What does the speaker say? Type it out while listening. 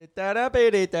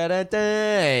fucking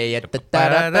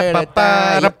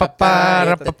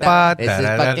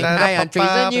high on trees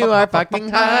and you are fucking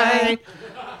high.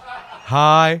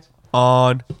 High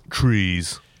on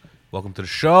trees. Welcome to the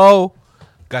show.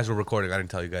 Guys, we're recording. I didn't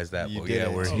tell you guys that. But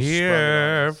yeah, we're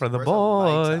here for the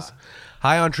boys.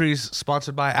 High on Trees,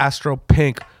 sponsored by Astro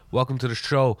Pink. Welcome to the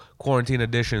show, Quarantine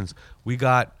Editions.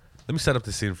 Let me set up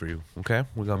the scene for you, okay?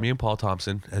 We got me and Paul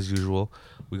Thompson, as usual.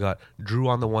 We got Drew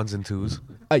on the ones and twos.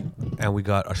 And we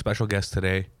got our special guest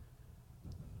today,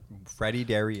 Freddie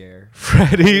Derriere.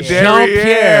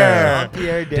 Jean-Pierre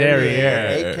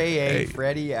Derriere. A.K.A.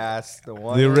 Freddie Ass. The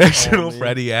original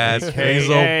Freddie Ass.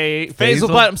 Faisal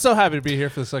Butt. I'm so happy to be here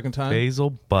for the second time.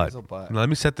 Faisal Butt. Now, let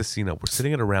me set the scene up. We're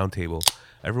sitting at a round table.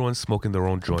 Everyone's smoking their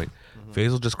own joint.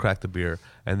 Faisal just cracked a beer,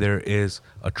 and there is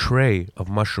a tray of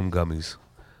mushroom gummies.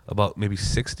 About maybe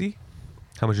 60?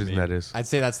 How much do you think that is? I'd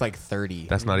say that's like 30.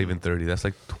 That's not even 30. That's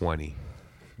like 20.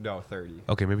 No, 30.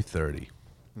 Okay, maybe 30.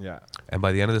 Yeah. And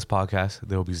by the end of this podcast,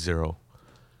 there will be 0.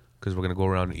 Because we're going to go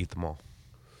around and eat them all.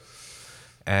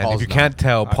 And Paul's if you not. can't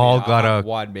tell, Paul got a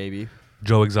one, baby.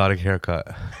 Joe Exotic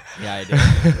haircut. Yeah, I did.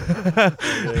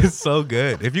 It's so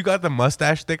good. If you got the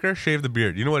mustache thicker, shave the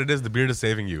beard. You know what it is? The beard is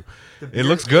saving you. It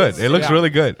looks good. It looks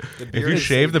really good. If you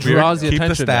shave the beard, draws the keep the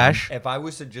attention stash. If I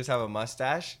was to just have a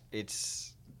mustache,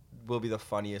 will be the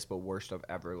funniest but worst I've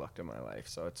ever looked in my life.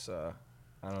 So it's I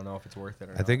don't know if it's worth it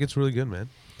or not. I think it's really good, man.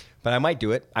 But I might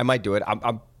do it. I'm not going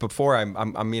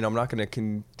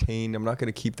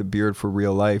to keep the beard for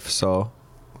real life. So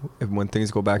when things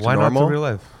go back to Why normal, not to real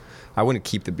life? I wouldn't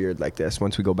keep the beard like this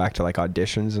once we go back to like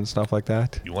auditions and stuff like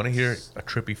that. You want to hear a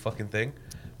trippy fucking thing?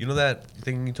 You know that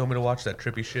thing you told me to watch, that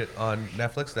trippy shit on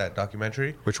Netflix, that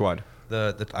documentary? Which one?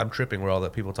 The I'm Tripping, where all the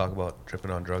people talk about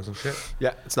tripping on drugs and shit.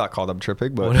 Yeah, it's not called I'm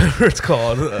Tripping, but Whatever it's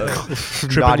called.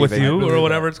 Tripping with you or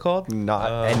whatever it's called.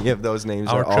 not any of those names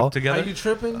Our at trip all. together. Are you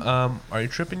tripping? Are you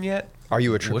tripping yet? Are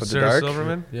you a trip With of the Sarah dark?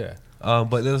 Silverman? Yeah.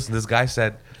 But listen, this guy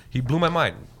said, he blew my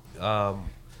mind.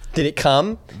 Did it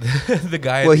come? The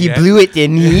guy. Well, at the he end- blew it,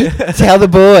 didn't he? Tell the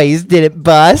boys, did it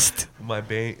bust? My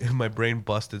brain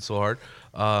busted so hard.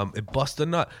 It busted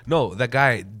a nut. No, that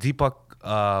guy Deepak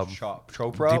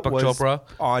Chopra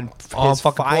on on his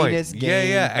fucking finest point. game.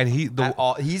 Yeah, and he's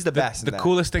the best. The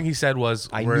coolest thing he said was,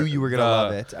 I knew you were gonna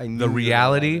love it. I knew the you were gonna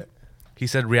reality. love it. He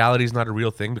said reality is not a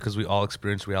real thing because we all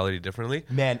experience reality differently.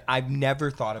 Man, I've never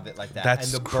thought of it like that.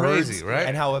 That's and the crazy, birds, right?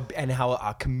 And how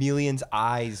a chameleon's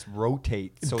eyes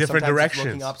rotate. So Different sometimes directions. It's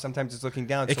looking up, sometimes it's looking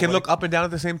down. It So can when look up and down at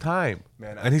the same time.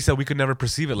 Man, and he said we could never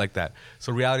perceive it like that.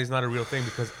 So reality is not a real thing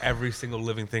because every single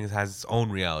living thing has its own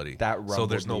reality. That so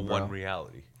there's no rumbled me, bro. one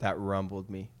reality. That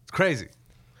rumbled me. It's crazy.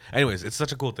 Anyways, it's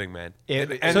such a cool thing, man.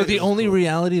 So the only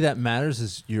reality that matters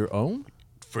is your own?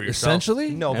 for yourself. Essentially?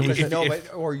 No, And because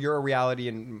if- or your reality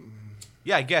and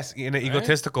Yeah, I guess in an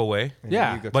egotistical way.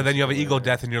 Yeah. But then you have an ego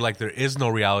death and you're like, there is no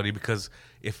reality because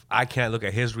if I can't look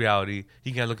at his reality,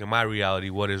 he can't look at my reality.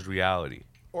 What is reality?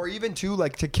 or even too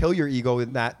like to kill your ego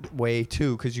in that way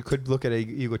too, because you could look at it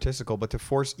egotistical, but to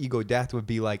force ego death would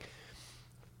be like,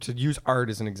 to use art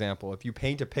as an example, if you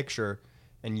paint a picture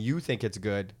and you think it's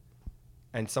good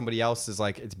and somebody else is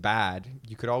like it's bad,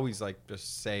 you could always like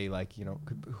just say like, you know,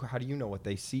 how do you know what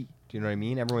they see? Do you know what I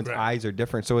mean? Everyone's eyes are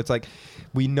different. So it's like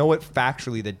we know it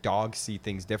factually that dogs see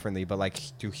things differently, but like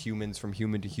do humans from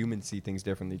human to human see things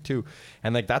differently too?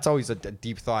 And like that's always a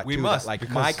deep thought We too. must, that, like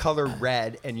because- my color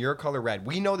red and your color red.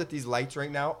 We know that these lights right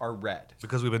now are red,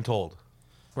 Because we've been told.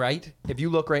 right? If you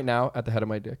look right now at the head of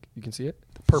my dick, you can see it.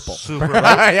 Purple. Super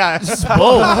right? Yeah.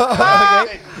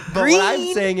 Okay? But what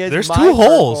I'm saying is There's my two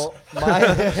holes.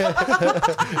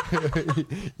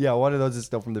 Yeah, one of those is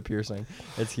still from the piercing.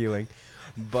 It's healing.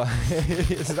 But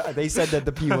they said that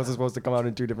the pee wasn't supposed to come out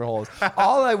in two different holes.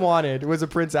 All I wanted was a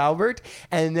Prince Albert,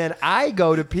 and then I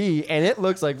go to pee, and it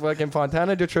looks like fucking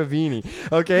Fontana di Trevi,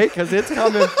 okay? Because it's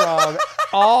coming from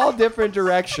all different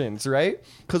directions, right?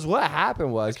 Because what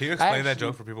happened was... Can you explain that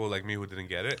joke for people like me who didn't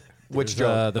get it? Which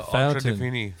joke? The Ultra fountain.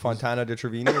 Defini. Fontana di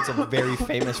Trevi. It's a very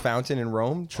famous fountain in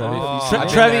Rome. Trevi, Oh. Tre- I've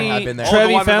been Trevi, there, I've been there. Oh, the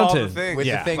Trevi one with all the fountain. things. With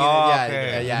Yeah. the thing, Oh, yeah,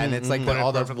 okay. yeah, and it's like Put it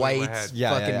all the perfectly in my white, head. Yeah,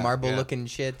 fucking yeah. marble-looking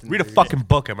shit. and Read a there's- fucking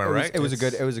book, am I It was, right? it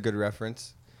was a good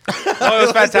reference. Oh, it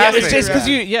was fantastic. It's just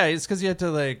because you had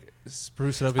to like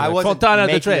spruce it up. I Like, wasn't Fontana di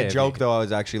making Trevi. a joke though. I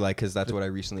was actually like, because that's what I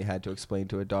recently had to explain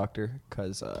to a doctor.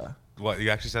 Because What,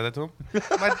 you actually said that to him?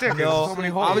 My dick No, has so many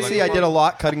holes. obviously Like, I did a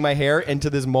lot cutting my hair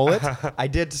into this mullet. I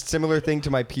did similar thing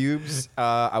to my pubes.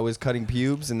 I was cutting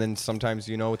pubes, and then sometimes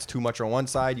it's too much on one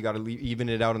side. You got to even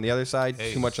it out on the other side.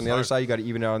 Hey, Too much on the other side. You got to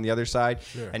even it out on the other side.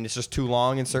 And it's just too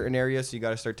long in certain areas, so you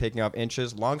got to start taking off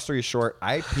inches. Long story short,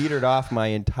 I petered off my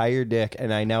entire dick,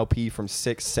 and I now pee from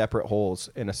 6 separate holes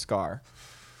in a scar.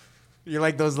 You're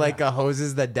like those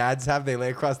hoses that dads have. They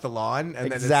lay across the lawn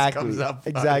and then it comes up.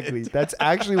 Exactly. That's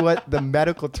actually what the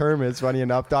medical term is. Funny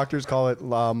enough, doctors call it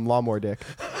lawnmower dick.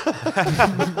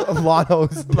 Lawn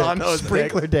hose dick. Lawn hose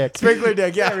Sprinkler dick. Sprinkler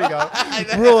dick. Yeah, There we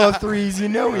go. Rule of threes. We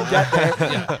get there.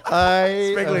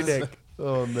 Sprinkler dick.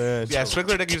 Oh man. yeah,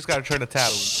 sprinkler dick, you just got to turn the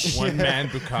tap. One man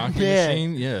bukkake Man.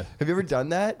 machine. Yeah. Have you ever done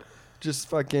that? Just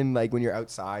fucking like when you're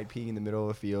outside peeing in the middle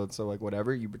of a field, so like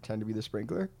whatever, you pretend to be the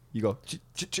sprinkler. You go.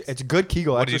 It's a good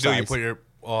Kegel What do you exercise. do? You put your...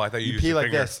 Oh, I thought you used pee your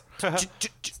like finger.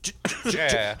 this.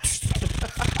 Yeah.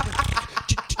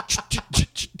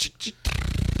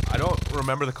 I don't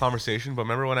remember the conversation, but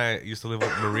remember when I used to live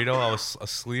with Marito? I was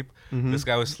asleep. This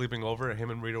guy was sleeping over. Him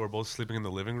and Marito were both sleeping in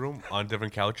the living room on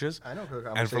different couches. I know the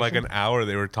And for like conversation. an hour,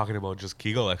 they were talking about just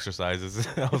Kegel exercises.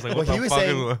 I was like, Well, what the he was fuck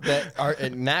saying is...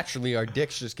 that naturally our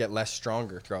dicks just get less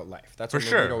stronger throughout life. That's what For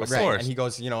sure, Marito was of saying. course. And he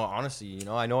goes, honestly,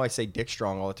 I know I say dick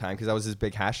strong all the time because that was his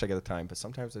big hashtag at the time. But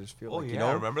sometimes I just feel Oh, like,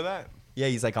 yeah, remember that? yeah,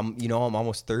 he's like, I'm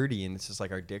almost 30, and it's just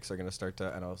like our dicks are gonna start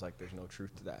to. And I was like, there's no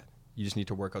truth to that. You just need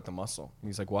to work out the muscle. And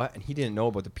he's like, what? And he didn't know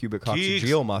about the pubic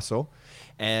coccygeal muscle.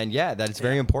 And yeah, that it's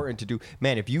very important to do.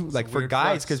 Man, if you like for weird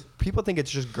guys, flex. because people think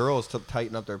it's just girls to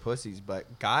tighten up their pussies,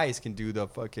 but guys can do the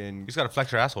fucking. You just got to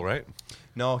flex your asshole, right?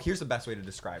 No, here's the best way to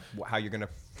describe how you're going to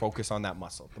focus on that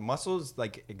muscle. The muscle is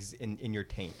like in your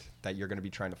taint that you're going to be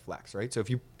trying to flex, right? So if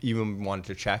you even wanted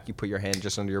to check, you put your hand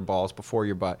just under your balls before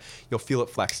your butt, you'll feel it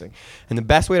flexing. And the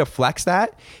best way to flex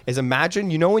that is imagine,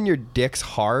 when your dick's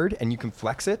hard and you can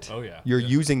flex it? Oh, yeah. You're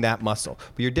using that muscle.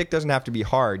 But your dick doesn't have to be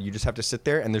hard. You just have to sit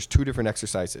there, and there's 2 different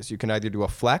exercises. You can either do a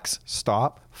flex,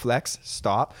 stop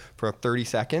for 30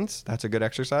 seconds. That's a good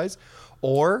exercise.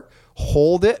 Or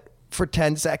hold it for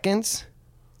 10 seconds.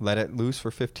 Let it loose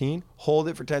for 15. Hold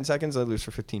it for 10 seconds. Let it loose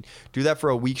for 15. Do that for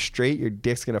a week straight. Your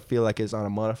dick's going to feel like it's on a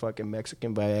motherfucking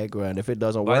Mexican Viagra. And if it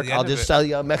doesn't By work, the end I'll of just it- sell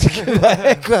you a Mexican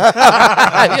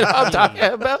Viagra. You know what I'm talking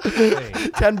about?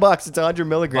 $10. It's 100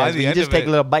 milligrams. By But the you end just of take it-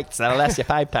 little bites. That'll last you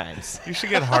 5 times. You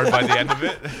should get hard by the end of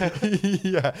it.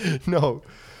 Yeah. No.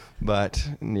 But,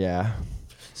 yeah.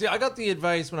 See, I got the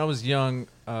advice when I was young.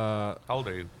 How old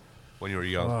are you when you were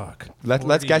young? Fuck. Let's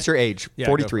 40. guess your age. Yeah,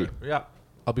 go 43. for it. Yeah.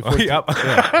 I'll be Oh, 43. yep.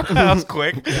 That was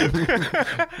quick.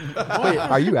 Wait,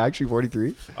 are you actually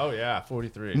 43? Oh, yeah,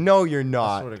 43. No, you're I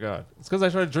not. swear to God. It's because I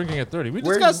started drinking at 30. We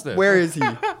Where, discussed this. where is he?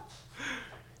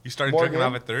 You started Morgan? drinking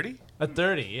off at 30? At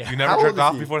 30, yeah. You How never old drank is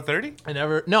off he? before 30? I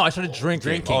never. No, I started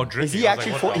drinking. Oh, drinking. Is he I was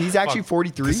actually like, what the he's actually fuck?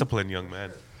 43? Disciplined young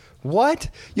man. What?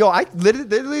 Yo, I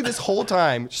literally this whole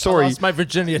time. I Sorry. lost my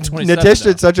virginity at 27. Natish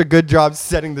now. did such a good job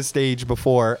setting the stage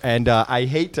before, and I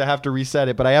hate to have to reset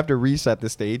it, but I have to reset the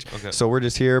stage. Okay. So we're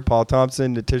just here, Paul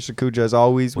Thompson, Natish Sakuja as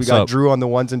always. What's we got up? Drew on the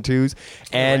 1s and 2s,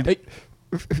 and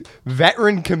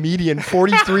veteran comedian,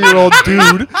 43-year-old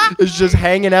dude is just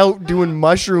hanging out doing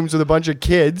mushrooms with a bunch of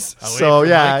kids. Away So from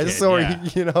yeah, my kid, so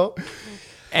yeah.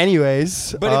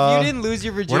 Anyways, But if you didn't lose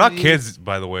your We're virginity, not kids,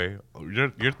 by the way.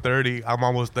 You're 30. I'm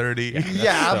almost 30.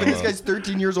 yeah, but this guy's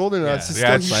 13 years older than us. So Yeah,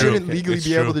 still, it's he true. shouldn't legally It's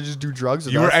be able true. to just do drugs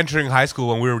with You us. were entering high school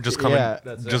when we were just coming, Yeah.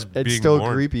 That's just It's being still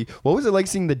born. creepy. What was it like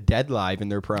seeing the Dead live in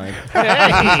their prime?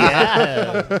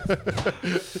 yeah.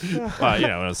 Well,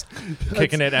 I was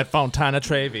kicking it at Fontana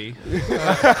Trevi.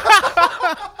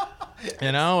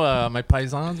 My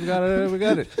paisans, we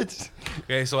got it.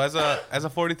 Okay, so as a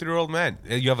 43-year-old man,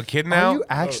 you have a kid now. Are you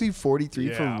actually 43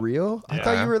 Yeah. for real? I Yeah.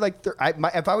 thought you were like.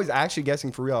 If I was actually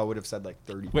guessing for real, I would have said like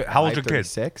 30. Wait, how old's your kid?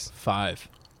 36. 5.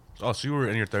 Oh, so you were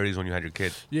in your 30s when you had your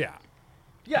kid. Yeah.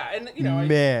 Yeah, and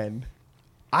Man,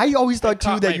 I always thought too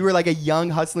caught that my- you were like a young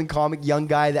hustling comic, young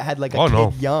guy that had like a Oh, kid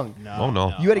no. young. Oh,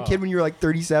 no. You had a kid when you were like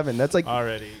 37. That's like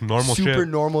already Normal super shit.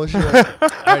 normal shit.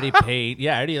 already paid.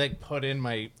 Yeah, I already put in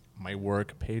my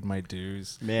work, paid my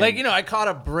dues. Man. I caught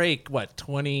a break.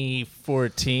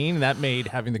 2014? That made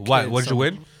having the kids. What did you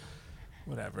win?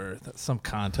 Whatever. That's some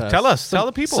contest. Tell us. Tell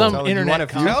the people. Some Tell them you internet want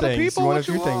a few Tell the things. people You want a what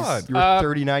few you things. want. You're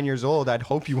 39 years old. I'd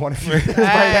hope you want a few things by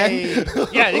then.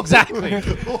 Yeah, exactly.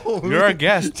 You're a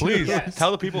guest. Please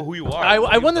tell the people who you are. I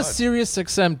what won the you've done. Sirius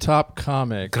XM Top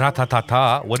Comic.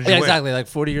 Gra-ta-ta-ta. What did you Yeah, win? exactly. Like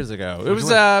 40 years ago. It was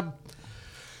you a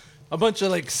bunch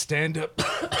of stand up.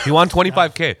 You won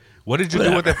 25K. What did you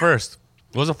do with it first?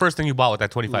 What was the first thing you bought with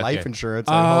that 25K? Life insurance.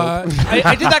 I hope.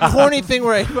 I did that corny thing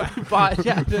where I bought.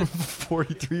 Yeah,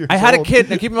 43 years I had a old. kid.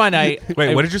 Now keep in mind,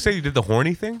 Wait, what did you say? You did the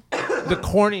horny thing? the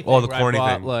corny. Thing Oh, the where corny I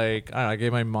bought, thing. Like I don't know, I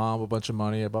gave my mom a bunch of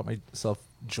money. I bought myself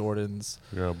Jordans.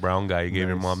 You're a brown guy. You gave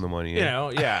your mom the money. You know,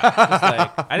 yeah. Just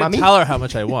like, I didn't Mommy? tell her how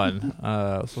much I won. So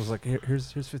I was like,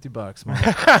 here's $50, Mom.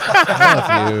 I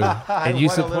love you, and you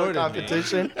won a little supported me.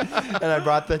 competition, and I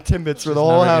brought the Timbits for the Never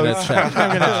whole gonna house. check.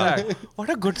 Never gonna check. What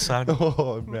a good son.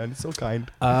 Oh man, so kind.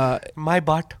 My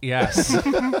butt. Yes.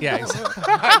 Yeah.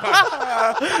 Exactly.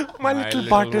 My little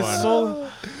butt is one.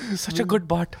 such a good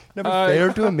butt. Never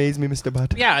failed to amaze me, Mr.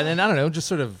 Butt. Yeah, and then I don't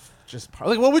know,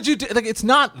 like what would you do? Like it's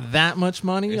not that much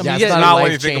money. I mean, it's not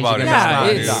when you think life-changing. about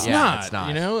it. yeah, It's it's not. not. Yeah, it's not.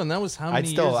 You know, and that was how many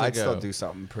I'd years ago. still do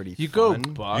something pretty. You go fun.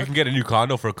 buck. You can get a new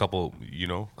condo for a couple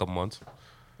months.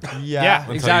 Yeah,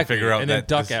 you exactly. figure out and then that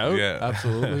duck this- out. yeah.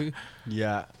 Absolutely.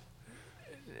 Yeah.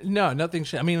 No, nothing.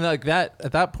 I mean, like that.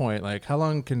 At that point, like, how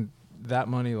long can that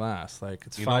money last? Like,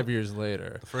 it's You 5 know- years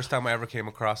later. The first time I ever came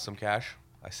across some cash,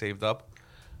 I saved up.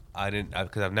 I didn't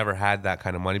because I've never had that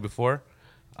kind of money before.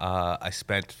 I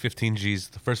spent 15 G's,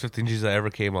 the first 15 G's I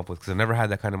ever came up with, because I never had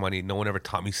that kind of money. No one ever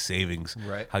taught me savings,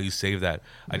 Right. how you save that.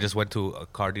 I just went to a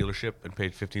car dealership and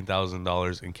paid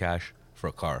 $15,000 in cash for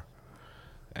a car.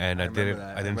 And I remember didn't that.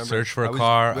 I didn't remember. search for I a was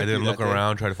car. I with didn't you look that day.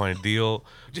 around, try to find a deal.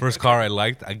 First car I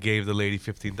liked, I gave the lady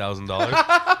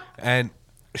 $15,000. And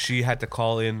she had to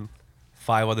call in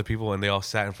 5 other people, and they all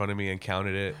sat in front of me and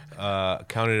counted it out.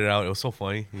 It was so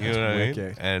funny. You know what I mean?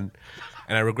 wicked. And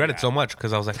I regret it so much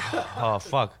because I was like, oh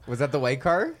fuck. Was that the white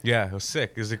car? Yeah, it was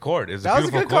sick. It was a Cord. It was That a was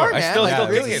a beautiful good car, Cord. man. I still Like,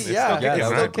 kicking. really, It's yeah, still kicking, that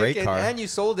was right? a great kicking, car. and you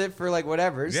sold it for like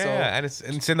whatever. Yeah, so. yeah, and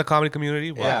it's in the comedy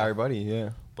community. But, Yeah, everybody. Yeah.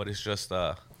 but it's just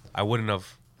I wouldn't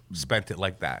have spent it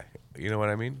like that. You know what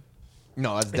I mean?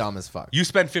 No, that's dumb as fuck. You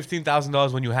spend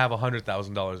 $15,000 when you have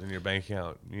 $100,000 in your bank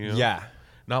account. You know? Yeah.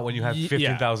 Not when you have Yeah.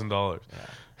 $15,000.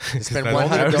 You spend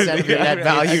That's- 100% of your Yeah, net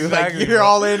value. exactly, Like you're bro.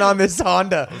 all in on this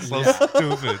Honda. So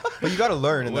stupid. But you got to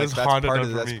learn, and What that's has Honda part done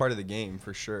of for that's me? part of the game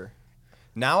for sure.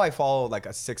 Now I follow like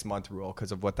a 6-month rule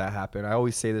because of what that happened. I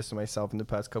always say this to myself in the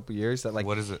past couple of years that like,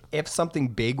 What is it? If something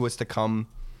big was to come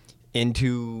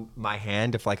into my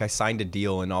hand, if like I signed a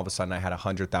deal and all of a sudden I had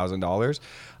 $100,000,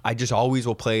 I just always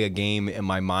will play a game in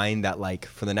my mind that like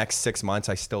for the next 6 months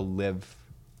I still live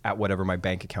at whatever my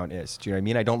bank account is. Do you know what I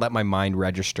mean? I don't let my mind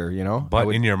register. You know, I But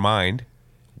would- in your mind,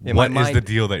 In what my is the mind-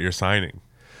 deal that you're signing?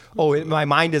 in my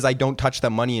mind is I don't touch that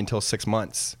money until 6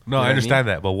 months. No, I understand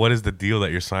that, but what is the deal that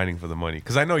you're signing for the money?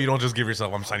 Because I know you don't just give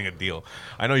yourself, "I'm signing a deal."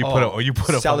 I know you put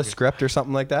a sell a fucking- script or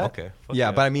something like that. Okay, fuck Yeah,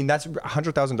 yeah. but I mean that's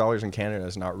 $100,000 in Canada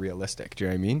is not realistic. Do you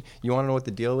know what I mean? You want to know what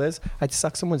the deal is? I'd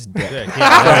suck someone's dick.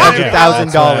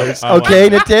 $100,000. Okay,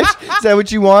 Natish, is that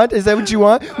what you want? Is that what you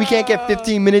want? We can't get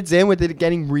 15 minutes in with it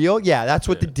getting real. Yeah, that's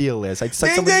what the deal is. I'd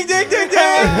suck someone's.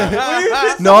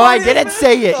 No, I didn't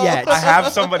say it yet. I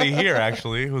have somebody here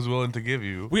actually who's willing to give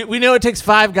you. We know it takes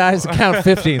 5 guys to count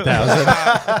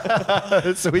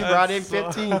 15,000. So we brought in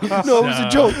 15. No, it was a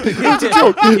joke. It was a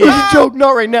joke. It was a joke.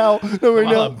 Not right now. Not right While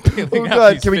now. I'm peeling Oh out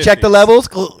God, these can we check the 50s. levels?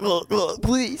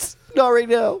 Please. Not right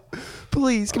now.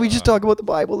 Please, can we just talk about the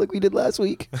Bible like we did last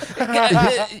week?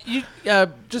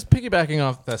 Just piggybacking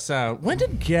off that sound. When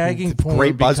did gagging porn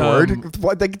Great become- buzzword.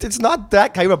 What, like, it's not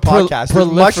that kind of a Pro- podcast. There's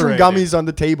mushroom proliferated. gummies on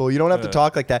the table. You don't have to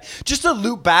talk like that. Just to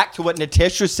loop back to what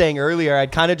Natish was saying earlier,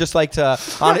 I'd kind of just like to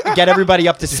get everybody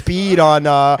up to speed on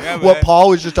what man. Paul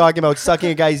was just talking about, sucking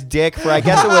a guy's dick for, I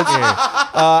guess it was,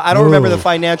 I don't remember the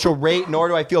financial rate, nor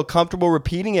do I feel comfortable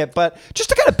repeating it, but just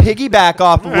to kind of piggyback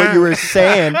off of what you were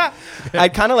saying,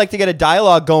 I'd kind of like to get a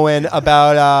dialogue going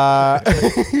about...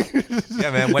 Yeah,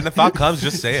 man. When the thought comes,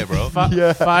 just say it, bro.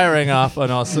 Firing off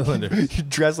on all cylinders. You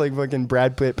dress like fucking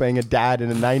Brad Pitt playing a dad in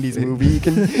a 90s movie. You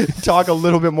can talk a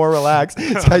little bit more relaxed.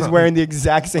 This guy's wearing the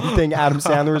exact same thing Adam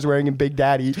Sandler was wearing in Big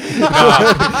Daddy.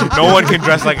 No one can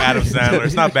dress like Adam Sandler.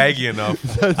 It's not baggy enough.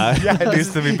 It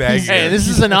needs to be baggy. Hey, this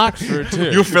is in Oxford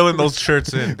too. You're filling those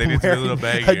shirts in. They need to be a little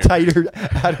Wearing a baggy. tighter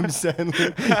Adam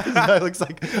Sandler. This guy looks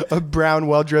like a brown,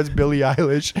 well-dressed Billie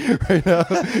Eilish right now.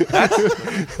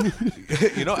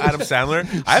 You know Adam Sandler?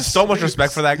 I have so much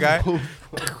respect for that guy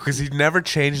because he never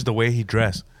changed the way he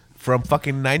dressed. From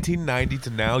fucking 1990 to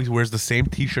now, he wears the same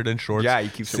T-shirt and shorts. Yeah, he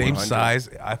keeps it same 100. size.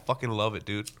 I fucking love it,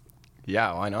 dude.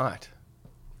 Yeah, why not?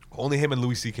 Only him and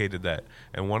Louis C.K. did that,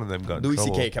 and one of them got in Louis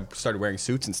trouble. C.K. started wearing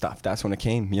suits and stuff. That's when it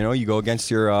came. You know, you go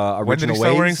against your original When did he ways.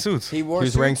 start wearing suits? He He wore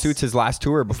was wearing suits his last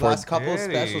tour His before. last couple of Did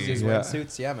specials, he was he? wearing Yeah.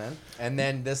 suits, yeah, man. And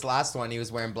then this last one, he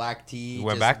was wearing black tee. He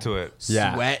went just back to it.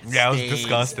 Yeah. Sweat. Yeah, it was stains,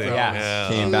 disgusting. bro. Yeah.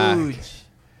 Came back. Huge.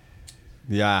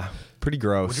 Yeah. pretty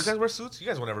gross. Would you guys wear suits? You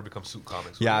guys would never become suit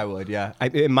comics. Yeah, I would. Yeah,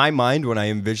 in my mind, when I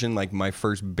envision like my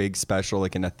first big special,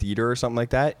 like in a theater or something like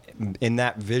that, in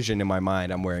that vision in my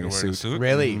mind, I'm wearing, You're a, wearing suit. a suit.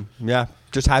 Really? Yeah,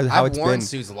 just how I've it's worn been.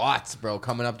 suits lots, bro.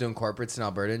 Coming up doing corporates in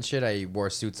Alberta and shit, I wore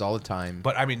suits all the time.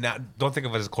 But I mean, don't think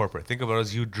of it as corporate. Think of it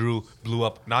as you blew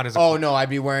up, not as a Oh no, I'd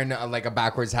be wearing like a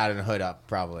backwards hat and a hood up,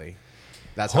 probably.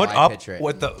 That's hood how I up picture it.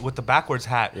 with the backwards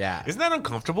hat. Yeah. Isn't that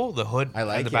uncomfortable? The hood I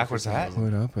like and the it backwards for some hat. reason.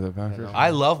 Hood up with a backwards. I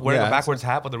love wearing Yeah, a backwards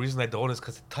hat, but the reason I don't is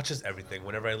because it touches everything.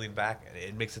 Whenever I lean back,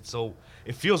 it makes it so.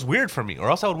 It feels weird for me. Or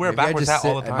else I would wear Maybe a I backwards just hat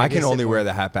all sit- the time. I can guess only it wear would-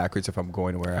 the hat backwards if I'm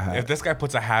going to wear a hat. If this guy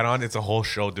puts a hat on, it's a whole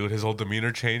show, dude. His whole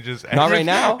demeanor changes. Not right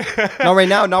now. Not right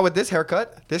now. Not with this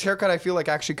haircut. This haircut, I feel like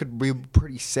actually could be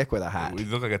pretty sick with a hat. We Do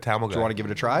look like a Tamil guy. you want to give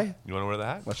it a try? You want to wear the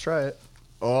hat? Let's try it.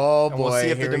 Oh And boy, we'll see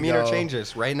if the here we demeanor go.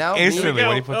 changes. Right now, Instantly,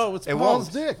 when he puts. Oh, it's It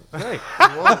Paul's won't. dick.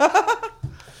 Right.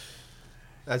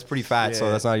 That's pretty fat, so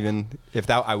Yeah. that's not even. If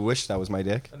that, I wish that was my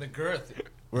dick. And the girth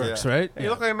Works, right? You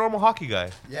look like a normal hockey guy.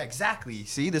 Yeah, exactly.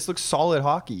 See, this looks solid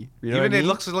hockey. You know Even what I it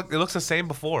mean? looks the same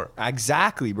before.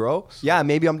 Exactly, bro. Yeah,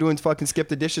 maybe I'm doing fucking skip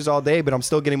the dishes all day, but I'm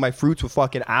still getting my fruits with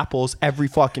fucking apples every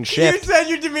fucking You shift. said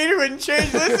your demeanor wouldn't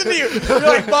change. Listen to you. You're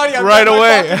like, buddy, I'm Right getting my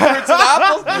away. fucking fruits and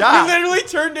apples. Yeah. You literally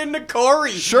turned into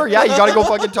Corey. Sure, yeah, you gotta go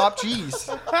fucking top cheese.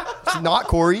 It's not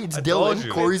Corey, it's told Dylan.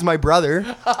 you. Corey's my brother.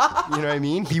 You know what I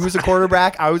mean? He was a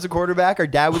quarterback, I was a quarterback, our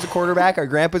dad was a quarterback, our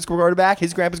grandpa's a quarterback,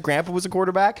 his grandpa's grandpa was a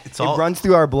quarterback. It's it all- runs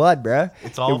through our blood, bruh.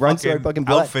 It's all it runs through our fucking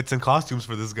blood. outfits and costumes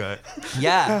for this guy.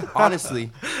 Yeah,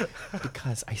 honestly.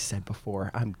 Because I said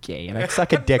before, I'm gay and I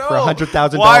suck a dick for No.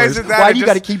 $100,000. Why is it that? Why do you It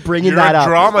got to just- keep bringing you're that a up?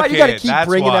 drama Why do you got to kid. keep That's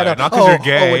bringing that why. up? Not 'cause you're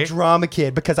gay. Oh, a drama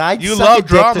kid. Because I You suck love a dick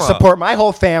drama. to support my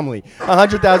whole family.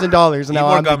 $100,000 and now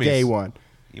more I'm the gummies. gay one.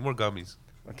 Eat more gummies.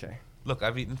 Okay. Look,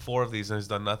 I've eaten 4 of these and it's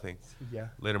done nothing. Yeah.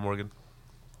 Later, Morgan.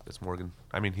 It's Morgan.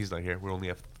 I mean, he's not here. We only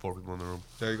have 4 people in the room.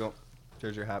 There you go.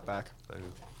 There's your hat back. Thank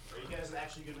you. Are you guys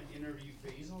actually going to interview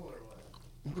Faisal or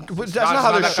what? That's not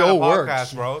how the that show kind of works.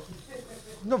 podcast, bro.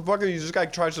 No, fucker, you just guy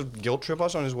tries to guilt trip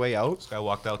us on his way out. This guy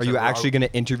walked out. Are you actually going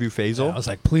to interview Faisal? I was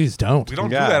like, please don't. We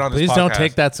don't Yeah. do that on this Please podcast. don't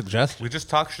take that suggestion. We just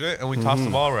talk shit and we toss the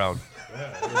ball around.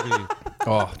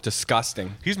 Oh,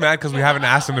 disgusting. He's mad because we haven't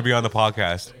asked him to be on the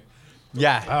podcast.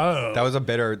 Yeah. Oh. That was a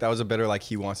bitter like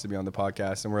he wants to be on the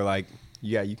podcast and we're like,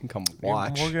 yeah, you can come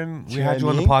watch. Morgan, Do we you know had you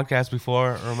what on I the mean? podcast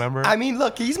before, remember? I mean,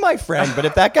 look, he's my friend, but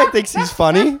if that guy thinks he's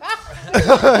funny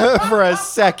for a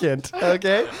second,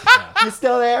 okay? You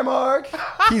still there, Mark?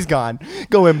 He's gone.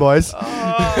 Go in, boys.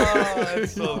 Oh,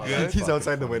 that's so good. He's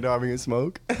outside the window having a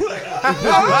smoke.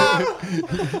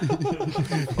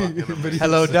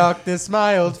 Hello, darkness,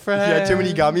 my old He friend. had too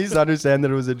many gummies to understand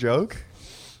that it was a joke.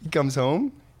 He comes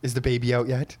home. Is the baby out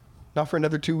yet? Not for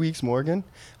another 2 weeks, Morgan.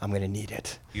 I'm going to need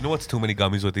it. You know what's too many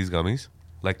gummies with these gummies?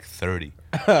 Like 30.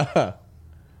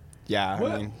 Yeah,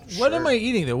 What, I mean, what sure. am I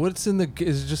eating though? What's in the?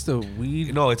 Is it just a weed?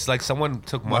 You know, it's like someone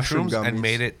took Mushroom mushrooms and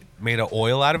gummies. made an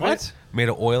oil out of What? it. Made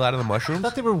an oil out of the I mushrooms.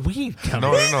 thought they were weed gummies.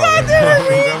 No.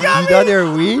 You thought they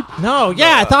were weed? No,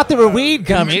 yeah, I thought they were weed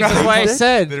gummies. That's why I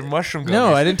said. They're mushroom gummies.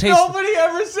 No, I didn't taste. Nobody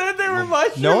ever said they were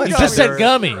mushrooms. No one You said just said were-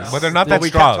 gummies. But they're not Well, that we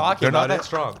kept strong. talking They're not about that it.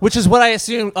 strong. Which is what I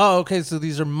assumed. Oh, okay, so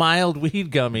these are mild weed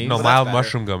gummies. No, that's mild better.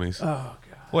 mushroom gummies. Oh god.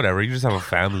 Whatever. You just have a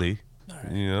family.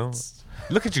 You know.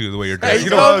 Look at you, the way you're Hey, dressed. he's You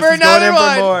going don't. for another in for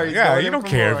one. more. He's Yeah, going you in don't for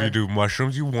care more. if you do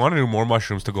mushrooms. You want to do more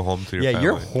mushrooms to go home to your Yeah, family.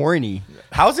 you're horny.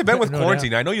 How's it been with No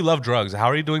quarantine? I know you love drugs. How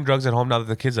are you doing drugs at home now that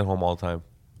the kid's at home all the time?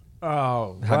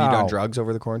 Oh, Have you done drugs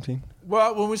over the quarantine?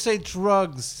 Well, when we say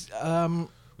drugs,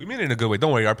 We mean it in a good way.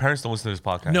 Don't worry. Our parents don't listen to this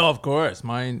podcast. no, of course,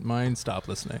 mine stopped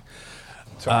listening.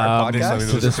 To our They podcast? listen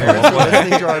to this this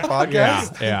Listening to our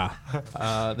podcast? Yeah.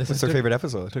 This What's their favorite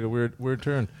episode? Took a weird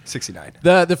turn. 69.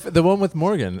 The one with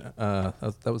Morgan. That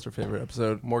was her favorite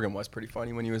episode. Morgan was pretty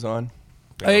funny when he was on.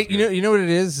 You know what it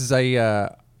is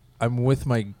I'm with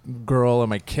my girl and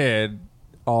my kid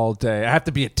all day. I have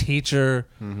to be a teacher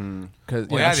because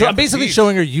Well, yeah, you so have I'm to basically teach.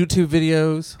 showing her YouTube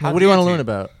videos. How what do do you you want to teach? learn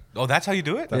about? Oh, that's how you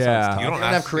do it? Yeah. You You don't don't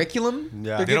have ask. curriculum?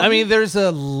 Yeah. They don't- I mean, there's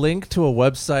a link to a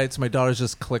website, so my daughter's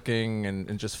just clicking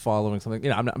and just following something. You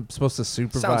know, I'm supposed to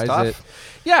supervise tough. it.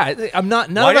 Yeah, I'm not.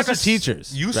 None Why of us does are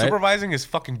teachers. You right? supervising is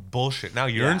fucking bullshit. Now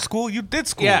you're Yeah. in school. You did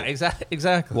school. Yeah,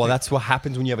 exactly. Well, that's what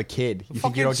happens when you have a kid. You think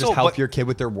Fucking you don't just so, help but- your kid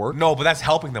with their work? No, but that's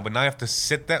helping them. But now you have to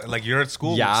sit there like you're at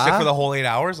school. Yeah. Sit for the whole 8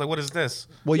 hours. Like what is this?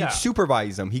 Well, Yeah. you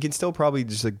supervise him. He can still probably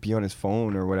just like be on his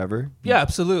phone or whatever. Yeah,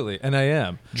 absolutely, and I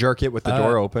am. Jerk it with the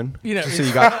door open. you know, just so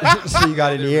you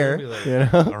got an ear. You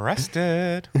know?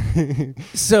 Arrested.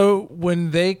 So when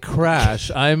they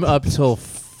crash, I'm up till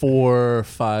 4 or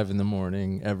 5 in the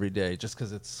morning every day, just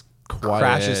because it's quiet.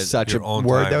 Crash is such a Your own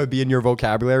word time. that would be in your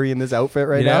vocabulary in this outfit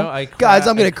right You now. know, Guys,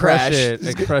 I'm gonna I crash. it.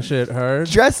 I crush it hard.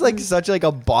 Dressed like such like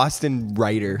a Boston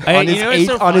writer Hey, on his you know what's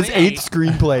so on his funny? 8th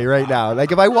screenplay right now.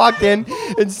 Like if I walked in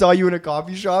and saw you in a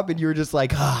coffee shop and you were just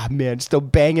like, man, still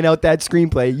banging out that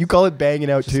screenplay. You call it banging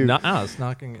out too. It's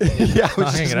knocking. yeah, I was knocking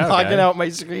just it out, knocking guys. out my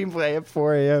screenplay at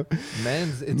 4 a.m.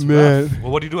 Men's, it's Man. rough.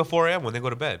 Well, what do you do at 4 a.m. when they go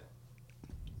to bed?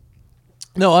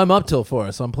 No, I'm up till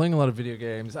 4, so I'm playing a lot of video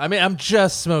games. I mean, I'm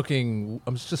just smoking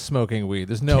weed.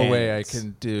 There's no way I Cans.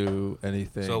 can do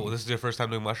anything. So this is your first time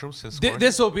doing mushrooms since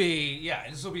This will be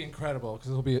incredible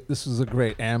because this was a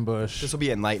great ambush. This will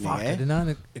be enlightening, Fuck, I eh? did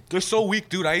not. They're so weak,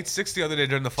 dude. I ate 6 the other day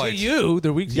during the To fight. you,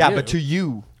 they're weak to Yeah, you. but to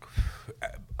you.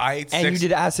 I ate And 6. you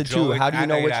did acid, too. Joe, How do you and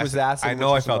know I ate which was the acid I and know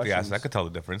which I was the felt the acid. mushrooms? I could tell the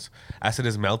difference. Acid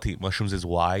is melty. Mushrooms is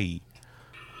why.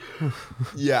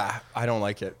 Yeah, I don't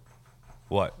like it.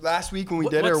 What? Last week when we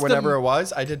What- did it or what's the- whenever it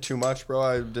was, I did too much, bro.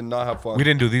 I did not have fun. We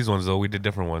didn't do these ones though. We did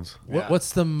different ones. Yeah.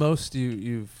 What's the most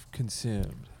you've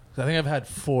consumed? 'Cause I think I've had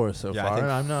 4 so Yeah, I far, think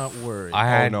and I'm not worried. I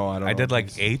had. no, I don't I know. did like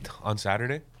 8 on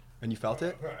Saturday. And you felt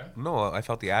it? No, I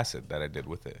felt the acid that I did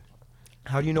with it.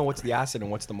 How do you know what's the acid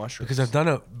and what's the mushroom? Because I've done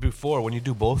it before. When you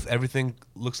do both, everything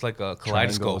looks like a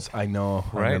kaleidoscope. I know.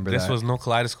 I Right? remember This that. was no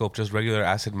kaleidoscope, just regular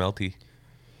acid melty.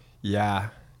 Yeah.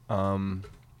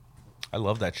 I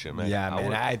love that shit, man. Yeah, I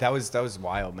man. would- That was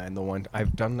wild, man. The one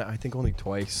I've done that I think only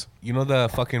twice. You know the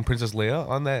fucking Princess Leia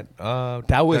on that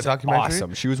That was documentary?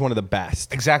 awesome. She was one of the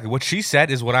best. Exactly. What she said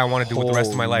is what I want to do with the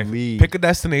rest of my life. Holy. Pick a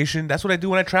destination. That's what I do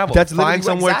when I travel. That's literally Find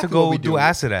somewhere exactly to go what we do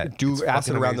acid at. Do It's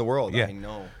acid fucking around the amazing. world. Yeah. I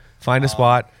know. Find a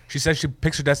spot. She says she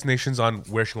picks her destinations on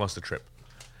where she wants to trip.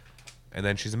 And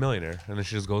then she's a millionaire. And then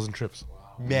she just goes and trips.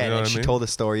 Man, You know and what I she mean? told a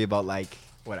story about like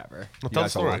whatever. Well, You tell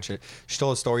guys the will story. watch it. She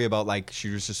told a story about like she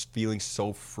was just feeling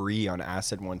so free on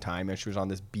acid one time, and she was on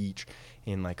this beach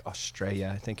in like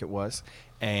Australia, I think it was,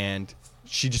 and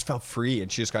she just felt free,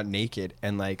 and she just got naked,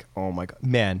 and like, oh my god,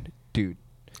 man, dude.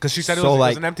 Because she said it So, was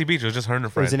like- an empty beach. It was just her and her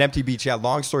It friend. was an empty beach. Yeah.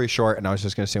 Long story short, and I was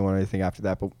just gonna say one other thing after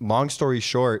that. But long story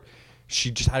short, she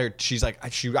just had her. She's like,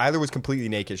 she either was completely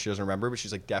naked. She doesn't remember, but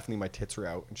she's like, definitely my tits were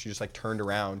out, and she just like turned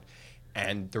around,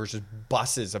 and there was just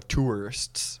buses of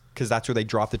tourists because that's where they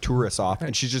drop the tourists off,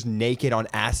 and she's just naked on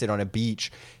acid on a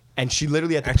beach, and she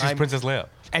literally at the and time, she's Princess Leia.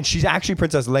 and she's actually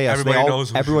Princess Leia. Everybody so knows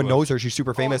who she everyone was. knows her. She's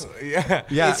super famous. Yeah.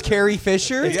 Yeah. It's Carrie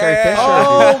Fisher. It's Yeah. Carrie Fisher.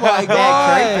 Oh dude. my Yeah,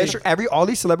 God. Carrie Fisher. All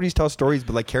these celebrities tell stories,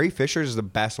 but like Carrie Fisher is the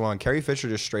best one. Carrie Fisher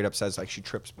just straight up says like she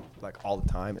trips like all the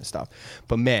time and stuff.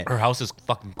 But man, Her house is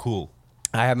fucking cool.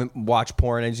 I haven't watched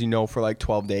porn as you know for like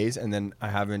 12 days, and then I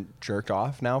haven't jerked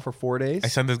off now for 4 days. I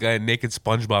sent this guy a naked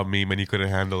SpongeBob meme and he couldn't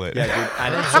handle it. Yeah,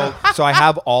 dude. And so I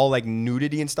have all like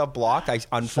nudity and stuff blocked. I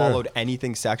unfollowed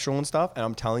anything sexual and stuff. And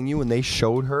I'm telling you, when they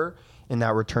showed her in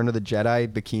that Return of the Jedi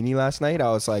bikini last night, I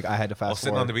was like, I had to While fast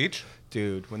sitting forward. on the beach?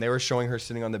 Dude, when they were showing her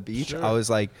sitting on the beach, I was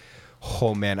like,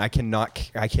 oh man, I cannot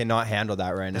handle that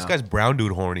right now. This guy's brown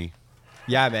dude horny.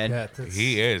 Yeah, man. Yeah, that's-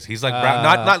 He is. He's like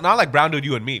brown, not like brown dude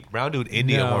you and me. Brown dude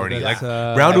India No, horny. that's,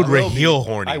 Like brown dude I will be. Raheel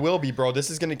horny. I will be, bro.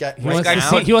 This is gonna get. He wants, guy to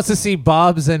sound- see, he wants to see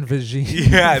Bob's and Virginia.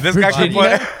 Yeah, this guy could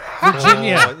Virginia. put.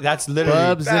 Virginia. Oh, that's literally.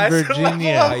 Bob's in That's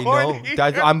Virginia. level I know.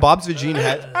 horny. I'm Bob's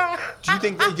Virginia. Do you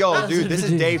think that, yo, dude, this is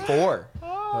Virginia. day 4.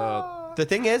 The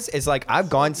thing is like I've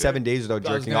gone 7 days without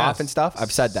I was jerking gonna off ask- and stuff.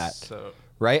 I've said that, So-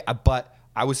 right? But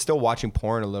I was still watching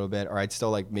porn a little bit, or I'd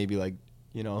still like maybe like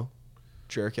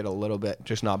jerk it a little bit,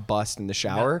 just not bust in the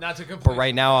shower. Not to but complete-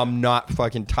 right now I'm not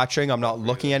fucking touching. I'm not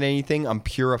looking at anything. I'm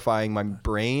purifying my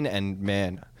brain, and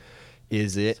man,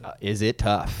 is it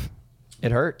tough?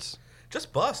 It hurts.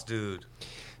 Just bust, dude.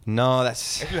 No,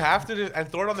 that's. If you have to, and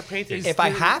throw it on the painting. If I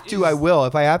have to, I will.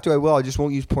 If I have to, I will. I just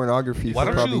won't use pornography Why for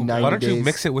don't probably you? 90 Why don't days. you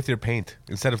mix it with your paint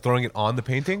instead of throwing it on the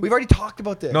painting? We've already talked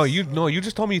about this. No, you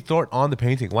just told me you throw it on the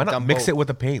painting. Why not done mix both. it with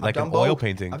the paint, I've like done an oil both.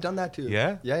 painting? I've done that too.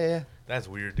 Yeah? Yeah. That's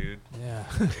weird, dude. Yeah.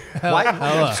 Why?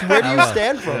 Hella. So where do you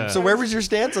stand from? So where was your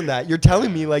stance on that? You're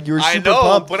telling me like you were I super know,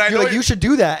 pumped. but I you're know like you- you should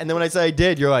do that, and then when I said I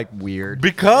did, you're like weird.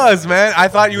 Because, man, I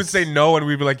thought you would say no, and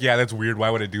we'd be like, "Yeah, that's weird. Why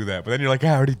would I do that?" But then you're like,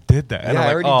 "Yeah, I already did that." And Yeah, I'm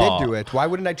I like, already "Oh." did do it. Why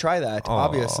wouldn't I try that?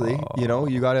 Obviously,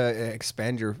 you gotta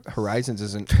expand your horizons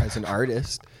as an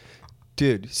artist,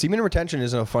 dude. Semen retention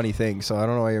isn't a funny thing, so I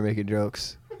don't know why you're making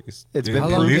jokes. It's Dude, been it How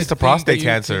long proven. leads do to you think prostate that you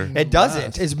cancer. can- It doesn't.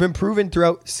 last? It's been proven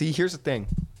throughout. See, here's the thing.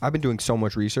 I've been doing so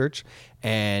much research,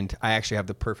 and I actually have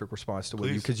the perfect response to what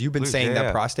you, Please. because you've been Please, saying yeah, that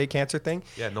yeah. prostate cancer thing.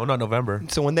 Yeah, no, not November.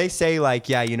 So when they say like,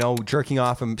 yeah, jerking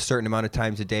off a certain amount of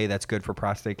times a day, that's good for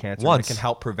prostate cancer. Once. It can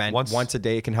help prevent Once. a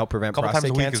day. It can help prevent Couple times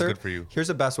prostate a week is cancer. good for you. Here's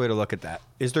the best way to look at that.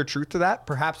 Is there truth to that?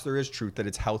 Perhaps there is truth that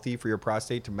it's healthy for your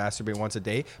prostate to masturbate once a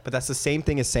day, but that's the same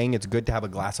thing as saying it's good to have a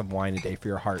glass of wine a day for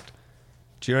your heart.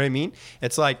 Do you know what I mean?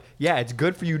 It's like, yeah, it's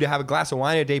good for you to have a glass of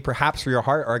wine a day, perhaps for your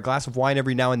heart, or a glass of wine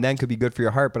every now and then could be good for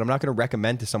your heart. But I'm not going to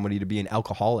recommend to somebody to be an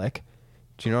alcoholic.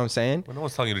 Do you know what I'm saying? Well, no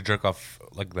one's telling you to jerk off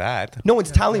like that. No one's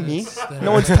telling me.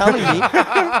 No one's telling me.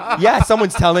 Yeah,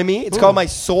 someone's telling me. It's called my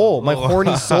soul, my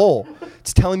horny soul.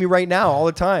 It's telling me right now, all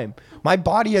the time. My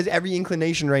body has every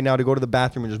inclination right now to go to the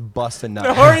bathroom and just bust a nut.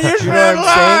 The horniest man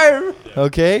alive.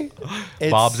 Okay?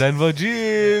 Bob's Envo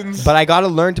jeans. But I got to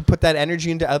learn to put that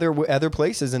energy into other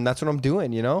places, and that's what I'm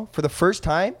doing, you know? For the first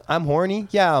time, I'm horny.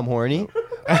 Yeah, I'm horny.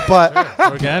 But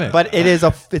Organic. but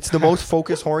it's the most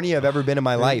focused horny I've ever been in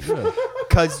my life.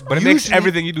 But it makes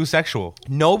everything you do sexual.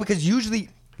 No, because usually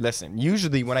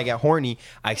when I get horny,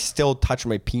 I still touch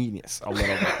my penis a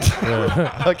little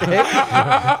bit. Okay?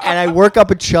 And I work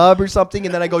up a chub or something,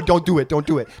 and then I go, don't do it.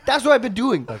 That's what I've been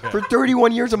doing for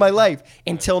 31 years of my life.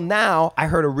 Until now, I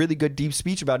heard a really good deep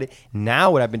speech about it.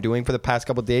 Now what I've been doing for the past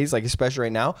couple of days, like especially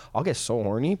right now, I'll get so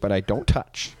horny, but I don't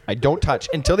touch.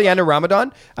 Until the end of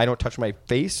Ramadan, I don't touch my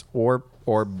face or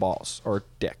balls or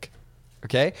dick.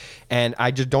 Okay? And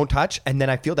I just don't touch. And then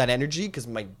I feel that energy because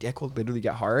my dick will literally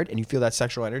get hard and you feel that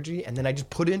sexual energy. And then I just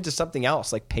put it into something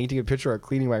else, like painting a picture or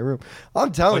cleaning my room.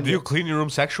 I'm telling Do you. you clean your room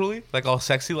sexually? Like all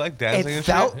sexy, like dancing It and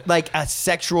felt shit? like a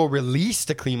sexual release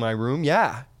to clean my room.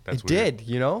 Yeah. That's it weird. did,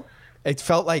 you know? It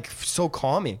felt like so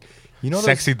calming. You know,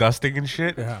 Sexy dusting and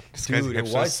shit? Yeah. This guy's Dude, it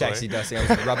hipster was slay. sexy dusting. I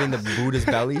was rubbing the Buddha's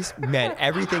bellies. Man,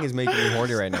 everything is making me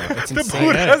horny right now. It's The insane.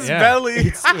 Buddha's Yeah. belly.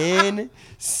 It's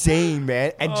insane,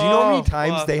 man. And do you know how many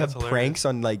times fuck, they that's have hilarious. pranks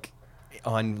on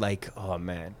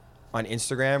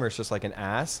Instagram where it's just like an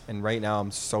ass? And right now I'm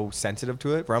so sensitive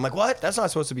to it where I'm like, what? That's not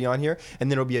supposed to be on here.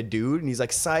 And then it'll be a dude and he's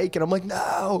like, psych. And I'm like,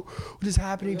 no, what is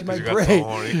happening to my You got so brain?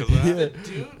 horny 'cause of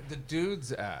that. The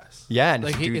dude's ass. Yeah, and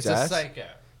like it's a dude's it's ass. a psych ass.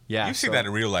 Yeah, You see so- that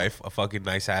in real life, a fucking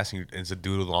nice ass, and it's a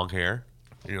dude with long hair.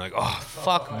 And you're like, oh,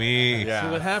 fuck me. Yeah,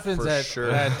 So what happens for at, sure.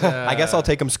 at I guess I'll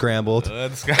take them scrambled.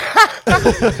 This guy.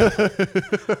 Why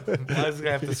does this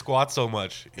guy have to squat so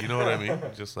much? You know what I mean?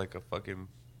 Just like a fucking.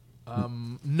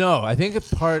 No, I think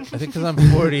because I'm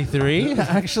 43.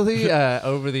 Actually,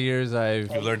 over the years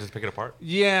I've You learned to pick it apart?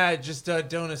 yeah, just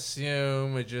don't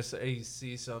assume. I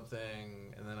see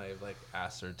something and then I like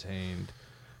ascertained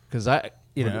because I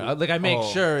make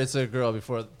sure it's a girl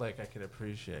before like I can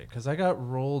appreciate because I got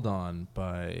rolled on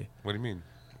by. What do you mean?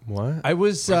 What? I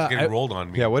was What does getting rolled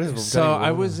on me? Yeah, what is so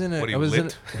I was in a. What, I was in.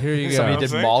 lit? Here you go. Somebody I'm did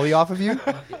saying? Molly off of you?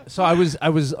 So I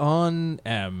was on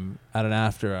M at an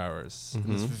after hours,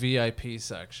 Mm-hmm. this VIP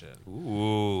section,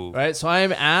 Ooh. right? So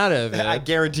I'm out of it. I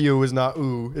guarantee you it was not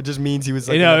ooh. It just means he was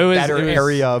like No, in a it was- better it was-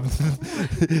 area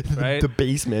of Right? the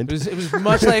basement. It was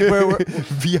much like where we're.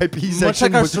 VIP section. Much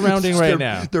like our was- surrounding right their-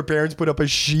 now. Their parents put up a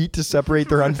sheet to separate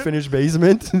their unfinished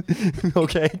basement.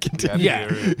 Okay, continue.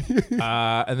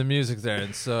 Yeah. And the music's there,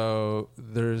 and so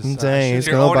there's. Days It's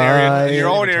your go own area, by. your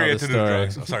own Tell area the to do story.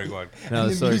 drugs. Oh, sorry, go on. No, the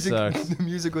And story the sucks. music, the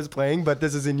music was playing, but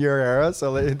this is in your era,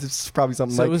 so it's probably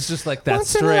something So like. it was just like that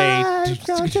 "Once in straight. a life,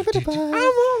 don't you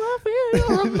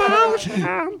feel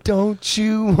emotion? Don't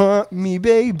you want me,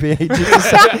 baby?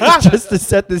 Just to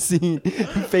set the scene.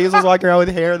 Faisal's walking around with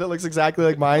hair that looks exactly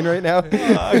like mine right now.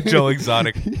 Joe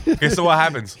Exotic. Okay, so what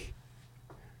happens?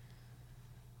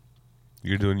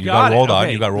 You Got got it, rolled on.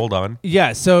 okay. You got rolled on.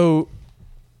 Yeah, so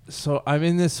I'm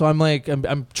in this. So I'm like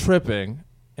I'm tripping,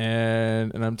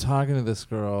 and I'm talking to this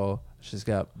girl. She's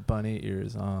got bunny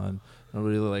ears on, a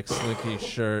really like slinky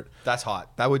shirt, That's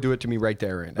hot. That would do it to me right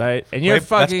there, right now. right? And you're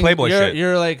Play- that's fucking Playboy you're, shit.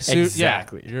 You're like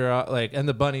Exactly. Yeah, you're like and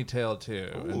the bunny tail too.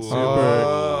 And super.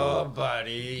 Oh,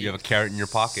 buddy. You have a carrot in your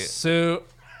pocket. So,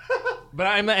 but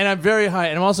I'm very high,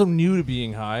 and I'm also new to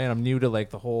being high, and I'm new to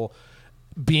like the whole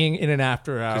being in an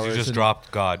after hours. Because you just and-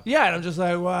 dropped God. Yeah, and I'm just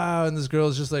like, wow, and this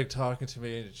girl's just like talking to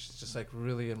me, and she's just like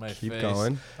really in my Keep face.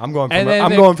 going. I'm going And from then I'm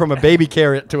they- going from a baby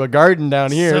carrot to a garden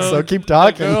down here, so keep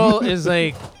talking. The girl is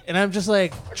like, and I'm just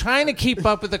like trying to keep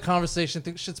up with the conversation.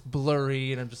 Think shit's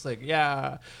blurry, and I'm just like,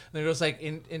 yeah. And the girl's like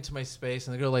into my space,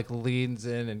 and the girl like leans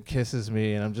in and kisses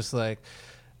me, and I'm just like.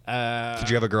 Did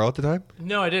you have a girl at the time?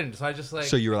 No, I didn't. So I just like.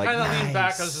 So you were like, kind of leaned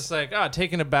back. I was nice. just like,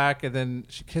 taken aback, and then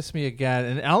she kissed me again,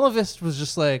 and Elvis was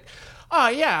just like, oh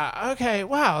yeah, okay,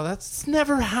 wow, that's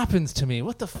never happens to me.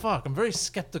 What the fuck? I'm very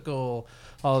skeptical.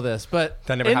 All of this, but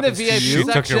That never in the happens to VIP you? She took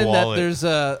your section, that wallet. there's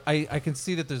I can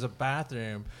see that there's a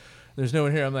bathroom. There's no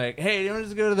one here. I'm like, hey, do you want to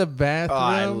just go to the bathroom? Oh,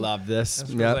 I love this. And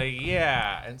so Yep. like,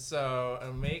 yeah. And so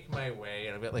I make my way,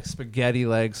 and I've got like spaghetti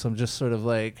legs, so I'm just sort of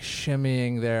like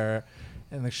shimmying there.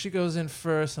 And like she goes in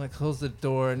first, and I close the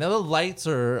door. Now the lights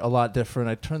are a lot different.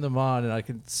 I turn them on, and I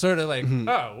can sort of like,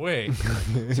 oh wait,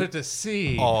 start to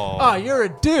see. Oh. Oh, you're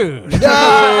a dude.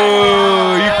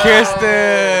 Oh, you kissed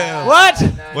him.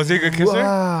 What? Was he a good kisser?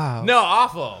 Wow. No,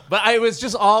 awful. But I was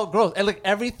just all gross. And like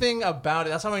everything about it,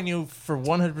 that's how I knew for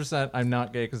 100% I'm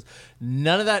not gay, because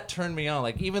none of that turned me on.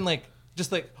 Like even like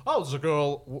just like, oh, there's a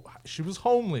girl, she was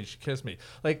homely, she kissed me.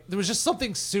 Like there was just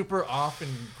something super off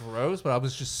and gross, but I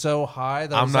was just so high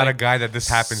that I I'm was not like, a guy that this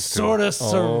happens to. sort of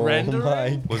surrendering.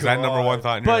 my Was that number one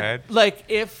thought in your But head? like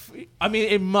if I mean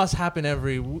it must happen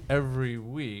every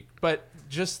week, but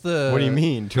just the What do you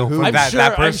mean? To No, who? for I'm that, sure-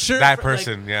 that, I'm person, sure that for, like-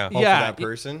 person, yeah. Oh, Yeah, for that it-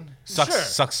 person?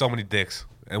 Sucks so many dicks.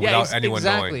 And Yeah, without anyone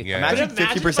exactly. knowing. Yeah. Imagine But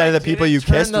imagine 50% of if the I people didn't you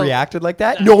turn kissed the- reacted like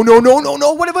that. No.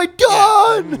 What have I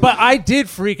done? But I did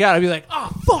freak out. I'd be like, "Oh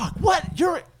fuck, what?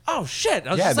 Oh shit!"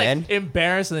 I was Yeah, just like man.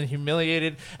 embarrassed and then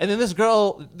humiliated. And then this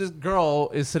girl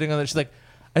is sitting on there. She's like,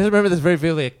 I just remember this very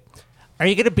vividly. Like, are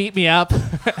you gonna beat me up?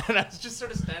 And I was just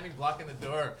sort of standing blocking the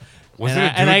door. Was and it a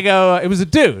I, and dude? I go, it was a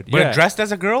dude. But yeah. dressed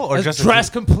as a girl or I was just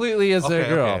dressed completely as Okay, a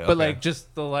girl, okay, but okay. like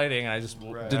just the lighting, and I just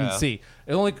didn't Yeah. see.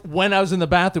 It only when I was in the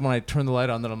bathroom when I turned the light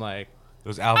on, then I'm like,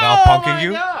 Was Al Val oh punking my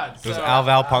you? God. Was So- Al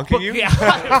Val punking you? Yeah,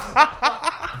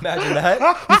 Imagine that.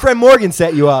 Your friend Morgan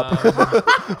set you up.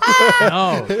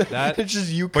 no, that It's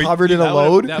just you But covered in a that would've-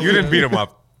 load. that You didn't beat him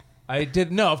up. I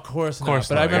did no, of course not. But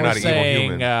not. I You're remember not an evil saying,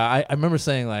 human. I remember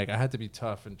saying like I had to be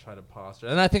tough and try to posture,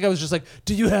 and I think I was just like,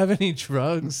 "Do you have any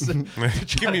drugs? to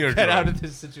Give me your get out drug. of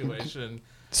this situation."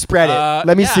 Spread it.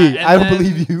 Let me yeah, see. and I don't then-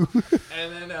 believe you.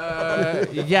 And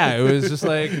then yeah, it was just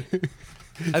like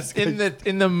as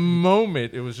in the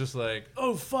moment, it was just like,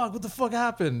 "Oh fuck, what the fuck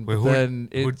happened?" Wait, But then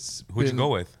it's who'd you been- go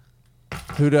with?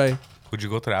 Who'd I? Who'd you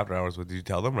go to the after hours with? Did you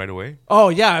tell them right away? Oh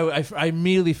yeah, I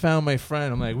immediately found my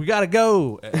friend. I'm like, we gotta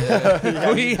go.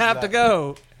 We have to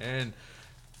go. And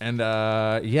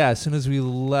yeah, as soon as we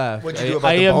left, What'd you do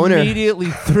I about the boner? immediately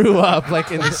threw up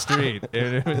like in the street,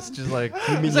 and it was just like,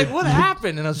 he's like, what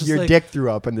happened? And I was just Your like, dick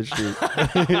threw up in the street.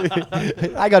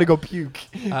 I gotta go puke.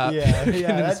 Uh, yeah, in the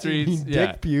that's streets, dick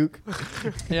yeah. puke.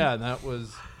 yeah, and that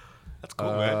was. That's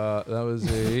cool, man. That was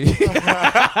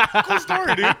a Cool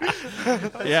story,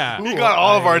 dude. yeah. He got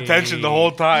all of our attention the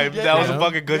whole time. Yeah, That was a man.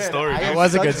 fucking good story. I dude. It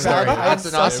was a Such good story. bad- That's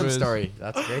an I- awesome it was- story.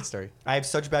 That's a great story. I have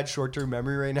such bad short-term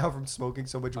memory right now from smoking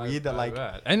so much weed that like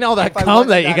and all that if I cum wasn't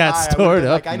that you got high, I would've stored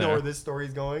been up. Like I in know there. where this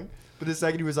story's going. But the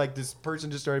second he was like, this person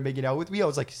just started making out with me, I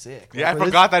was like, sick. Yeah, I Like,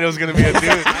 forgot that it was gonna be a dude.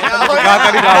 I forgot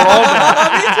that he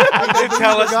got rolled. He didn't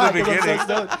tell us in the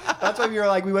beginning. That's why we were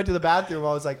like, we went to the bathroom.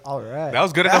 I was like, all right. That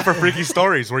was good enough for freaky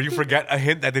stories, where you forget a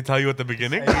hint that they tell you at the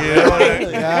beginning.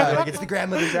 yeah, like it's the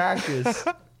grandmother's ashes.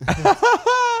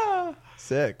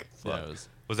 Sick. Yeah, it was.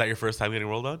 Was that your first time getting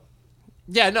rolled on?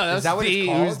 Yeah, no, that's that what it's the,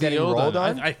 called, it was the getting old rolled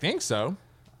one. on? I think so.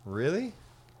 Really?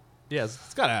 Yeah,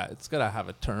 it's gotta have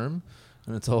a term,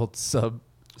 and it's old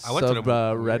I went to the-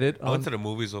 Reddit. I went to the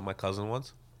movies with my cousin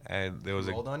once, and there was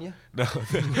a Rolled on you? no,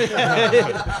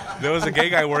 there was a gay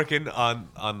guy working on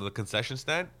the concession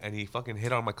stand, and he fucking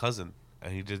hit on my cousin,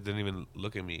 and he just didn't even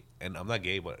look at me. And I'm not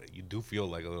gay, but you do feel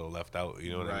like a little left out.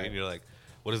 You know what I Right. mean? You're like,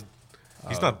 what is?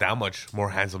 He's not that much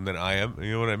more handsome than I am.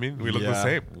 You know what I mean? We look the Yeah.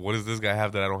 same. What does this guy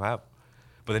have that I don't have?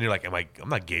 But then you're like, I'm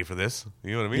not gay for this.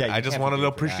 You know what I mean? Yeah, you I just can't want a be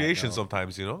little gay for that, appreciation no.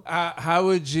 sometimes. You know? How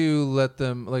would you let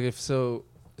them like if so?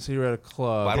 So you're at a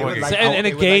club, I don't want to So- get- and a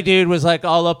they would gay like- dude was like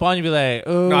all up on you, be like,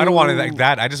 oh. No, I don't want it like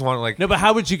that. I just want like. No, but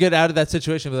how would you get out of that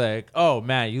situation? Be like, oh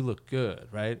man, you look good,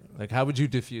 right? Like, how would you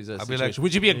diffuse that I'd be situation? like-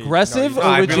 would you be aggressive, No, or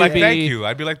I'd would be you like, be? thank you.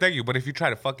 I'd be like, thank you. But if you try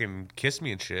to fucking kiss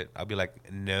me and shit, I'd be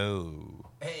like, no.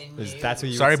 That's what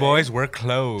you Sorry, would say? boys, we're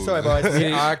closed. Sorry, boys. We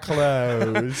are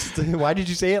closed. Why did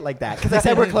you say it like that? Because I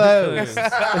said we're closed.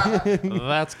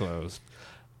 That's closed.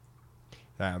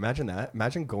 Yeah, imagine that.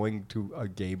 Imagine going to a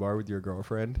gay bar with your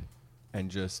girlfriend and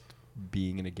just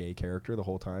being in a gay character the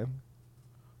whole time.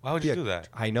 Why would you do that?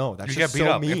 I know. That's You just get beat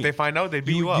so up. mean. If they find out, they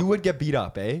beat you up. You would get beat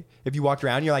up, eh? If you walked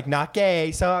around, and you're like, not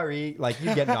gay, sorry. Like,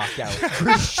 you'd get knocked out.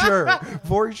 For sure.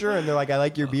 For sure. And they're like, I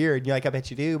like your beard. And you're like, I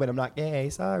bet you do, but I'm not gay,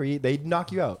 sorry. They'd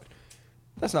knock you out.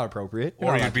 That's not appropriate. You're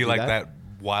Or not allowed you'd to be do like that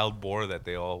wild boar that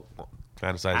they all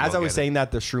fantasize about As I was getting. saying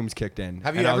that, the shrooms kicked in.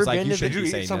 Have And you I ever was like, been you to the- should Did be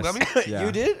you saying eat some this. gummies? Yeah.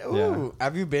 You did? Yeah. Ooh.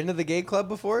 Have you been to the gay club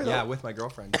before? Yeah, with my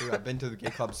girlfriend too. I've been to the gay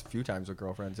clubs a few times with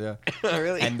girlfriends. Yeah,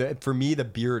 Really? And for me, the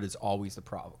beard is always the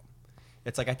problem.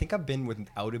 It's like I think I've been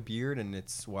without a beard, and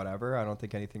it's whatever. I don't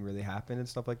think anything really happened and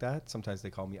stuff like that. Sometimes they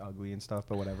call me ugly and stuff,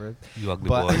 but whatever. You ugly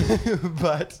But boy.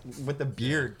 but with the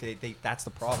beard, they that's the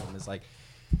problem. Is like,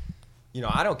 you know,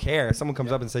 I don't care if someone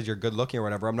comes up and says you're good looking or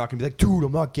whatever. I'm not gonna be like, dude,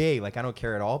 I'm not gay. Like I don't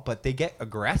care at all. But they get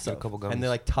aggressive Get a couple and they gummies.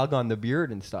 like tug on the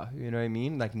beard and stuff. You know what I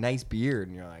mean? Like nice beard,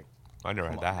 and you're like, I never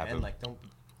come had that on, man. happen. Like don't be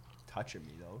touching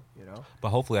me though. You know. But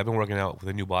hopefully, I've been working out with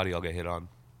a new body. I'll get hit on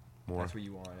more. That's what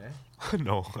you want, eh?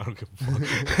 No, I don't give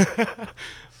a fuck.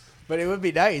 But it would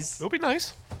be nice. It'll be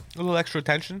nice. A little extra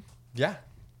attention. Yeah.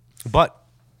 But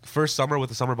first summer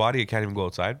with a summer body, you can't even go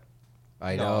outside.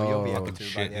 I No, know. you'll be able Fucking to by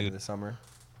shit, the end of dude. the summer.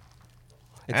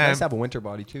 It's And- nice to have a winter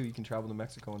body too. You can travel to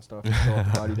Mexico and stuff. And still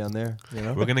have a body down there. You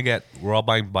know. We're all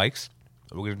buying bikes.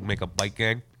 We're gonna make a bike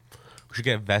gang. We should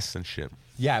get vests and shit.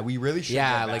 Yeah, we really should.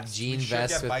 Yeah, get like vests. jean We should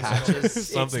vests get with bicycle- patches.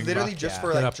 Something, It's literally bro. just Yeah. for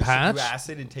Like a like just patch? to do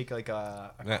acid and take like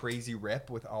a Yeah. crazy rip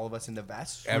with all of us in the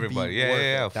vest. would be Everybody. Yeah, worth yeah,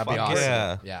 it. yeah. That'd be Fuck awesome.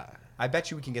 yeah. Yeah. I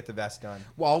bet you we can get the vest done.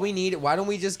 Well, all we need. Why don't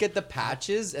we just get the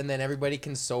patches and then everybody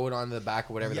can sew it onto the back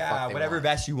or whatever the fuck Yeah, they whatever want.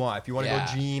 vest you want. If you want to Yeah.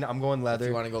 go jean, I'm going If leather.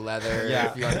 you want to go leather. Yeah.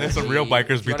 If you want to Then go some real jean, bikers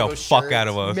if you beat the wanna go fuck out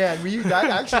of shirts. us. Man, that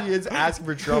actually is asking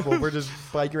for trouble. We're just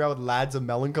biking around with lads of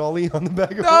melancholy on the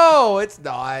back of No, it's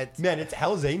not. Man, it's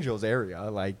Hell's Angels area.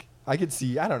 Like, I could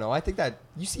see, I don't know. I think that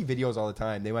you see videos all the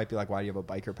time. They might be like, why do you have a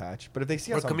biker patch? But if they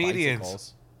see us We're on comedians.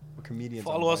 bicycles, we're comedians.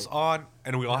 Follow on us bike. on,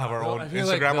 and we all have our Well, own I feel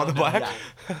like Instagram on the they'll know. back.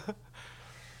 Yeah.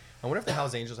 I wonder if the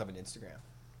Hell's Angels have an Instagram.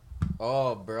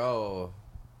 Oh, bro.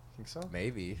 Think so?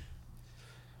 Maybe.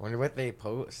 Wonder what they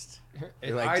post.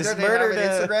 It, Like, either just they have murdered an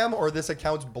a- Instagram or this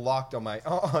account's blocked on my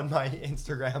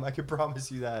Instagram. I can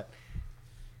promise you that.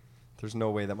 There's no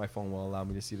way that my phone will allow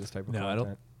me to see this type of No, I content.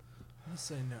 don't. I'll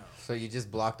say no. So you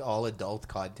just blocked all adult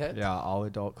content? Yeah, all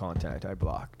adult content I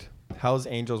blocked. Hell's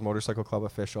Angels Motorcycle Club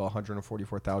official,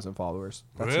 144,000 followers.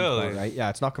 That seems about Really? right? Yeah,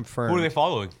 it's not confirmed. Who are they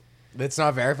following? It's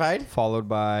not verified? Followed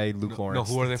by Luke No, Lawrence.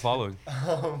 who are they following?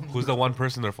 Who's the one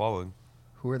person they're following?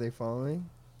 Who are they following?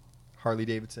 Harley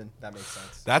Davidson. That makes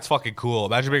sense. That's fucking cool.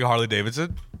 Imagine being a Harley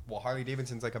Davidson. Well, Harley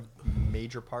Davidson's like a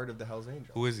major part of the Hell's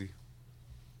Angels. Who is he?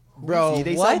 Bro,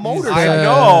 They what? sell motors. I Uh,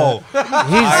 know. But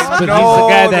he's the know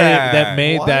guy that. that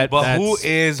made What? that. But who that's-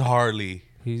 is Harley?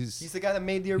 He's He's the guy that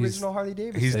made the original Harley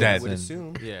Davidson. he's I dead. would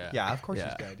assume. Yeah. Yeah, of course Yeah.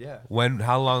 he's dead. Yeah. When?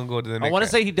 How long ago did they make I want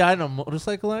to that? say he died in a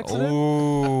motorcycle accident.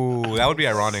 Ooh, that would be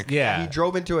ironic. Yeah. He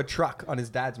drove into a truck on his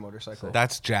dad's motorcycle.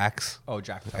 That's Jax Oh,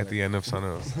 Jack. at the end of Son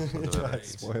of.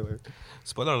 Spoiler.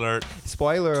 Spoiler alert.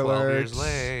 Spoiler 12 alert. years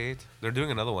late. They're doing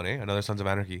another one, eh? Another Sons of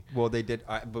Anarchy. Well, they did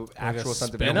but actual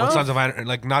Sons of spin-off? Anarchy. Sons of Anarchy,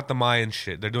 like not the Mayan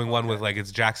shit. They're doing one with like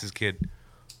it's Jax's kid.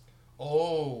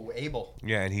 Oh, Abel.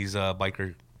 Yeah, and he's a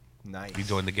biker. Nice. He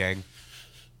joined the gang.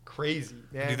 Crazy.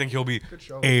 Man. Do you think he'll be Good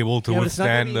show. able to Yeah, but it's not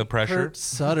gonna withstand be the pressure? Kurt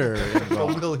Sutter. So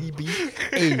will he be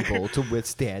able to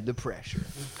withstand the pressure?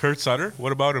 Kurt Sutter?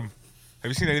 What about him? Have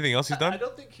you seen anything else he's I done?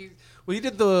 don't think he. Well, he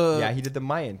did the. Yeah, he did the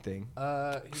Mayan thing.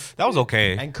 That was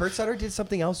okay. And Kurt Sutter did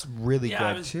something else really Yeah,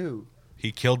 it good was- too.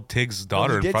 He killed Tig's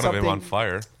daughter in did front of him on something-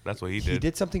 fire. That's what he He did.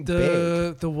 did something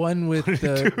big. the one with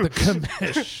the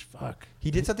commish. Fuck.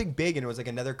 He did something big, and it was like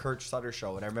another Kurt Sutter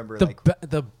show. And I remember The like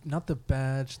the not the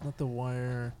badge, not the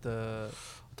wire. The I'll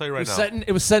tell you it right was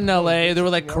now. set in L.A. There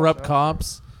were like Something else, corrupt yeah.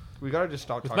 cops. we gotta just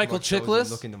stop With talking Michael about shows and Chiklis?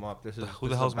 looking them up. This is Who this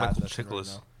the is hell's a bad Michael lesson right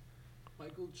Chiklis? now.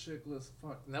 Michael Chiklis.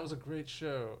 Fuck, and that was a great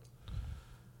show.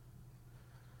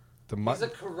 The He's a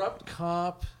corrupt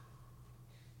cop.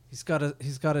 He's got a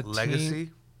Legacy?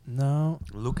 team. No,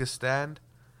 Lucas Stand?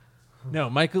 no.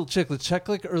 Michael Chiklis. Check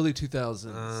like early 2000s.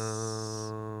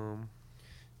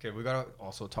 Okay, we gotta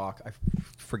also talk. I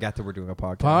forget that we're doing a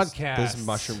podcast. Podcast. This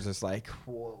mushrooms is like,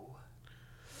 whoa.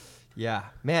 Yeah,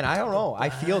 man. I don't know. I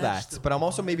feel that, but I'm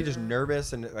also maybe just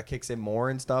nervous, and it kicks in more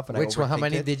and stuff. And Which I one? How overthink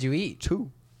many it. did you eat?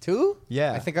 Two? 2?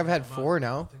 Yeah. I think I've had 4 I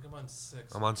now. think I'm on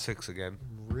 6. I'm on 6 again.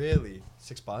 Really?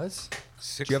 6 buzz?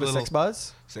 6 Do you have a little- 6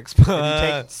 buzz? 6 If you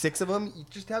take 6 of them, you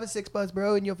just have a 6 buzz,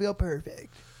 bro, and you'll feel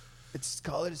perfect. It's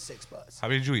call it a 6 buzz. How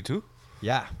many did you eat? 2?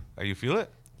 Yeah, You feel it?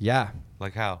 yeah.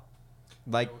 Like how?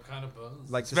 Like What kind of buzz?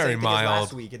 like It's the very same thing as last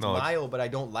mild. week. It's No, it's- mild, but I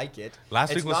don't like it.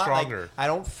 Last It's week was not like- stronger. I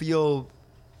don't feel.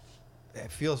 It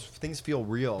feels things feel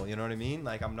real. You know what I mean?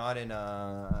 Like I'm not in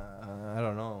a. I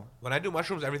don't know. When I do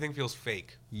mushrooms, everything feels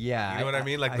fake. Yeah. You know what I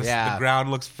mean? Like the Yeah. ground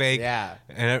looks fake. Yeah.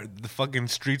 And the fucking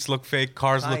streets look fake.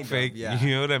 Cars Kind look of, fake. yeah.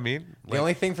 You know what I mean? The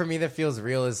only thing for me that feels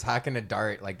real is hacking a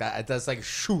dart like that. It does like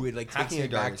shoo. It like takes Hacking me a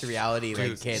dart back is- to reality.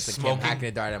 Dude, Like kids, like I'm smoking- hacking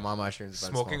a dart. I'm on mushrooms. but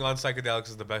I'm Smoking on psychedelics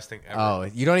is the best thing ever. Oh,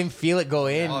 you don't even feel it go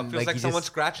in. Oh, it feels like you someone's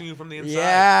just- scratching you from the inside.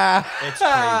 Yeah, It's crazy. It's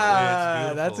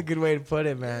That's a beautiful. good way to put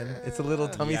it, man. It's a little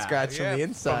tummy Yeah. scratch from the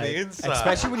inside. From the inside.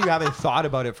 Especially when you haven't thought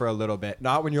about it for a little bit.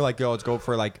 Not when you're like, yo, let's go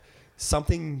for like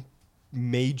something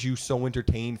made you so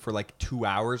entertained for like 2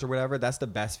 hours or whatever. That's the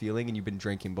best feeling. And you've been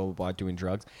drinking, blah, blah, blah, doing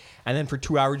drugs. And then for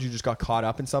 2 hours, you just got caught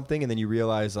up in something. And then you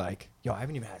realize like, yo, I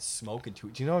haven't even had a smoke in 2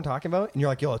 weeks. Do you know what I'm talking about? And you're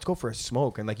like, yo, let's go for a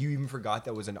smoke. And like, you even forgot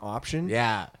that was an option.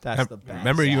 Yeah. That's the best.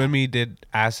 Remember you and me did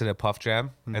acid at Puff Jam?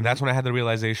 Mm-hmm. And that's when I had the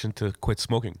realization to quit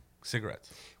smoking cigarettes.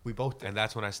 We both did. And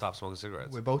that's when I stopped smoking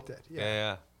cigarettes. We both did. yeah,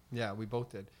 yeah. Yeah, we both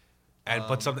did. And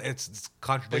but something it's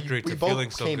contradictory to both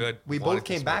feeling so good. We wanting both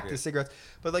came back smoke to it. cigarettes,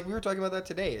 but like we were talking about that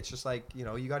today. It's just like you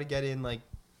got to get in. Like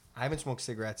I haven't smoked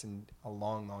cigarettes in a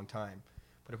long, long time.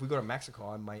 But if we go to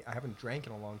Mexico, I haven't drank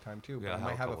in a long time too. But Yeah, I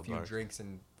might have a couple few darts. drinks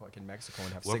in fucking Mexico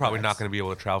and have. We're cigarettes. probably not going to be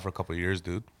able to travel for a couple of years,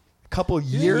 dude. Couple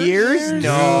years?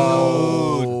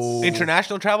 No.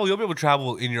 International travel, you'll be able to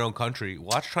travel in your own country.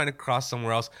 Watch trying to cross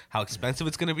somewhere else, how expensive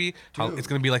it's going to be. How it's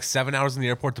going to be like 7 hours in the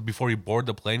airport before you board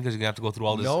the plane because you're going to have to go through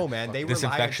all this No, man, they rely on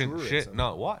disinfection tourism. shit.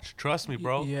 No, watch. Trust me,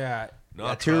 bro. Yeah. No, Yeah,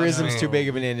 trust tourism's me. too big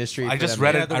of an industry. I for just them.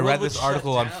 read Yeah, it. the I world read would this shut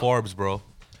article on down. Forbes, bro.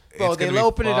 Bro, It's they'll gonna be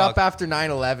open it up fucked. after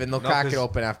 9/11. They'll No, crack it 'cause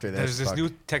open after this. There's this Fuck. new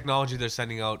technology they're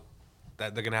sending out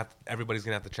that they're gonna have. Everybody's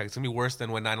gonna have to check. It's gonna be worse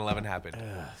than when 9/11 happened.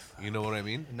 You know what I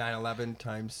mean? 9/11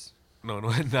 times. No,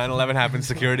 when 9/11 happened,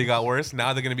 security got worse.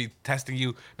 Now they're gonna be testing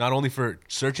you not only for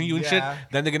searching you and shit. Yeah.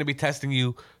 Then they're gonna be testing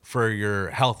you for your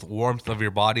health, warmth of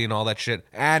your body, and all that shit.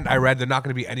 And I read they're not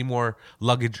gonna be any more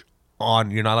luggage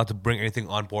on. You're not allowed to bring anything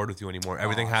on board with you anymore.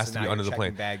 Everything has so to now be you're under the checking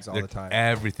plane. bags all They're- the time.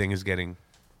 Everything is getting.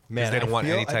 Man, they don't I want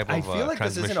feel- any type I of feel like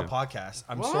this isn't a transmission. podcast.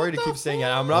 I'm What sorry to the keep saying it.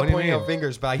 I'm What not do you pointing mean? out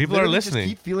fingers, but I People are literally just listening.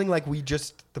 keep feeling like we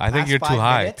just. The I think past you're too 5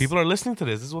 high. minutes- People are listening to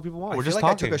this. This is what people want. I We're feel just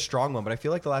like talking. I took a strong one, but I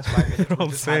feel like the last 5 minutes we're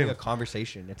just having Same. a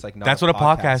conversation. It's like not That's what a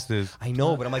podcast is. I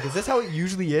know, but I'm like, is this how it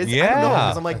usually is? I don't know, Yeah.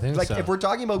 'cause I'm I like, think so. if we're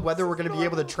talking about whether we're going to be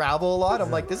able to travel a lot,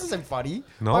 I'm like, this isn't funny.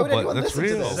 No, Why would but anyone that's listen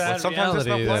to real. this? Sad But sometimes it's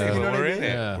not reality, funny. though. but You know what I we're in mean?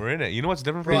 it. Yeah. We're in it. You know what's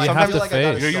different Bro, from you I have feel to like I got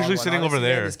a face. You're strong usually one. sitting over Honestly,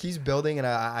 man, there. This keeps building, and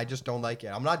I just don't like it.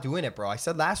 I'm not doing it, bro. I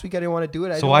said last week I didn't want to do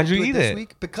it. I So didn't why'd want to you do eat this it?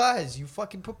 week because you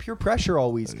fucking put peer pressure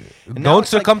always. And now Don't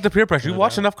it's like- succumb to peer pressure. You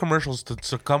watch enough commercials to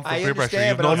succumb for I peer pressure. understand,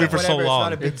 You've but I known was me like, for so whatever, long.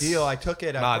 It's not a big deal. I took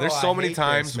it. Nah, there's bro, so I many hate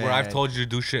times this, where I've man. told you to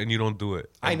do shit and you don't do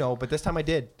it. I know, but this time I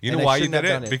did. You And know I why you shouldn't have did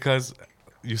done it? Because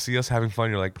you see us having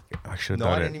fun. You're like, I should have No, I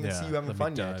done didn't it. even Yeah, see you having let me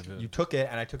fun yet. dive in. You took it,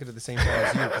 and I took it at the same time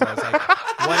as you because I was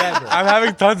like, whatever. I'm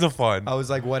having tons of fun. I was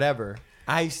like, whatever.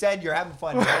 I said you're having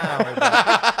fun now.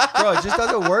 But, bro, it just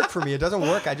doesn't work for me. It doesn't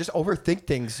work. I just overthink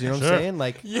things. You know what I'm Sure. saying?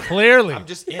 Like, Clearly. I'm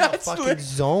just in a fucking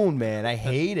zone, man. I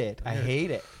hate it. I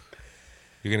hate it.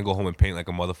 You're gonna go home and paint like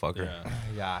a motherfucker.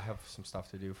 Yeah, I have some stuff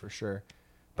to do for sure.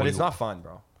 But What it's do you- not fun,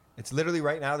 bro. It's literally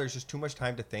right now, there's just too much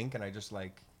time to think. And I just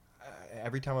like,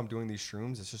 every time I'm doing these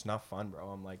shrooms, it's just not fun, bro.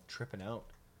 I'm like tripping out.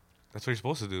 That's what you're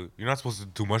supposed to do. You're not supposed to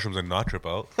do mushrooms and not trip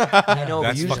out. I know,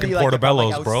 That's but usually, fucking like, if I'm,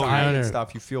 portobellos, like, bro. outside and Yeah.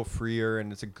 stuff, you feel freer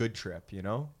and it's a good trip, you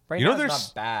know? Right You know, now, it's there's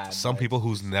not bad. some but people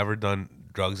who's never done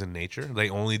drugs in nature. They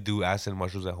only do acid and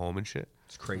mushrooms at home and shit.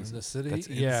 It's crazy. in the city. That's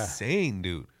yeah. insane,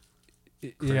 dude.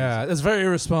 Yeah, that's very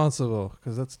irresponsible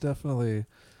because that's definitely,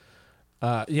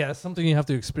 it's something you have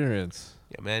to experience.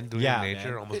 Yeah, man. Doing Yeah, it in nature,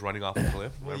 man. almost running off a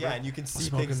cliff. Well, remember? yeah, and you can see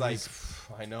Smoking things like these-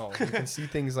 I know you can see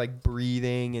things like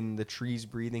breathing and the trees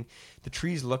breathing. The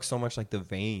trees look so much like the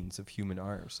veins of human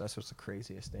arms. That's what's the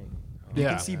craziest thing. You Yeah.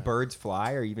 can see birds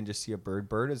fly, or even just see a bird.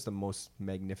 Bird is the most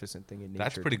magnificent thing in nature.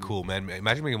 That's pretty to me. cool, man.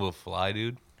 Imagine being able to fly,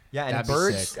 dude. Yeah, and That'd be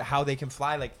birds, sick. how they can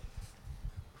fly, like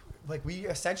we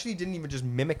essentially didn't even just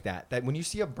mimic that. That when you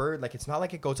see a bird, like it's not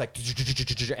like it goes like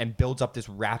and builds up this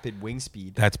rapid wing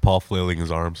speed. That's Paul flailing his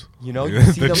arms. You know, you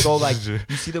see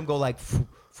them go like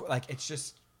like it's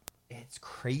just it's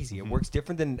crazy. Mm-hmm. It works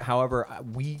different than however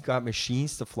we got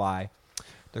machines to fly.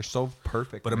 They're so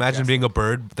perfect. But and imagine majestic. being a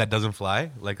bird that doesn't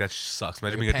fly. Like that sucks.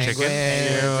 Imagine being a chicken.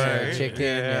 Penguin or chicken.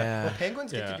 Well, Yeah.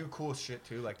 penguins get Yeah. to do cool shit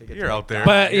too. Like they get You're to out there.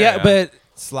 But Yeah. but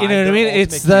slide you know what I their mean. ultimate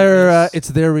It's their cuteness. it's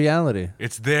their reality,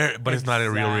 It's there, but it's not a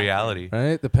real Exactly. reality.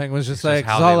 right? The penguin's just It's just like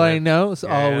how it's all they I live. know. It's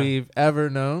all Yeah. we've ever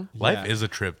known. Life Yeah. is a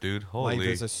trip, dude. Holy. Life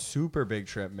is a super big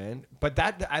trip, man. But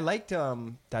that I liked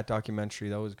that documentary.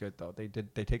 That was good though.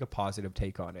 They take a positive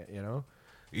take on it, you know?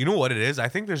 You know what it is? I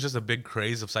think there's just a big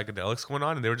craze of psychedelics going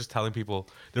on, and they were just telling people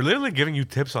they're literally giving you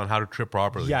tips on how to trip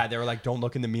properly. Yeah, they were like, "Don't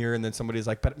look in the mirror," and then somebody's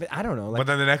like, "But I don't know." Like, But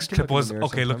then the next you can tip look in was, the mirror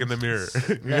okay, look in the mirror.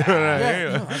 sometimes. You know what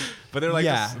I mean? But they're like,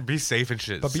 Yeah. just be safe and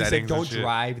shit. But be safe, settings and don't shit.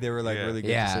 drive. They were like Yeah. really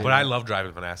good. Yeah. to say But that. I love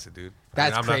driving on acid, dude.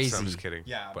 That's I'm crazy. I'm just kidding.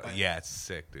 Yeah, but but- yeah, it's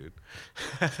sick, dude.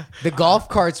 The golf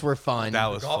carts were fun. That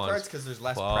was golf fun. carts because there's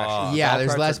less Fuck. pressure. Yeah, Golf there's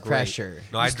carts less are great. pressure.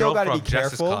 No, You I still drove gotta from be Jess's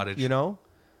careful, cottage. you know.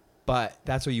 But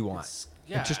that's what you want.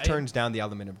 yeah, it just I- turns down the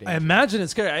element of danger. I imagine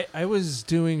it's scary. I was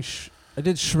doing, I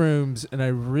did shrooms, and I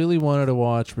really wanted to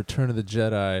watch Return of the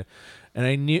Jedi, and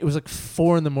I knew it was like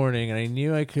 4 a.m, and I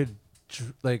knew I could,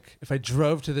 like, if I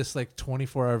drove to this like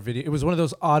 24-hour video, it was one of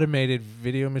those automated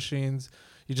video machines.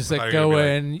 You just I like thought you were go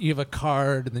gonna be in, you have a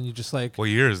card, and then you just like, What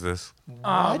year is this?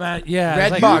 oh man, yeah,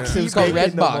 it's like- Redbox. It was called Keep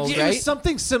making them Redbox, old. Yeah, it right? was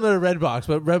something similar to Redbox,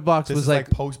 but Redbox This was is like, like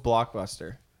post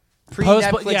blockbuster.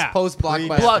 Pre-Netflix,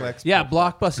 post-Blockbuster. Netflix. Yeah,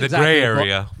 Blockbuster. The exactly. gray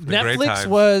area. The gray Netflix times.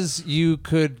 was you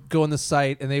could go on the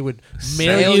site and they would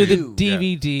mail Mail you the you.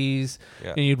 DVDs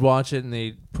Yeah. and you'd watch it and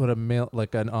they'd put an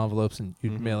envelopes and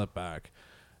you'd mail it back.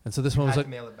 And so this one was like,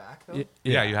 mail it back though.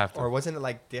 Yeah, you have to. Or wasn't it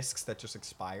like discs that just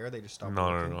expire? They just stop.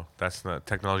 No. That's not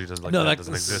technology. Doesn't No, that like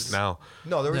doesn't this- exist now.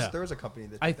 No, there was Yeah. there was a company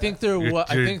that. I did think that. there was.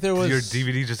 I think there was your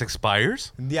DVD just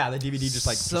expires. Yeah, the DVD just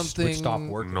like something- would stop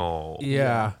working. No.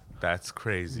 Yeah. That's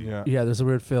crazy. Yeah, there's a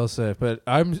weird failsafe, but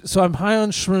I'm high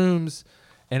on shrooms,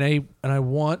 and I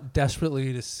want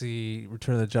desperately to see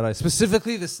Return of the Jedi.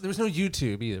 Specifically, there was no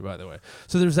YouTube either, by the way.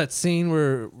 So there's that scene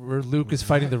where Luke is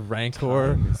fighting the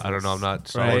Rancor. I don't know. I'm not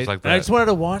Star Wars Right? like that. And I just wanted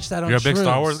to watch that on You're a big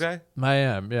Star shrooms. Wars guy? I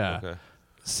am, yeah. Okay.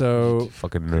 So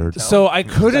Fucking nerd. so I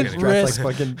couldn't Getting Dressed risk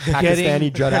like fucking getting.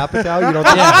 Pakistani Judd Apatow. You don't.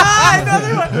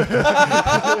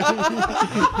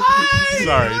 Think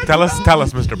Sorry. Tell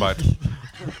us, Mr. Butt.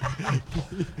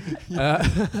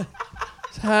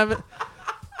 Just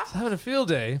having a field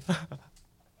day.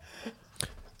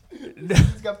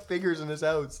 He's got figures in his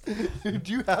house. Do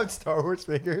you have Star Wars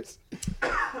figures?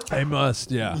 I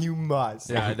must, yeah. You must.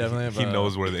 Yeah, I definitely have. He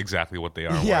knows exactly what they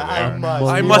are. and Yeah, where they I are. must.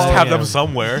 I You must all have am. them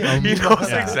somewhere. He knows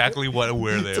Yeah. exactly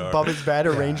where they It's are. above his bed,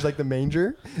 arranged like the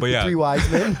manger. But yeah. The 3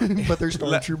 wise men, but they're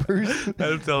stormtroopers.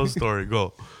 Let him tell a story.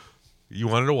 Go. You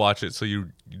wanted to watch it, so you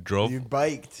drove. You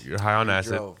biked. You're high on You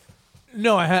acid. drove.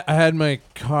 No, I had my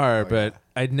car, but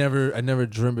I'd never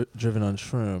driven on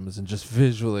shrooms, and just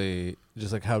visually,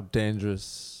 just like how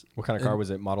dangerous. What kind of car was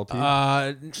it? Model T?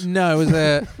 No, it was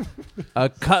a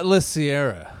Cutlass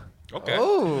Sierra. Okay.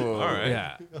 Oh. All right.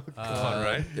 Yeah, All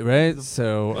right. right.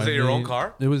 So Was it your own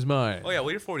car? It was mine. Oh yeah.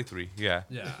 Well, you're 43. Yeah.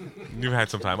 Yeah. You've had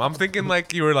some time. I'm thinking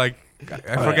like you were like.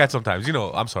 I forget sometimes.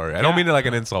 I'm sorry. I don't mean it like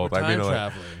an insult. I mean it like.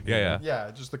 traveling. Yeah.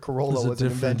 yeah, just the Corolla It was a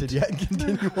wasn't invented yet.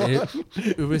 Continue on.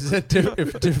 It was a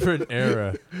different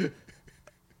era,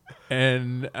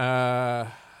 and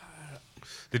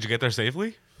Did you get there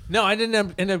safely? no, I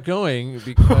didn't end up going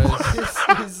because.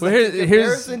 It's Well, like here's- in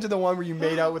comparison to the one where you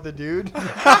made out with a dude.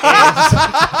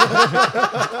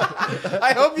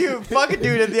 I hope you fuck a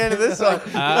dude at the end of this one. If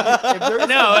there's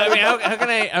No, I mean, how can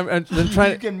I? I'm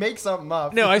trying you can make something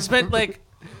up. No, I spent like.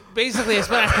 Basically, I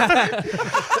spent.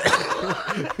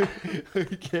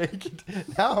 Okay.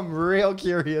 Now I'm real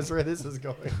curious where this is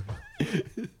going.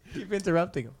 Keep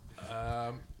interrupting him.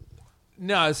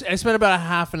 No, I spent about a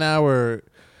half an hour,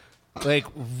 like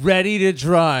ready to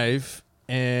drive,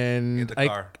 and In the I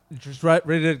car. just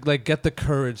ready to like get the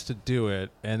courage to do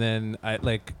it, and then I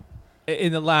like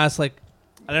in the last like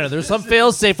I don't know. There's some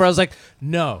fail safe where I was like,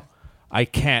 no, I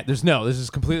can't. This is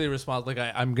completely irresponsible.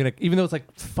 Like I'm gonna, even though it's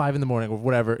like 5 a.m. or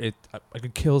whatever, I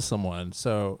could kill someone.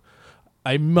 So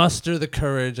I muster the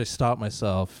courage. I stop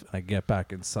myself, and I get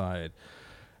back inside,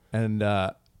 and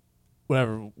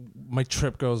whatever. My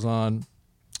trip goes on,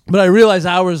 but I realize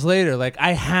hours later, like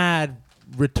I had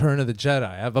Return of the Jedi.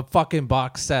 I have a fucking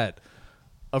box set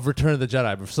of Return of the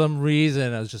Jedi. But for some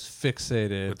reason, I was just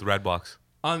fixated With the red box.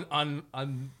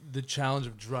 on the challenge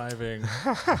of driving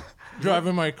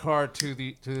my car to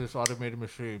this automated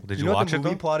machine. Did You you know what watch the it movie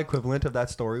though? plot equivalent of that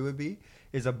story would be?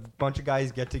 Is a bunch of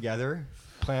guys get together,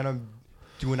 plan on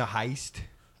doing a heist.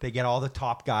 They get all the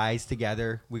top guys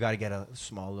together. We got to get a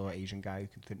small little Asian guy who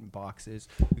can fit in boxes.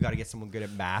 We got to get someone good at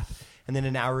math. And then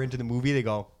an hour into the movie, they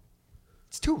go,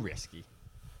 it's too risky.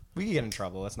 We could get in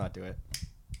trouble. Let's not do it.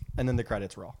 And then the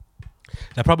credits roll.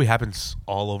 That probably happens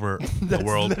all over the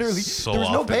world. Literally, so there was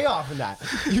no often. payoff in that.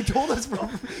 You told us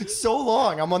for so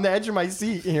long. I'm on the edge of my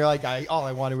seat, and you're like, all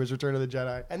I wanted was Return of the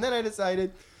Jedi. And then I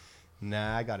decided,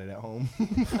 nah, I got it at home.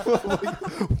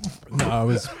 No, I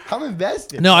was I'm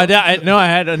invested. no, I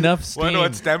had enough steam. Well, no,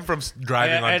 it stemmed from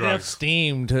driving I on had enough drugs.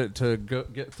 steam to go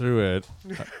get through it.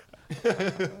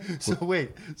 So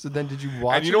wait. So then, did you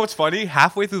watch? And you know what's funny?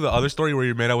 Halfway through the other story where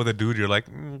you made out with a dude, you're like,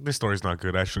 this story's not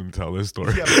good. I shouldn't tell this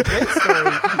story. Yeah, but this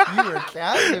story you were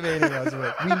captivating us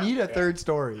with. We need a third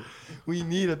story. We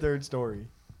need a third story.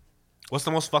 What's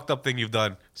the most fucked up thing you've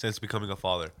done since becoming a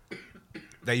father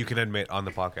that you can admit on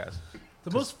the podcast?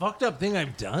 The most fucked up thing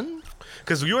I've done?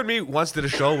 Because you and me once did a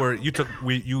show where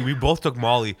we both took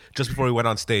Molly just before we went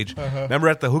on stage. Remember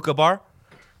at the hookah bar?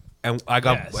 And I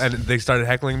got Yes. and they started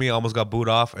heckling me. I almost got booed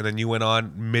off. And then you went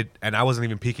on and I wasn't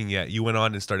even peeking yet. You went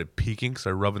on and started peeking,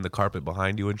 started rubbing the carpet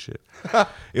behind you and shit.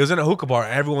 It was in a hookah bar.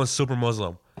 Everyone's super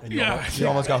Muslim. And you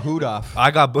almost got hooed off.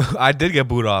 I did get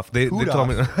booed off. They Booed told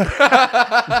me. Because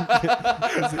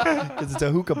it's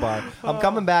a hookah bar. I'm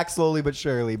coming back slowly but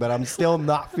surely, but I'm still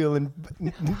not feeling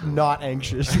not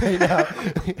anxious right now.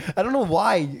 I don't know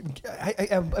why.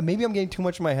 Maybe I'm getting too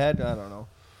much in my head. I don't know.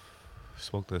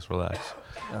 Smoke this. Relax.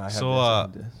 I have So,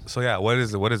 this. so yeah, what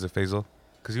is it? What is it, Faisal?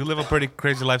 Because you live a pretty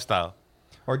crazy lifestyle.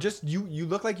 Or just you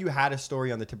look like you had a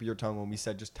story on the tip of your tongue when we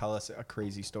said just tell us a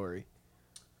crazy story.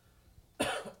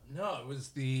 No, it was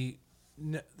the.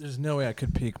 There's no way I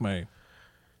could peak my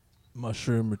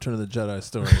mushroom Return of the Jedi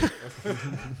story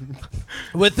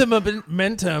with the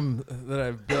momentum that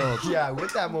I've built. Yeah,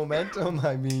 with that momentum,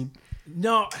 I mean.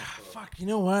 No, fuck. You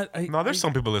know what? There's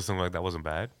some people listening like that wasn't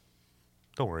bad.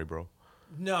 Don't worry, bro.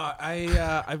 No,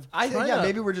 I've.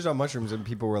 Maybe we're just on mushrooms and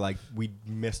people were like, we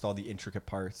missed all the intricate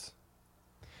parts.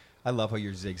 I love how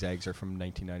your zigzags are from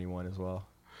 1991 as well.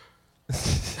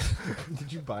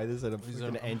 Did you buy this at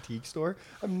an antique store?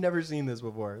 I've never seen this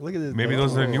before. Look at this. Maybe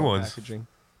those are the new ones. Packaging.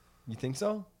 You think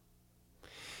so?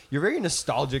 You're a very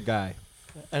nostalgic guy,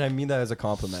 and I mean that as a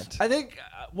compliment. I think.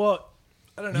 Well,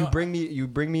 I don't know. You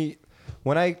bring me.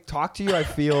 When I talk to you, I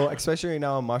feel, especially right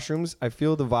now on mushrooms, I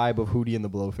feel the vibe of Hootie and the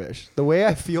Blowfish. The way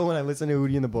I feel when I listen to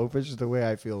Hootie and the Blowfish is the way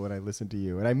I feel when I listen to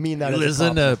you, and I mean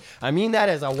that. I mean that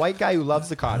as a white guy who loves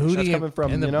the cottage. Hootie That's coming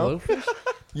from and the Blowfish.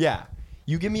 Yeah,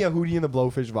 you give me a Hootie and the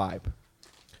Blowfish vibe.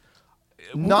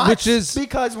 Not which is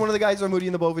because one of the guys on Hootie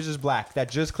and the Blowfish is black. That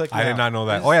just clicked. I did not know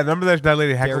that. Oh yeah, remember that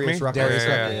lady heckled me? Darius Rucker. Darius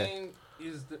Yeah, Rucker. yeah,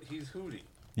 yeah. He's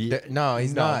Hootie. No,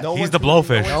 he's not. No He's one's the Hootie.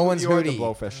 Blowfish. No one's The Hootie.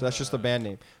 Blowfish. That's just the band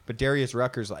name. But Darius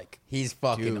Rucker's like, He's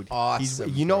fucking dude,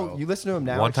 awesome. you know, bro. you listen to him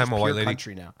now. One it's time just a white pure lady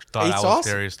country now. thought It's I was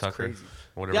awesome. Darius Tucker. Crazy.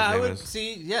 Whatever Yeah, his I name would is.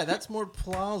 see. Yeah, that's more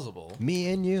plausible.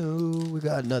 Me and you, we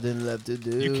got nothing left to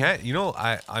do. You can't. You know,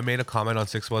 I made a comment on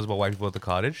Six Buzz about white people at the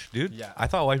cottage, dude. Yeah. I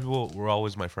thought white people were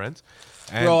always my friends.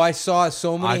 And Bro, I saw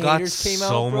so many I got haters came out,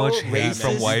 so bro. much hate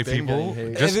from Racist. white Been people. getting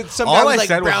hate. Just And then some all guy I was like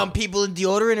said brown was, people in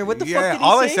deodorant, or what the fuck yeah. did he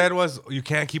All say? I said was you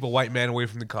can't keep a white man away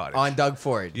from the cottage. On Doug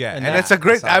Ford. Yeah, and And it's a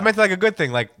great. that's I meant like a good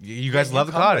thing. Like you guys you love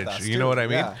the come with cottage. us, You know too. what I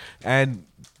mean? Yeah. And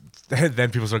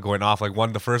then people start going off. Like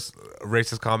the first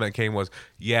racist comment came was,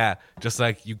 "Yeah, just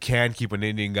like you can keep an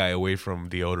Indian guy away from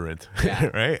deodorant,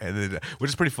 right?" And then, which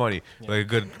is pretty funny. Like a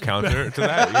good counter to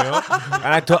that, you know.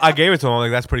 And I gave it to him. I'm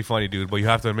like, "That's pretty funny, dude." But you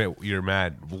have to admit you're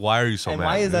mad. Why are you so And mad?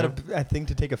 why is you that know? a thing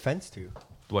to take offense to?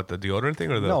 What, the deodorant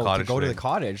thing or the No, cottage to go to thing? the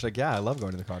cottage. Like, yeah, I love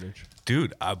going to the cottage.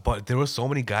 Dude, but there were so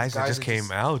many guys that Guys just are came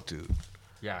just- out, dude.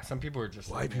 Yeah, some people are just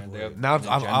White man, people. they have Now an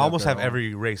I agenda almost of have their own.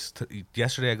 every race.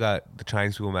 Yesterday I got the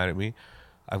Chinese people mad at me.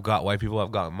 I've got white people. I've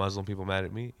got Muslim people mad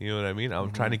at me. You know what I mean?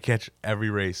 I'm trying to catch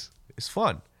every race. It's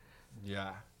fun.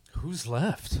 Yeah, Who's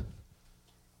left?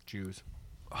 Jews.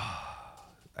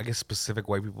 I guess specific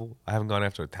white people. I haven't gone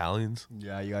after Italians,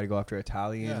 Yeah, you got to go after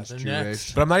Italians, they're Jewish.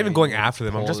 next. but I'm not even going Chinese, after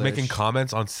them. I'm just making Polish.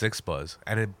 comments on Six Buzz,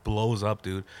 and it blows up,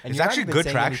 dude. And It's you haven't actually been good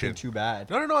saying traction. anything Too bad.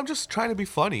 No. I'm just trying to be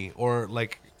funny, or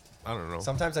like, I don't know.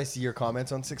 Sometimes I see your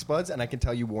comments on Six Buds, and I can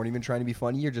tell you weren't even trying to be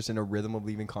funny. You're just in a rhythm of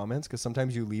leaving comments because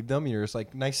sometimes you leave them and you're just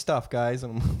like, "Nice stuff, guys."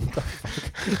 And I'm like, "What the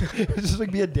fuck?" It's just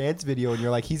like be a dance video, and you're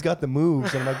like, "He's got the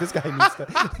moves," and I'm like, "This guy needs to."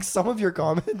 Like some of your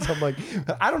comments, I'm like,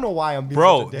 I don't know why I'm being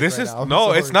Bro, such a dick this right is now. I'm no,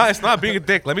 sorry. it's not. It's not being a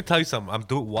dick. Let me tell you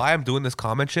something. Why I'm doing this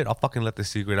comment shit. I'll fucking let the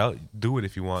secret out. Do it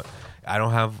if you want. I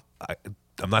don't have.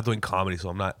 I'm not doing comedy, so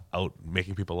I'm not out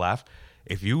making people laugh.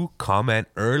 If you comment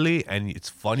early and it's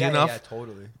funny enough, Yeah,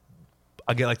 totally.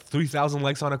 I get like 3,000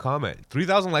 likes on a comment.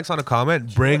 3,000 likes on a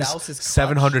comment brings else is clutch?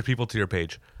 700 people to your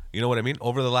page. You know what I mean?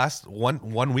 Over the last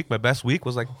one week, my best week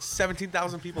was like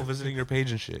 17,000 people visiting your page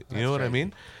and shit. You know what I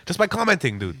mean? Just by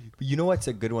commenting, dude. But you know what's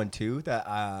a good one too that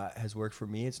has worked for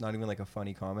me? It's not even like a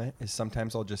funny comment. Is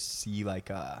sometimes I'll just see like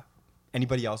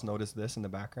anybody else notice this in the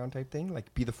background type thing.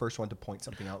 Like be the first one to point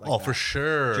something out. Like Oh, that. for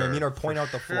sure. Do you know what I mean? Or point For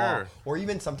out the flaw. sure. Or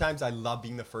even sometimes I love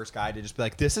being the first guy to just be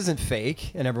like, this isn't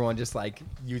fake. And everyone just like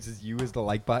uses you as the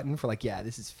like button for like, yeah,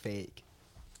 this is fake.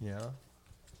 Yeah.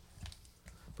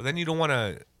 But then you don't want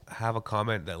to have a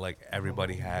comment that like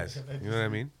everybody has. You know what I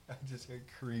mean? I'm just like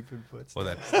creeping footsteps. Well,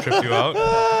 that tripped you out.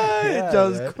 Yeah, it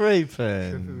does man. creeping.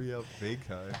 Tripping me up big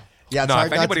time. Yeah, it's No, hard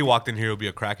if not anybody to- walked in here, it would be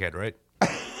a crackhead, right?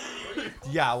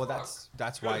 Yeah, well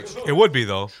that's why it's It would be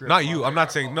though. Not you. I'm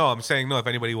not saying no. I'm saying no. If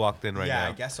anybody walked in right yeah, now,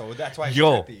 I guess so. That's why it's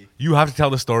yo, trippy. you have to tell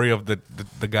the story of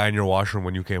the guy in your washroom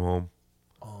when you came home.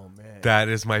 Oh man. That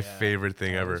is my Yeah, favorite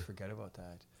thing I always ever. forget about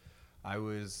that. I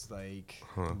was like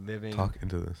Huh. living. Talk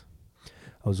into this.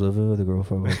 I was living with a girl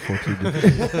for about 14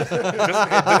 Just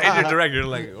in your direct, you're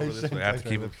like over this way. I have to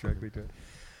keep it.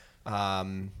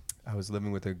 I was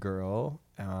living with a girl.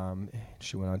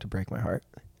 She went on to break my heart.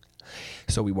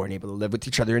 So we weren't able to live with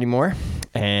each other anymore.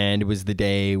 And it was the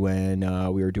day when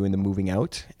we were doing the moving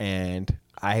out. And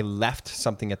I left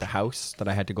something at the house that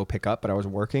I had to go pick up, but I was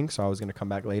working, so I was going to come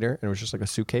back later. And it was just like a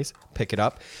suitcase, pick it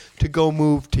up to go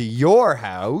move to your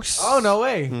house. Oh, no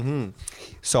way.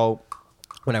 So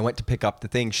when I went to pick up the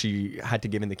thing, she had to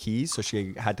give in the keys, so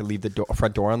she had to leave the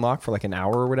front door unlocked for like an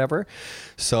hour or whatever.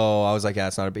 So I was like, yeah,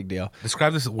 it's not a big deal.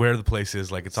 Describe this where the place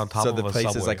is. Like it's on top of a subway. So the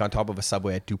place is like on top of a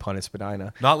subway at DuPont and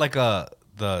Spadina. Not like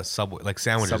the subway, like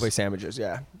sandwiches. Subway sandwiches,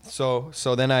 yeah. So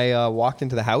then I walked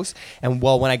into the house, and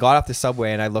well, when I got off the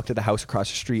subway and I looked at the house across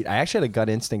the street, I actually had a gut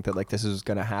instinct that like this was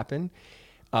gonna happen.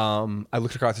 I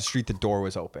looked across the street, the door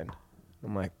was open.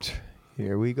 I'm like,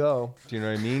 here we go. Do you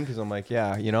know what I mean? Because I'm like,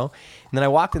 yeah, you know. And then I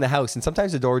walked in the house, and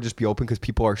sometimes the door would just be open because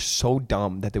people are so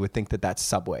dumb that they would think that that's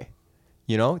Subway.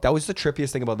 You know, that was the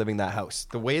trippiest thing about living in that house.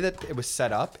 The way that it was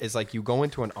set up is like you go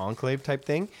into an enclave type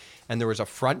thing, and there was a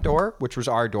front door, which was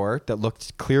our door, that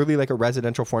looked clearly like a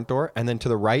residential front door. And then to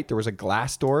the right, there was a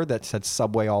glass door that said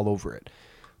Subway all over it.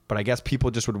 But I guess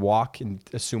people just would walk and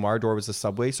assume our door was the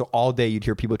Subway. So all day you'd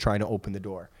hear people trying to open the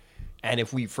door. And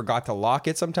if we forgot to lock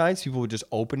it sometimes, people would just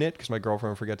open it because my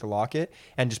girlfriend would forget to lock it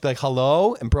and just be like,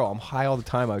 hello. And bro, I'm high all the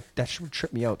time. That shit would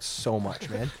trip me out so much,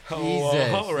 man. Jesus.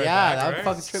 Right Yeah, back, that would right?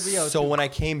 fucking trip me out. So when I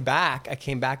came back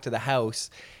to the house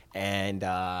and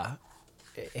I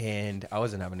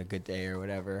wasn't having a good day or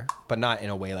whatever, but not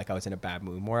in a way like I was in a bad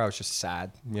mood. More I was just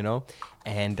sad, you know?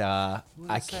 And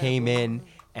I came in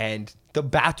and the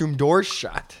bathroom door's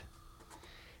shut.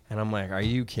 And I'm like, are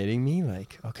you kidding me?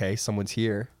 Like, okay, someone's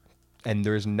here. And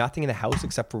there's nothing in the house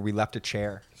except for we left a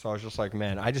chair. So I was just like,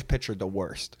 man, I just pictured the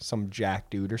worst. Some jack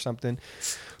dude or something.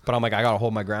 But I'm like, I got to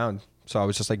hold my ground. So I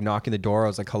was just like knocking the door. I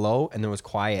was like, hello. And then it was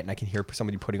quiet. And I can hear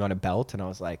somebody putting on a belt. And I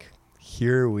was like,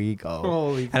 here we go.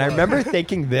 Holy and I remember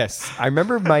thinking this. I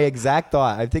remember my exact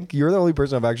thought. I think you're the only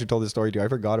person I've actually told this story to. I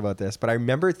forgot about this. But I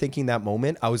remember thinking that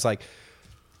moment. I was like,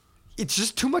 it's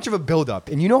just too much of a buildup.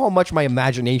 And you know how much my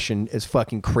imagination is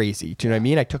fucking crazy. Do you know what I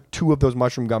mean? I took 2 of those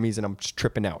mushroom gummies and I'm just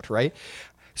tripping out, right?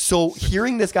 So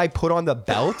hearing this guy put on the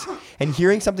belt and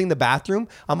hearing something in the bathroom,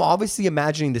 I'm obviously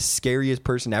imagining the scariest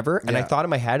person ever. And I thought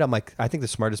in my head, I'm like, I think the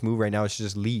smartest move right now is to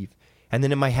just leave. And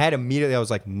then in my head, immediately I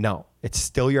was like, no, it's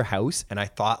still your house. And I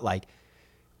thought like,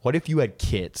 what if you had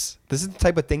kids? This is the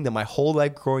type of thing that my whole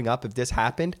life growing up, if this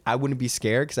happened, I wouldn't be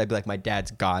scared because I'd be like, my dad's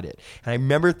got it. And I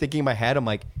remember thinking in my head, I'm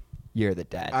like, you're the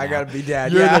dad. I gotta be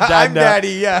dad. You're yeah, the dad I'm now. daddy.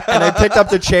 Yeah. And I picked up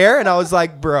the chair and I was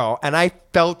like, bro. And I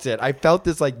felt it. I felt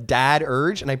this like dad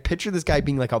urge. And I pictured this guy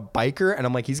being like a biker. And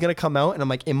I'm like, he's gonna come out. And I'm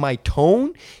like, in my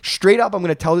tone, straight up, I'm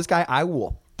gonna tell this guy, I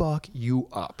will fuck you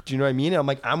up. Do you know what I mean? And I'm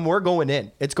like, we're going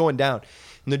in. It's going down.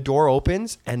 And the door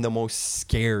opens and the most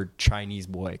scared Chinese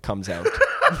boy comes out. Okay.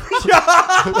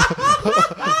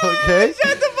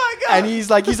 Shut the fuck up. And he's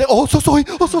like, oh, so sorry.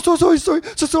 Oh,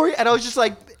 so sorry. And I was just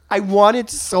like, I wanted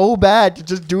so bad to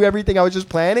just do everything I was just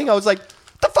planning. I was like,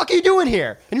 the fuck are you doing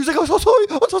here? And he was like, oh, so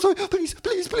sorry.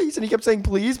 Please. And he kept saying,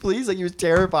 please. Like he was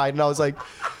terrified. And I was like,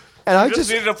 and I just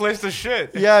needed a place to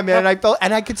shit. Yeah, man.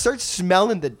 And I could start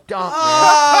smelling the dump, man.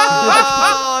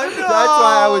 Oh, no. That's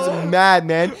why I was mad,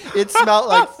 man. It smelled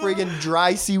like friggin'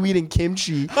 dry seaweed and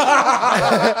kimchi.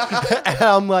 And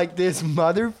I'm like, this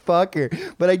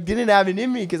motherfucker. But I didn't have it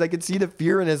in me because I could see the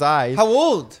fear in his eyes. How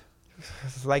old?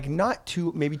 Like not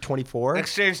too, maybe 24.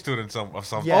 Exchange student of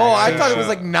some Yeah. Oh, I thought it was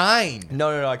like 9.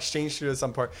 No. Exchange student at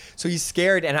some part. So he's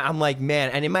scared, and I'm like,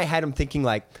 man. And in my head, I'm thinking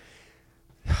like,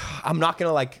 I'm not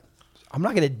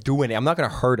gonna do anything. I'm not gonna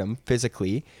hurt him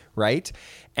physically, right?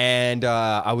 And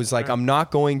I was like, I'm not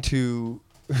going to.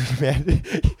 Man,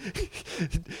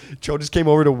 Joe just came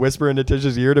over to whisper in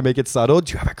Natisha's ear to make it subtle.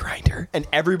 Do you have a grinder? And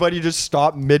everybody just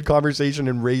stopped mid-conversation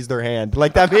and raised their hand.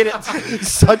 Like that made it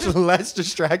such less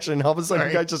distraction. All of a sudden,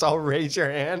 you guys just all raise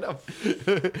your hand.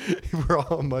 We're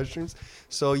all on mushrooms.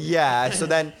 So yeah. So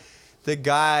then the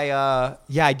guy,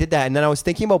 I did that, and then I was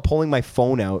thinking about pulling my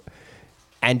phone out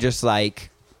and just like,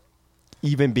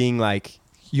 even being like,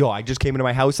 yo, I just came into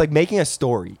my house, like making a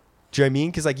story. Do you know what I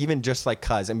mean? Because like even just like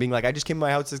and being like, I just came to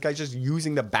my house, this guy's just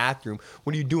using the bathroom.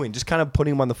 What are you doing? Just kind of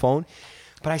putting him on the phone.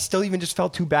 But I still even just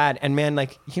felt too bad. And man,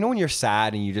 like, you know when you're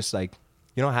sad and you just like,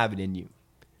 you don't have it in you.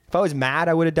 If I was mad,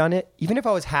 I would have done it. Even if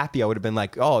I was happy, I would have been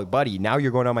like, oh, buddy, now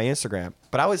you're going on my Instagram.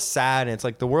 But I was sad, and it's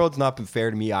like the world's not been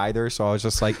fair to me either. So I was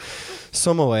just like,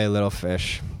 swim away, little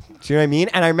fish. Do you know what I mean?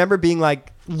 And I remember being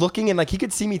like, looking, and like he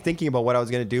could see me thinking about what I was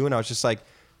going to do. And I was just like,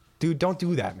 dude, don't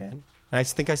do that, man. And I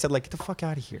think I said like, get the fuck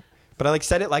out of here. But I like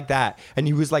said it like that. And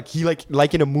he was like,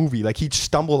 like in a movie, like he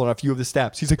stumbled on a few of the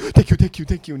steps. He's like, thank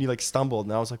you. And he like stumbled.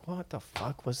 And I was like, what the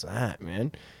fuck was that,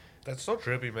 man? That's so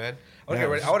trippy, man. Okay, I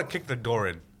would have kicked the door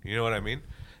in. You know what I mean?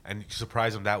 And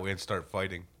surprise him that way and start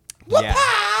fighting. Yeah,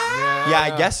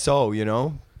 I guess so, you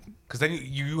know? Because then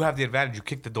you have the advantage. You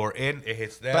kick the door in, it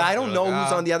hits them. But I don't know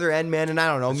who's on the other end, man, and I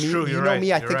don't know. It's Me, true, you you're know right,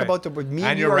 me. I you're think right. about me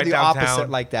And and you you're are right the downtown. opposite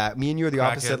like that. Me and you are the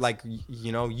opposite. Crackheads. Like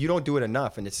you know, you don't do it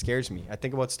enough, and it scares me. I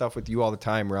think about stuff with you all the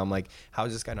time where I'm like, how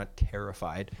is this guy not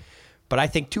terrified? But I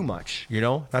think too much. You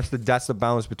know, that's the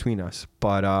balance between us.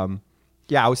 But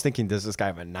yeah, I was thinking, does this guy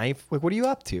have a knife? Like, what are you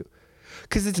up to?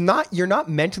 Because you're not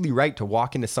mentally right to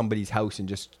walk into somebody's house and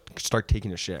just start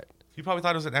taking a shit. You probably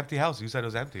thought it was an empty house. You said it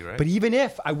was empty, right? But even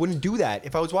if I wouldn't do that,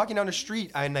 if I was walking down the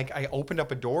street and like I opened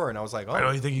up a door and I was like, oh, I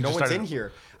know, you think you no just one's started in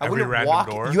here. I every wouldn't random walk.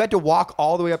 door? You had to walk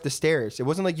all the way up the stairs. It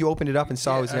wasn't like you opened it up and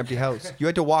saw it was an empty house. You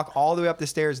had to walk all the way up the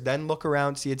stairs, then look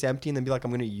around, see it's empty, and then be like, I'm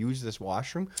going to use this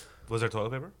washroom. Was there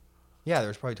toilet paper? Yeah, there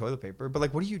was probably toilet paper. But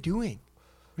like, what are you doing?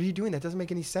 What are you doing? That doesn't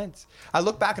make any sense. I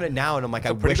look back at it now and I'm like,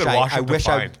 I pretty wish good I washroom to wish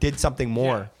I find. did something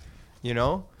more. You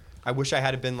know, I wish I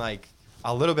had been like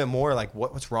a little bit more like,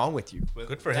 what's wrong with you?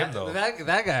 Good for him, though. That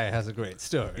guy has a great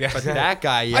story. Yeah. But that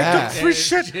guy, I yeah. took free Yeah,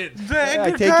 shit. shit. The I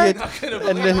angry take guy. it, gonna and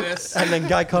believe then this. and then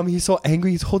guy come. He's so angry.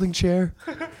 He's holding chair,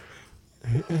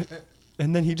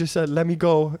 and then he just said, "Let me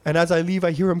go." And as I leave,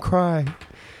 I hear him cry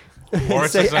Or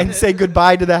it's, like and say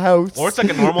goodbye to the house. or it's like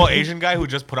a normal Asian guy who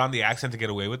just put on the accent to get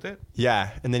away with it.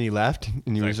 Yeah, and then he left,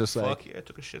 and he was just fuck like, yeah, I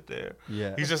took a shit there.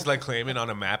 Yeah. He's just like claiming on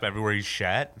a map everywhere he's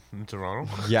shat in Toronto.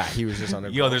 yeah, he was just on a.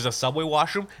 Yo, there's a subway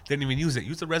washroom. Didn't even use it.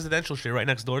 Use the residential shit right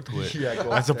next door to it. Yeah, go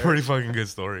That's a up there. pretty fucking good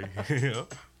story. You know?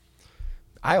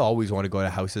 I always want to go to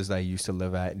houses that I used to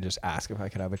live at and just ask if I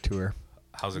could have a tour.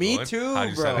 How's it Me going? too, How do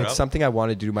you bro. set it It's up? something I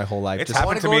wanted to do my whole life. It's Just, I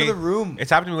wanna happened to go me. to the room.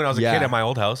 It's happened to me when I was a Yeah. kid at my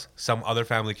old house. Some other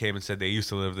family came and said they used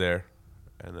to live there,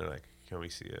 and they're like, "Can we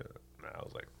see it?" And I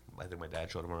was like, I think my dad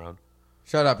showed them around.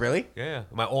 Shut up, really? Yeah,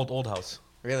 my old house.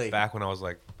 Really? Back when I was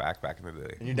like back in the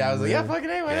day. And your dad was like, yeah, fucking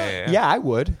A, why not? yeah, I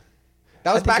would.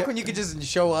 That was I think back when you could just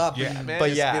show up. Yeah, and man. But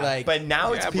just yeah, be like, but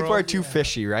now it's Yeah, people bro. are too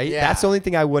fishy, right? Yeah. That's the only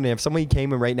thing I wouldn't. If somebody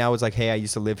came and right now was like, "Hey, I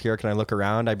used to live here. Can I look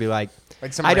around?" I'd be like,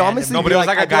 Some I'd random- honestly No, but be it was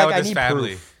like a I'd be guy with I his need family.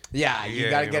 proof. yeah, you Yeah,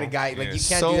 gotta you get a know, guy. Like, yeah. you can't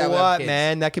So do that with what, kids.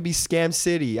 man? That could be Scam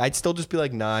City. I'd still just be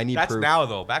like, "Nah, I need That's proof." now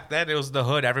though. Back then it was the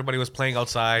hood. Everybody was playing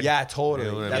outside. Yeah, totally.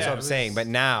 You know what I That's mean? what I'm saying. But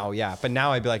now, yeah. But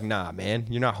now I'd be like, "Nah, man,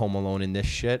 you're not home alone in this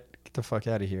shit. Get the fuck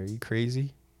out of here. Are you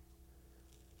crazy?"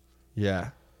 Yeah.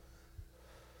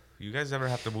 You guys ever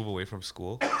have to move away from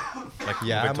school? Like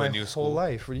Yeah, move into my a new whole school?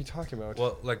 life. What are you talking about?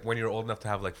 Well, like when you're old enough to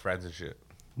have like friends and shit.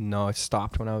 No, it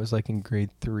stopped when I was like in grade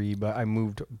 3, but I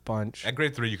moved a bunch. At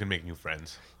grade 3, you can make new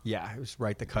friends. Yeah, it was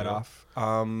right the cutoff.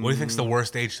 What do you think's the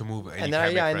worst age to move? And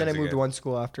then I moved to one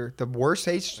school after. The worst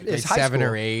age Like is high 7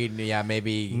 school. or 8. Yeah,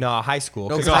 maybe. No, high school.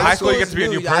 No, 'Cause No, high school you get is to be a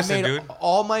new new. I person, made dude.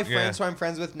 All my friends Yeah. who I'm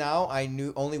friends with now, I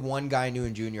knew only one guy I knew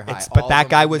in junior high. but All that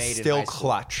of guy them was made it in still high school.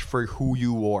 clutch for who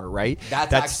you were, right?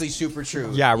 That's actually super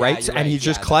true. Yeah, right. you're And he's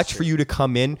just Yeah, clutch that's for true. you to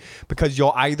come in because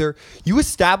you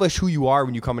establish who you are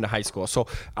when you come into high school. So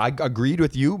I agreed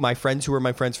with you. My friends who were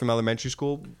my friends from elementary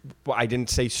school, I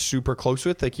didn't say super close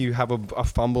with. Like you have a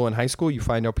fumble in high school, you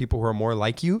find out people who are more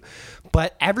like you.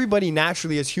 But everybody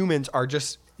naturally as humans are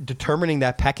just determining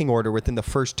that pecking order within the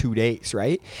first 2 days,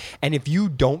 right? And if you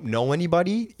don't know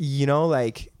anybody, you know,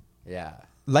 like Yeah.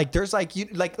 there's like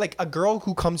a girl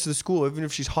who comes to the school, even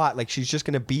if she's hot, like she's just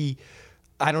gonna be.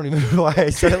 I don't even know why I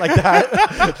said it like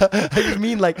that. I just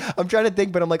mean like I'm trying to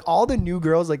think, but I'm like all the new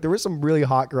girls. Like there were some really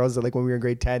hot girls that like when we were in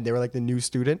grade 10, they were like the new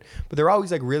student, but they're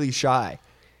always like really shy,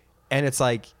 and it's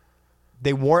like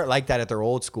they weren't like that at their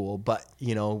old school. But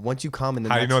you know, once you come and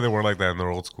then How do you know they weren't like that in their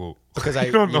old school? because I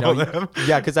You don't you know know, them.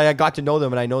 yeah, because I got to know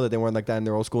them and I know that they weren't like that in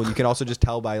their old school. And you can also just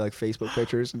tell by like Facebook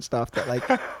pictures and stuff that like,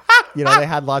 you know, they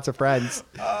had lots of friends.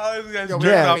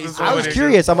 Yeah, I was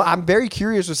curious. I'm very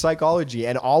curious with psychology,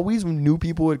 and always when new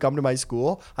people would come to my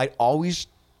school, I'd always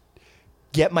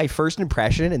get my first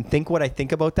impression and think what I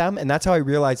think about them, and that's how I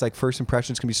realized like first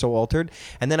impressions can be so altered.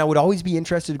 And then I would always be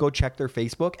interested to go check their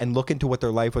Facebook and look into what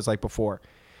their life was like before,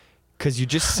 because you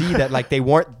just see that like they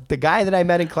weren't the guy that I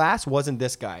met in class wasn't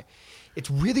this guy. It's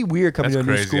really weird coming That's to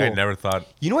a new crazy. school. I never thought.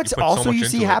 You know what's put so also much you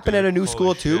see into it, happen at dude. a new Holy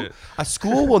school too? shit. A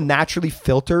school will naturally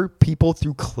filter people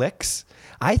through cliques.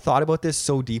 I thought about this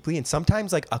so deeply, and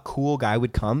sometimes like a cool guy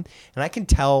would come, and I can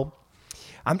tell.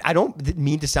 I don't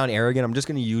mean to sound arrogant. I'm just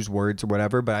going to use words or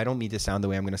whatever, but I don't mean to sound the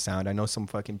way I'm going to sound. I know some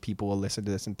fucking people will listen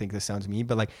to this and think this sounds mean,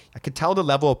 but like I could tell the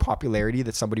level of popularity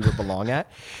that somebody would belong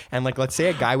at. And like, let's say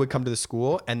a guy would come to the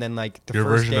school, and then like the Your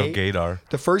first version day, of gaydar.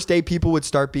 the first day people would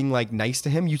start being like nice to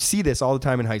him. You'd see this all the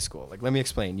time in high school. Like, let me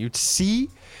explain. You'd see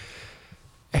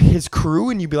his crew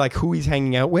and you'd be like, who he's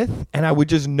hanging out with. And I would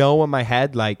just know in my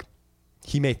head, like,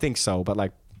 he may think so, but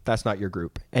like, that's not your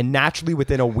group. And naturally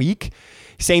within a week,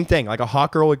 Same thing. Like a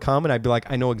hot girl would come and I'd be like,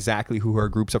 I know exactly who her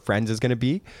groups of friends is going to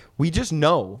be. We just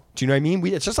know. Do you know what I mean?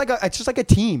 It's just like a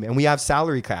team, and we have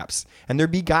salary caps. And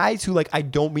there'd be guys who, like, I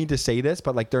don't mean to say this,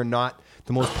 but like they're not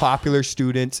the most popular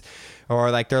students, or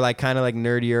like they're like kind of like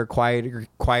nerdier,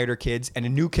 quieter kids. And a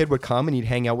new kid would come and he'd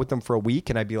hang out with them for a week,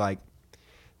 and I'd be like,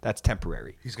 that's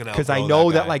temporary. He's gonna because I outgrow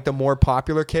know that that guy. like the more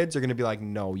popular kids are gonna be like,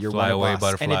 no, you're Fly one away, of us,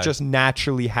 butterfly. and it just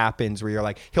naturally happens where you're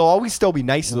like, he'll always still be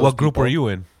nice to those What group people. were you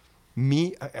in?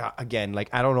 Me again, like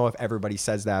I don't know if everybody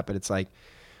says that, but it's like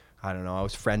I don't know. I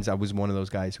was one of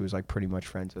those guys who was like pretty much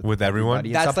friends With everyone? everybody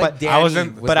and That's stuff, like but Danny. I was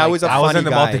in- was but I like was a that. I was in funny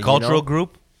the guy, multicultural you know?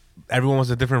 group. Everyone was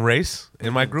a different race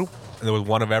in my group, and there was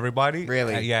one of everybody.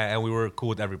 Really? Yeah, and we were cool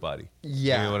with everybody.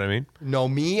 Yeah. You know what I mean? No,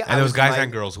 me. And there was guys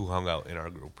and girls who hung out in our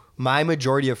group. My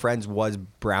majority of friends was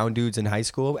brown dudes in high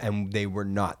school, and they were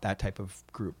not that type of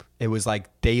group. It was like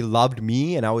they loved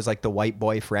me, and I was like the white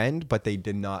boy friend, but they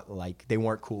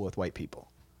weren't cool with white people.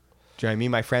 Do you know what I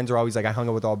mean? My friends were always like, I hung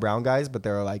out with all brown guys, but they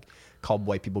were like called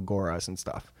white people Goras and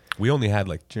stuff. We only had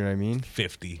like Do you know what I mean?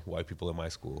 50 white people in my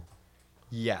school,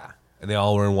 Yeah. and they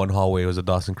all were in one hallway. It was a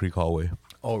Dawson Creek hallway.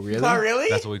 Oh, really? Oh, really?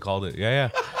 That's what we called it. Yeah.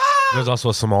 There's also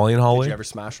a Somalian hallway. Did you ever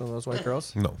smash one of those white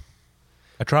girls? No,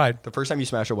 I tried. The first time you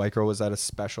smashed a white girl, was that a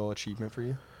special achievement for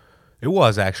you? It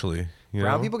was actually. You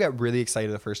Brown know? people get really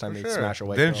excited the first time they Sure. smash a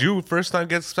white Didn't girl. you first time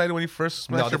get excited when you first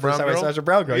smashed No, the a brown first time girl? I smashed a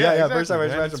brown girl. Yeah, exactly, first time I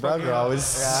man. smashed a It's brown fucking- girl. I was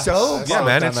so Yeah, pumped. Yeah,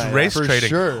 man, done it's that, race for trading.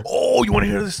 sure. Oh, you want to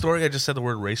hear this story? I just said the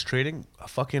word race trading.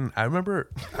 I remember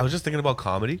I was just thinking about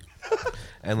comedy,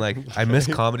 and like I miss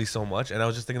comedy so much, and I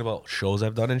was just thinking about shows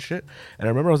I've done and shit. And I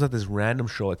remember I was at this random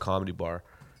show at Comedy Bar,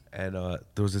 and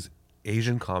there was this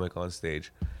Asian comic on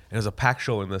stage, and it was a packed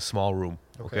show in this small room.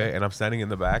 Okay, and I'm standing in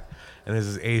the back, and there's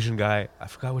this Asian guy. I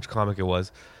forgot which comic it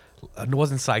was. It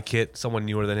wasn't Cy Kit, someone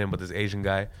newer than him, but this Asian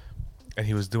guy. And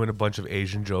he was doing a bunch of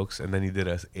Asian jokes, and then he did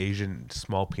a Asian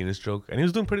small penis joke, and he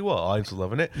was doing pretty well. Audience was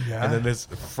loving it. Yeah. And then this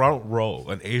front row,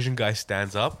 an Asian guy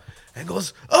stands up and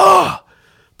goes, "Ah!"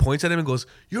 Points at him and goes,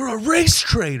 "You're a race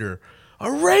trader.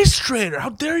 A race trader. How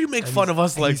dare you make fun of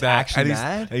us like he's that?" actually And,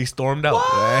 mad? and he stormed out.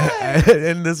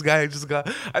 And this guy just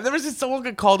got. I've never seen someone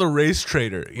get called a race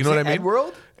trader. You know what I mean?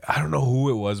 Edworld? I don't know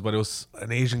who it was, but it was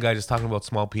an Asian guy just talking about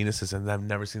small penises, and I've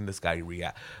never seen this guy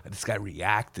react. This guy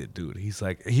reacted, dude. He's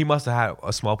like, he must have had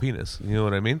a small penis. You know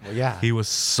what I mean? Well, yeah. He was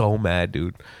so mad,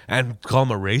 dude, and call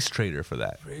him a race trader for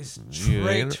that. Race You know?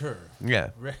 traitor. Yeah,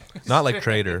 Race not like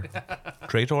trader.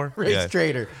 Traitor. Race Yeah.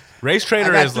 trader. Race I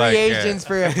trader got is 3 like agents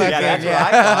for a fucking. Yeah, that's what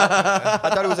I thought.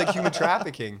 I thought it was like human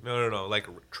trafficking. No, like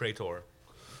traitor.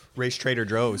 Race trader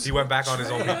droves. He went back on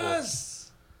his own people. Yes.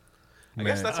 I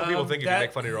guess that's what people think if you that-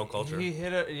 make fun of your own culture. He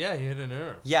hit a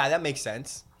nerve. Yeah, that makes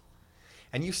sense.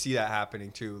 And you see that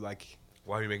happening too. Like,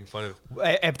 Why are you making fun of?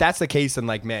 if that's the case, then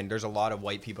like, man, there's a lot of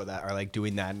white people that are like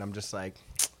doing that, and I'm just like,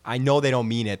 I know they don't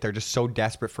mean it. They're just so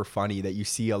desperate for funny that you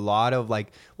see a lot of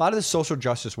the social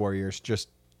justice warriors just.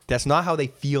 That's not how they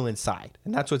feel inside.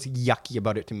 And that's what's yucky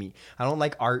about it to me. I don't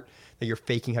like art that you're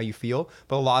faking how you feel,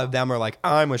 but a lot of them are like,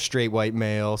 I'm a straight white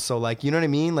male. So like, you know what I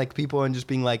mean? Like people are just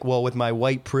being like, well, with my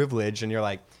white privilege, and you're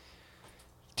like,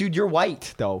 dude, you're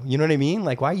white though. You know what I mean?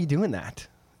 Like, why are you doing that?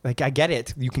 Like, I get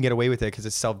it. You can get away with it because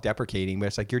it's self-deprecating, but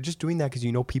it's like, you're just doing that because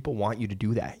you know people want you to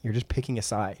do that. You're just picking a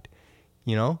side,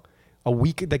 you know? A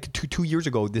week, like two years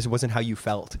ago, this wasn't how you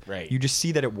felt. Right. You just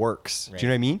see that it works. Right. Do you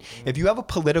know what I mean? If you have a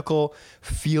political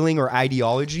feeling or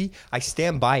ideology, I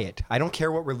stand by it. I don't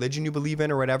care what religion you believe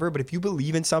in or whatever, but if you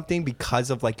believe in something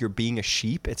because of like you're being a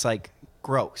sheep, it's like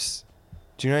gross.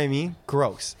 Do you know what I mean?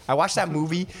 Gross. I watched that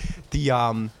movie,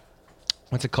 the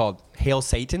what's it called? Hail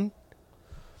Satan.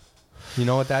 You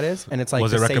know what that is? And it's like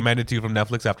Was it the recommended to you from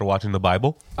Netflix after watching the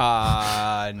Bible?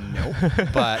 No.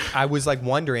 But I was like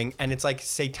wondering, and it's like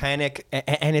satanic,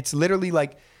 and it's literally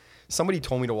like somebody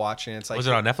told me to watch it. And it's like, Was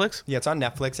it on Netflix? Yeah, it's on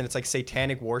Netflix, and it's like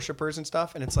satanic worshipers and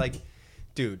stuff. And it's like,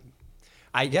 dude,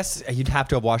 I guess you'd have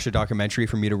to have watched a documentary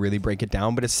for me to really break it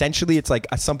down. But essentially, it's like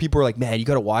some people are like, man, you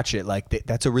got to watch it. Like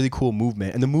that's a really cool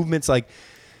movement, and the movement's like.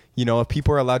 You know, if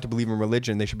people are allowed to believe in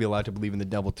religion, they should be allowed to believe in the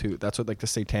devil too. That's what like the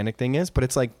satanic thing is. But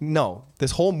it's like, no,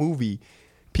 this whole movie,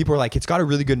 people are like, it's got a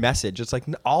really good message. It's like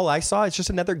all I saw is just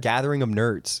another gathering of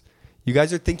nerds. You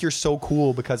guys think you're so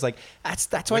cool because like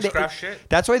that's why Witchcraft shit.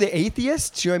 that's why the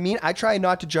atheists. You know what I mean? I try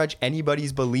not to judge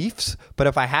anybody's beliefs, but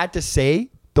if I had to say.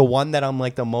 The one that I'm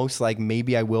like the most like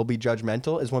maybe I will be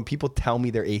judgmental is when people tell me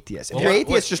they're atheists. If you're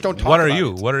atheists, just don't talk What are about you?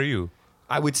 it. What are you?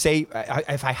 I would say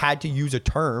if I had to use a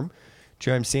term, Do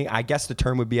you know what I'm saying? I guess the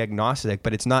term would be agnostic,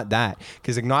 but it's not that,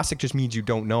 because agnostic just means you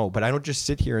don't know. But I don't just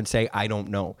sit here and say I don't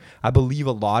know. I believe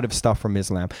a lot of stuff from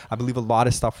Islam. I believe a lot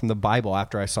of stuff from the Bible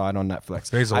after I saw it on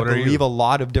Netflix. Hazel, I what are you? believe a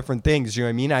lot of different things. You know what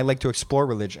I mean? I like to explore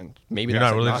religion. Maybe You're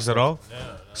that's not religious agnostic. at all?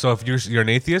 No. So if you're an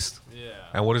atheist? Yeah.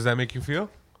 And what does that make you feel?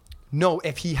 No,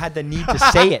 if he had the need to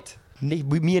say it.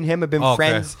 Me and him have been Oh, okay.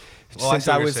 friends Well, I since see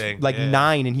what I you're was saying. like Yeah.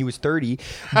 9 and he was 30.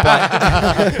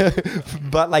 But,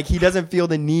 but like he doesn't feel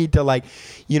the need to like,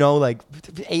 you know, like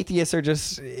atheists are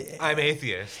just. I'm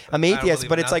atheist. I'm I don't atheist, believe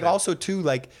but in it's like nothing. also too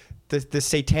like the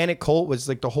satanic cult was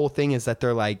like the whole thing is that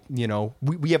they're like, you know,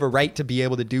 we have a right to be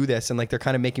able to do this, and like they're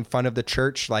kind of making fun of the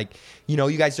church, like, you know,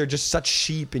 you guys are just such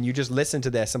sheep and you just listen to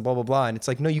this and blah blah blah, and it's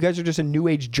like, no, you guys are just a new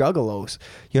age juggalos.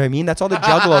 You know what I mean? That's all the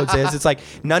juggalos is. It's like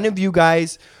none of you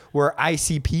guys were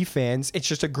ICP fans. It's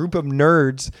just a group of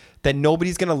nerds that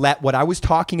nobody's gonna let what I was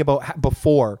talking about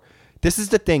before. This is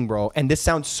the thing, bro, and this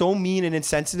sounds so mean and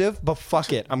insensitive, but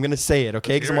fuck it, I'm gonna say it,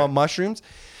 okay? Because I'm on mushrooms.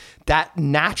 That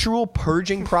natural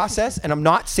purging process, and I'm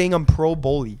not saying I'm pro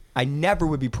bully. I never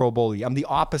would be pro bully. I'm the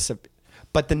opposite.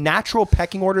 But the natural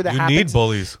pecking order that You happens. need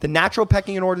bullies. The natural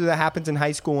pecking order that happens in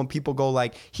high school when people go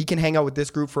like, he can hang out with this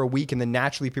group for a week, and then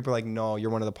naturally people are like, no, you're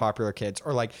one of the popular kids.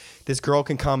 Or like, this girl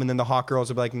can come, and then the hot girls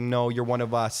will be like, no, you're one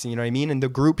of us. You know what I mean? And the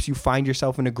groups, you find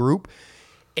yourself in a group.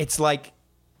 It's like,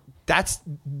 that's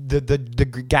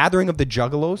the gathering of the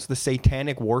juggalos, the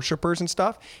satanic worshipers and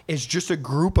stuff, is just a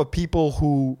group of people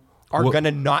who are Well,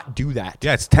 gonna not do that.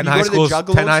 Yeah, it's When 10 you high go to the schools.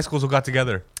 Juggalos- 10 high schools who got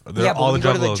together. They're yeah, but all when the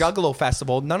you go to the juggalos. Juggalo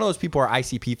Festival, none of those people are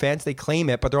ICP fans. They claim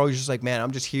it, but they're always just like, man,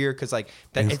 I'm just here because like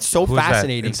that, it's so Who is that?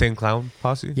 fascinating. Insane Clown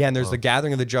Posse? Yeah, and there's Oh. the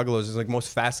Gathering of the Juggalos is like the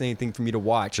most fascinating thing for me to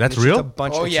watch. And That's it's just real? a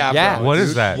bunch Oh, of, yeah, bro. What is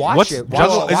Dude, that? watch What's it.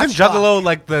 Juggalo? Watch Isn't it. Juggalo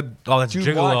like the that's Dude,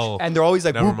 Gigolo? watch. And they're always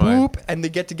like Never whoop mind. whoop, and they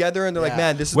get together and they're like, Yeah.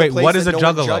 man, this is Wait, the place what is that a no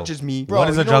one Juggalo? judges me. Bro, What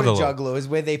is you a know what juggalo? Juggalo is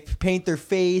where they paint their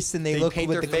face and they look paint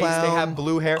with their the face, clown. they have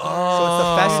blue hair. Oh. So it's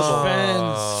a festival.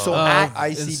 Fans So of at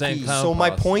ICP. Insane Clown So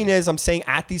my Posse. point is, I'm saying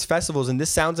at these festivals, and this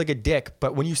sounds like a dick,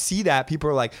 but when you see that, people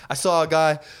are like, I saw a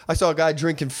guy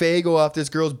drinking Faygo off this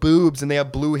girl's boobs, and they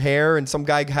have blue hair, and some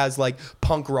guy has like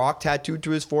punk rock tattooed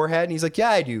to his forehead, and he's like, yeah,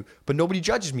 I do, but nobody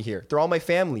judges me here. They're all my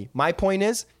family. My point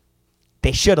is,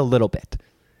 they should a little bit.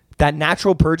 That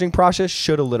natural purging process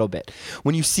should a little bit.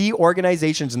 When you see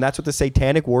organizations, and that's what the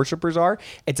satanic worshipers are,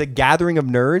 it's a gathering of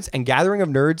nerds, and gathering of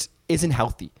nerds isn't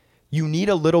healthy. You need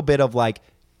a little bit of like,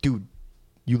 dude,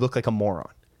 you look like a moron.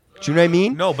 Do you know what I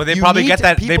mean? No, but they You probably need get to-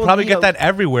 that. They people probably need get a- that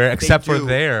everywhere except for do.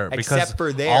 there, because Except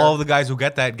for there. all of the guys who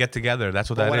get that get together. That's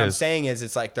what But that what I'm is. saying is,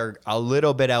 it's like they're a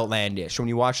little bit outlandish. When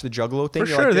you watch the Juggalo thing, For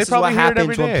you're sure, like, they this is what probably hear it happens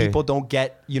every when day. people don't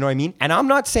get, you know what I mean? And I'm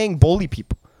not saying bully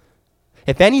people.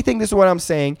 If anything, this is what I'm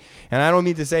saying, and I don't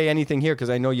mean to say anything here because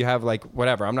I know you have like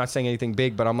whatever. I'm not saying anything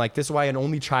big, but I'm like, this is why an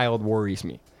only child worries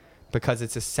me, because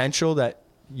it's essential that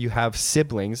you have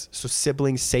siblings, so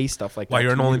siblings say stuff like that. Why,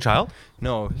 you're an to only you. child?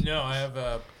 No, No, I have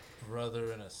a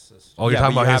brother and a sister. Oh, you're Yeah,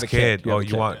 talking but you about have his a kid. kid. You have Oh, a you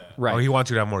kid. want? Right. Oh, he wants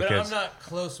you to have more But kids. I'm not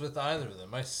close with either of them.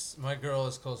 My girl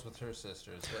is close with her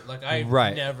sisters, but like I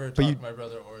Right. never But talk you- to my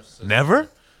brother or sister. Never?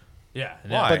 Yeah.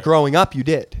 Why? but growing up, you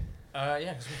did. Yeah,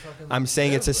 because we fucking. I'm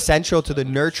saying live it's with essential each to the other.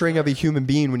 nurturing of a human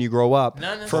being when you grow up.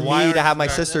 No, no, For no. Why me to aren't have my you-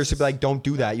 sisters to be like, don't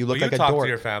do that. You Well, look you like a talk dork. to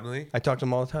your family, I talk to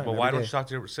them all the time. but every why don't day. you talk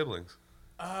to your siblings?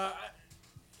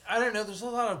 I don't know. There's a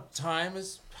lot of time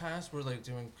has passed. We're like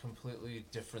doing completely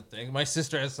different things. My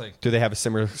sister has like. Do they have a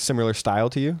similar style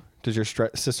to you? Does your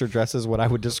sister dress as what I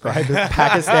would describe as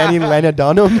Pakistani Lena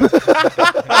Dunham?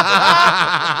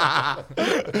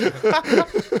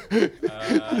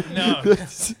 No,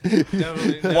 definitely.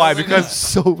 Why? definitely Because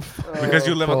so because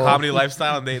you live a comedy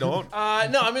lifestyle and they don't.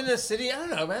 not. No, I'm in the city. I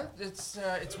don't know, man. It's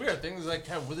weird. Things like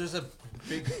there's a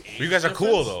big. You guys are age cool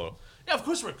difference. though. Yeah, of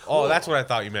course we're cool. Oh, that's what I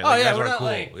thought you meant. Oh, Like, you yeah, guys we're weren't not cool.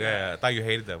 like- Yeah, I thought you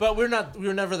hated them. But we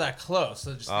were never that close.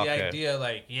 So just Okay. the idea,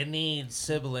 like you need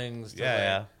siblings. To,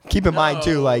 yeah, like, Keep in mind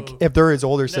too, like No. if they're his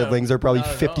older siblings, they're probably not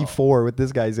at all. 54 with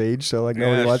this guy's age. So like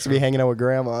nobody that's wants to be true. hanging out with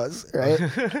grandmas, right?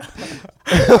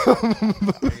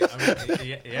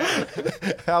 yeah.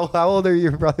 how old are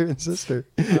your brother and sister?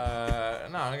 No,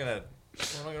 I'm gonna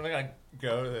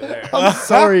go there. I'm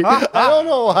sorry, I don't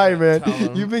know why, man. Tell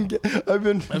 'em. You've been, I've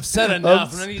been. I've said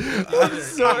enough. I'm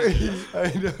sorry.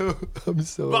 I know. I'm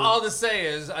sorry. But all to say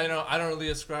is, I don't really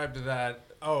ascribe to that.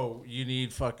 Oh, you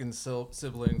need fucking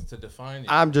siblings to define you.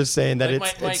 I'm just saying that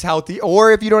Like it's my- it's healthy.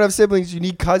 Or if you don't have siblings, you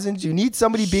need cousins. You need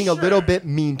somebody being a little Sure. bit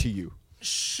mean to you.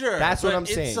 Sure, That's what but I'm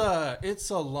saying. It's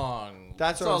a long.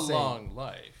 That's it's what a I'm saying. long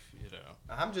life, you know.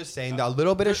 I'm just saying that a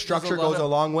little bit of structure goes a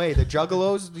long way. The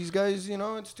juggalos, these guys,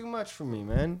 it's too much for me,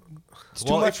 man. It's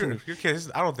too much for me. Your kid,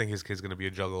 I don't think his kid's gonna be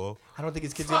a juggalo. I don't think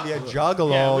his kid's gonna be a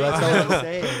juggalo. That's all I'm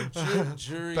saying.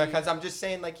 Jury. Because I'm just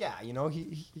saying, like,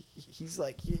 he's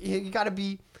like, you gotta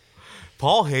be.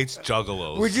 Paul hates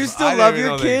juggalos. Would you still love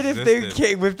your kid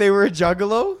if they were a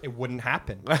juggalo? It wouldn't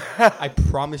happen. I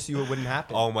promise you, it wouldn't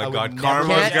happen. Oh my I would God, never-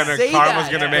 Karma's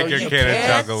gonna make your kid a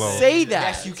juggalo. Say that.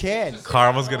 Yes, you can,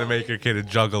 Karma's gonna make your kid a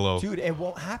juggalo. dude. It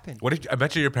won't happen. What if I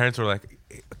bet you your parents were like,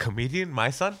 a comedian?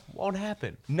 My son won't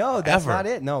happen. No, that's Ever. not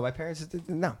it. No, my parents.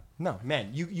 No,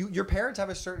 man. Your parents have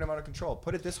a certain amount of control.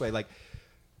 Put it this way, like.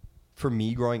 For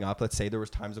me growing up, let's say there was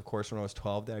times, of course, when I was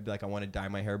 12 that I'd be like, I want to dye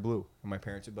my hair blue. And my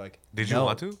parents would be like, Did you no.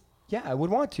 want to? Yeah, I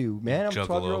would want to, man. I'm a Juggalo.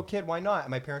 12-year-old kid. Why not?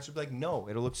 And my parents would be like, no,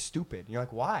 it'll look stupid. And you're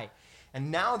like, why? And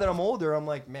now that I'm older, I'm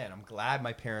like, man, I'm glad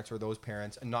my parents were those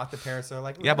parents and not the parents that are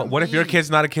like, Yeah, but what if your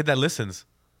kid's not a kid that listens?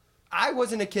 I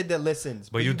wasn't a kid that listens.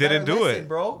 But you didn't better do listen, it,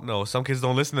 bro. No, some kids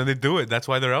don't listen and they do it. That's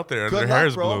why they're out there and Good their luck, hair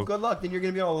is bro. blue. Good luck. Then you're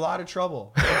going to be in a lot of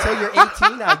trouble. Until you're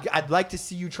 18, I'd like to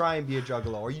see you try and be a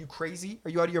juggalo. Are you crazy? Are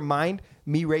you out of your mind?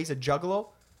 Me raise a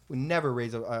juggalo? Would never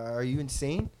raise a... Are you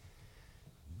insane?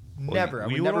 Never. I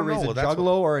would never raise a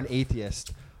juggalo or an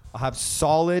atheist. I'll have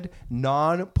solid,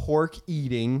 non-pork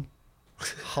eating,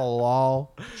 halal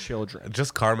children.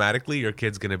 Just karmatically, your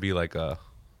kid's going to be like a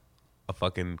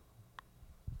fucking,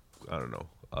 I don't know,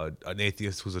 an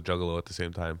atheist who's a juggalo at the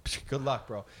same time. Good luck,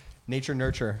 bro. Nature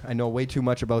nurture. I know way too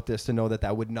much about this to know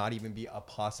that would not even be a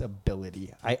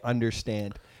possibility. I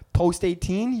understand. Post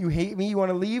 18, you hate me, you want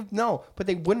to leave? No, but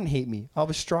they wouldn't hate me. I'll have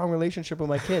a strong relationship with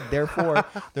my kid. Therefore,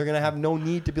 they're going to have no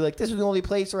need to be like, this is the only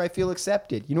place where I feel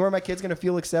accepted. You know where my kid's going to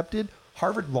feel accepted?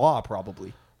 Harvard Law,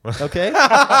 probably. Okay?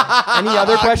 Any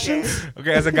other questions?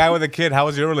 Okay, as a guy with a kid, how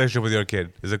is your relationship with your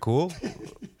kid? Is it cool?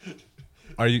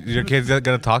 Are your kids going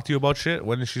to talk to you about shit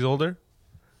when she's older?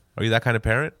 Are you that kind of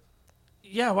parent?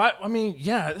 Yeah, why? I mean,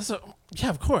 yeah, yeah,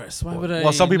 of course. Why would I?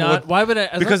 Well, some people not, would, why would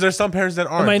I? Because there's some parents that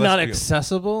aren't. Am I let's not be-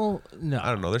 accessible? No.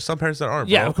 I don't know. There's some parents that aren't.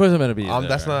 Yeah, bro. of course I'm gonna be. There.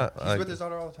 That's not. He's Like, with his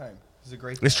daughter all the time. He's a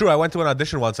great it's guy. true. I went to an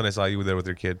audition once and I saw you there with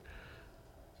your kid.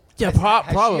 Yeah, Has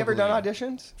probably. she ever done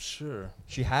auditions? Sure.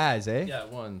 She has, eh? Yeah,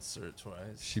 once or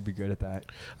twice. She'd be good at that.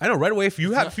 I know. Right away, if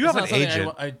you have an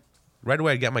agent, I right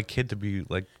away I'd get my kid to be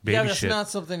like baby yeah, that's shit. not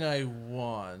something I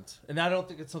want, and I don't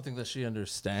think it's something that she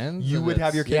understands. You and would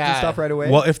have your kids and Yeah. stuff right away?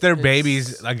 Well, if they're It's-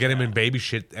 babies, I get them in baby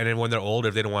shit, and then when they're older,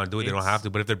 if they don't want to do it, they don't have to.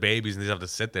 But if they're babies and they just have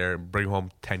to sit there and bring home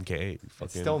 $10K, It's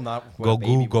fucking still not what go a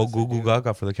baby go wants to Google do.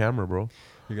 Gaga for the camera, bro.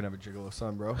 You're going to have a gigolo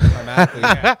son, bro.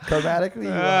 Karmatically, you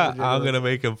have a I'm gigolo gonna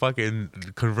make him fucking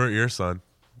convert your son.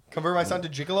 Convert my son to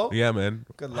gigolo? Yeah, man.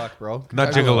 Good luck, bro.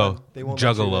 Not They gigolo, won't let you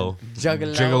juggalo.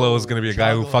 Juggalo. Gigolo is gonna be a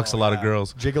guy who Juggalo, fucks a lot of yeah.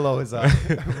 girls. Gigolo is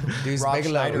Dude's Rob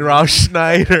Bigelow. Schneider. Rob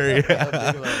Schneider,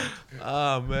 yeah.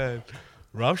 Oh man,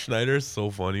 Rob Schneider is so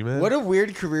funny, man. What a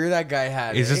weird career that guy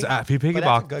had. He's eh? just he that's a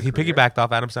piggybacked. good He career. piggybacked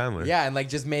off Adam Sandler. Yeah, and like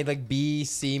just made like B,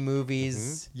 C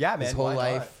movies. Yeah, man. His whole why not?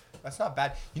 life. That's not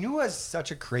bad. You know who has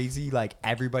such a crazy, like,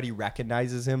 everybody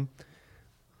recognizes him?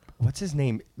 What's his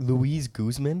name? Luis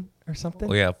Guzman or something?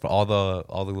 Oh yeah, for all the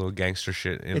little gangster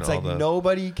shit. In It's all like the,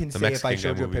 nobody can the say if I Mexican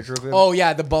showed guy you a movies. picture of him. Oh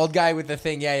yeah, the bald guy with the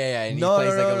thing. Yeah. And he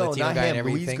plays like a Latino not guy him. and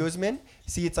Luis everything. Guzman.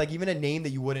 See, it's like even a name that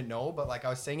you wouldn't know, but like I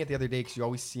was saying it the other day because you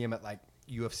always see him at like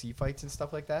UFC fights and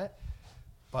stuff like that.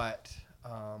 But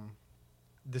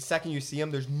the second you see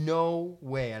him, there's no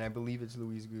way, and I believe it's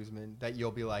Luis Guzman, that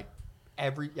you'll be like,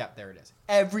 there it is.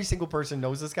 Every single person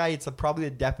knows this guy. It's probably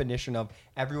the definition of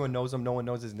everyone knows him, no one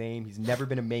knows his name. He's never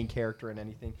been a main character in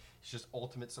anything. He's just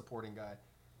ultimate supporting guy.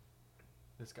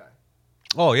 This guy.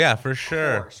 Oh yeah, for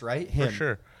sure. Of course, right? For Him.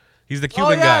 sure. He's the Oh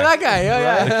Cuban yeah, guy. that guy. Oh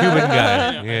yeah. The Cuban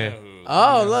guy. Yeah.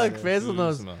 Oh look, Faisal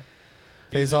knows.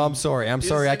 Faisal, I'm sorry. I'm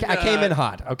sorry. I came in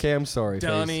hot. Okay, I'm sorry.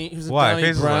 Donnie, he was a Why? Donnie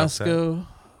Faisal loves that. Brasco.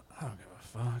 I don't give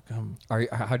a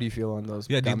fuck. How do you feel on those?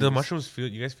 Yeah. Do the gummies? mushrooms feel?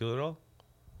 You guys feel it all?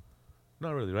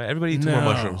 Not really, right? Everybody eat two more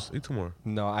No. mushrooms. Eat two more.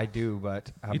 No, I do,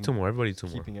 but I'm Eat two more. Everybody eat two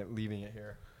more. leaving it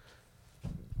here.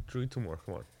 Drew, eat two more.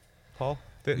 Come on. Paul,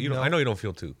 you don't, No. I know you don't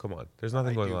feel two. Come on. There's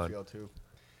nothing going on. Feel too.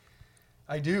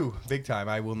 I do, big time.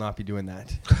 I will not be doing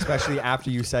that, especially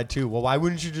after you said too. Well, why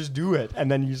wouldn't you just do it? And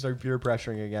then you start peer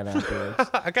pressuring again afterwards.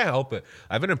 I can't help it.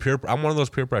 I've been I'm one of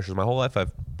those peer pressures. My whole life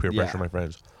I've peer Yeah. pressured my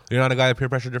friends. You're not a guy that peer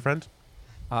pressured your friends?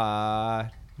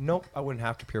 Nope. I wouldn't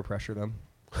have to peer pressure them.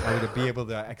 I would be able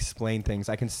to explain things.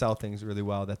 I can sell things really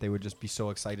well that they would just be so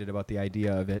excited about the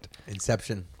idea of it.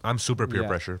 Inception. I'm super peer Yeah.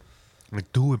 pressure. I'm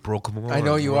like, do it, bro. Come on. I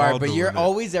know you We're are, all but doing you're it.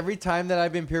 always every time that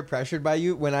I've been peer pressured by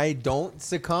you, when I don't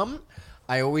succumb,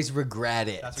 I always regret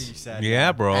it. That's what you said.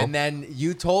 Yeah, bro. And then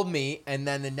you told me, and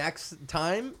then the next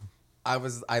time,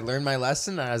 I learned my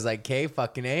lesson. And I was like, okay,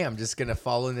 fucking A, I'm just gonna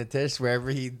follow Nitish wherever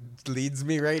he leads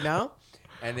me right now.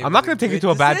 And I'm not gonna take you to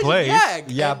a bad place.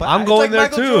 Yeah, but I'm it's going there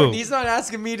Michael too. Jordan. He's not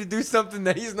asking me to do something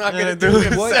that he's not gonna do Dude,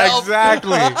 himself.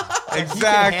 exactly. He can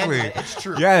Exactly. handle it. It's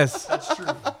true. Yes. That's true.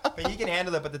 But he can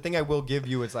handle it. But the thing I will give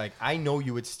you is like, I know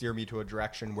you would steer me to a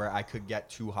direction where I could get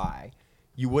too high.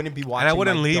 You wouldn't be watching. And I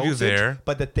wouldn't my leave you dosage, there.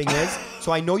 But the thing is,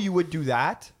 so I know you would do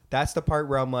that. That's the part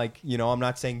where I'm like, you know, I'm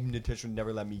not saying Nitish would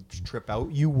never let me trip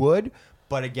out. You would.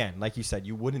 But again, like you said,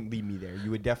 you wouldn't leave me there. You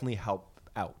would definitely help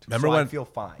out. Remember so when I feel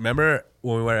fine. Remember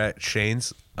when we were at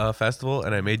Shane's festival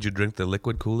and I made you drink the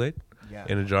liquid Kool-Aid Yeah.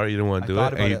 in a jar? You didn't want I to do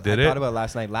thought it, about and you did I it. thought about it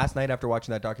last night. Last night after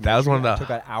watching that documentary, That was one of I the- took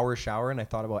an hour shower and I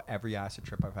thought about every acid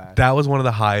trip I've had. That was one of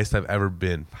the highest I've ever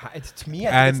been. It's to me,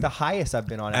 I think And- it's the highest I've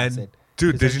been on And acid.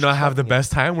 dude, 'Cause did I you not have the chugging it.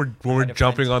 best time? When we're had a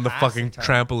jumping on the fantastic fucking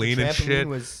time. trampoline The and shit. trampoline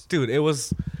was- Dude, it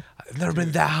was. I've never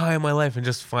been that high in my life, and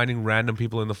just finding random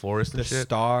people in the forest and The shit.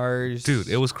 stars, Dude,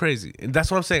 it was crazy. And that's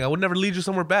what I'm saying. I would never lead you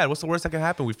somewhere bad. What's the worst that can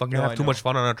happen? We fucking No, have I too know. much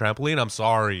fun on our trampoline. I'm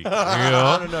sorry. You know? No,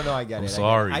 I get it. I'm I get it.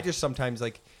 sorry. I just sometimes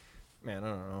like, man, I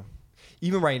don't know.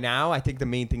 Even right now, I think the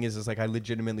main thing is like I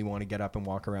legitimately want to get up and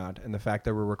walk around, and the fact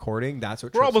that we're recording, that's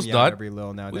what We're trips almost me out done. every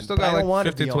little now and We then. still But got I don't like want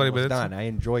 15, to be 20 almost minutes. done. I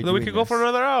enjoy Then doing we could go for this.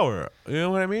 another hour. You know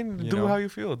what I mean? You Do know? how you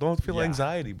feel. Don't feel Yeah.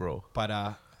 anxiety, bro. But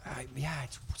yeah,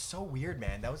 it's so weird,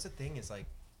 man. That was the thing. Is like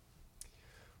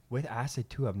with acid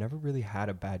too. I've never really had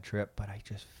a bad trip, but I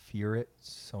just fear it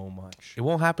so much. It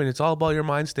won't happen. It's all about your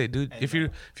mind state, dude. I If know.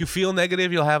 you feel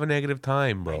negative, you'll have a negative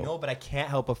time, bro. I know, but I can't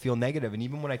help but feel negative. And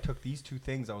even when I took these two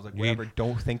things, I was like, We- whatever,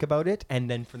 don't think about it. And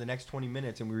then for the next 20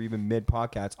 minutes, and we were even mid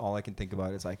podcast, all I can think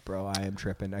about is like, bro, I am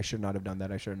tripping. I should not have done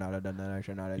that. I should not have done that. I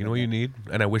should not have You done know what that. you need,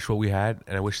 and I wish what we had,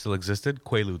 and I wish still existed.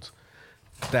 Quaaludes.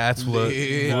 That's what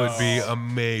Lit. would be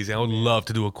amazing. I would love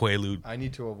to do a Quaalude. I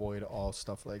need to avoid all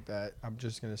stuff like that. I'm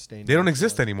just going to stay. They don't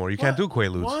exist anymore. You can't do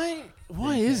Quaaludes.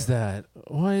 Why is that?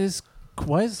 Why is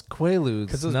Quaaludes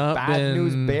Because those not bad been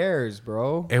news bears,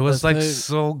 bro. It was But like they-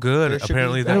 so good. There should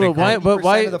Apparently, be that No, but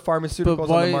why- 90% of the but pharmaceuticals on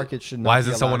why- the market should not why be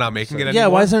isn't someone allowed not to be making served. it Yeah,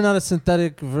 anymore? why is there not a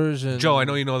synthetic version? Joe, I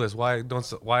know you know this. Why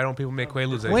don't people make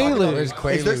Quaaludes Quaaludes. anymore? There's Is there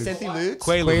Quaaludes. Synthi-Ludes?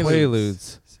 Quaaludes.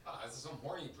 Quaaludes. This is some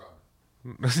horny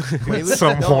drug.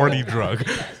 Some No. horny drug.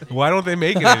 Why don't they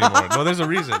make it anymore? No, there's a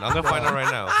reason. I'm gonna find out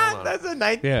right now. Hold on. That's a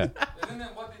nice. Yeah. Isn't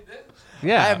that what they did?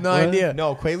 Yeah. I have no What? idea.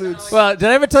 No, Quaaludes. Well, did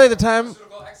I ever tell you the time?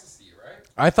 Pharmaceutical ecstasy, right?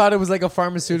 I thought it was like a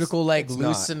pharmaceutical, like it's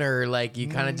not. loosener, like you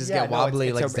kind of just Yeah, get no, wobbly,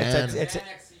 it's like a- Xan.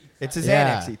 It's a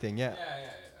Yeah. Xanax thing, yeah. Yeah.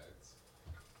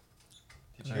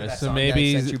 Did you Alright, hear that so song that I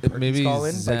maybe sent you, Perky's maybe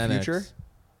Calling by Xanax. Future?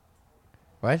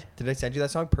 What? Did I send you that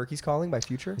song, Perky's Calling by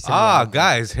Future?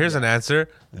 Guys, here's an answer.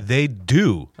 They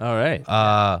do. All right.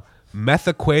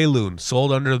 Methaqualone,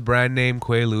 sold under the brand name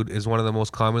Quaalude, is one of the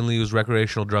most commonly used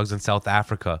recreational drugs in South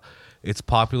Africa. It's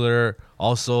popular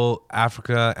also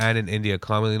Africa and in India,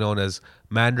 commonly known as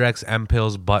Mandrax,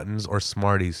 M-Pills, Buttons, or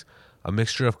Smarties. A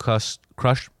mixture of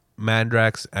crushed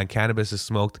Mandrax and cannabis is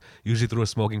smoked, usually through a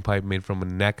smoking pipe made from a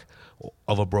neck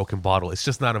of a broken bottle. It's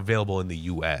just not available in the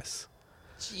U.S.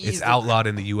 It's outlawed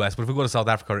in the U.S., but if we go to South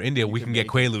Africa or India, we can get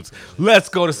Quaaludes. Let's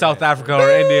go to South Africa or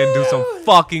India and do some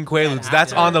fucking Quaaludes.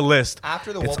 That's on the list.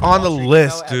 After the It's Wolf of on the Wall Street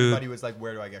list, came out, everybody dude. was like,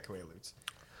 where do I get Quaaludes?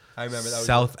 I remember that was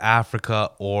South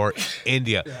Africa or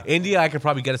India. India, I could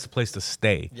probably get us a place to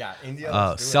stay. Yeah, India.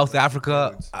 let's do it. South Let's do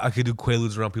Africa, Quaaludes. I could do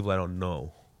Quaaludes around people I don't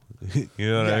know. You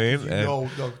know what I Yeah, mean? 'cause you And- know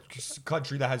the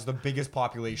country that has the biggest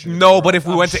population. in No, the but world. if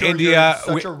we I'm went to sure India, you're in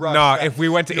such we- a rush no, that if we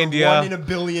went to you're India- 1 in a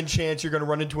billion chance you're gonna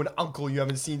run into an uncle you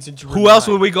haven't seen since you were Who else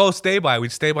 9. would we go stay by?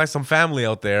 We'd stay by some family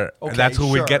out there. Okay, and that's who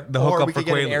we sure. get the Or hookup we for could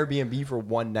get an Quaaludes. Airbnb for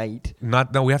one night.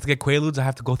 No, we have to get Quaaludes. I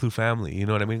have to go through family. You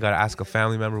know what I mean? Got to ask a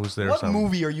family member who's there or What something.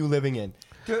 movie are you living in?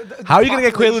 How are you gonna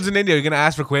get Quaaludes in India? You're gonna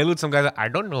ask for Quaaludes? Some guys, are, I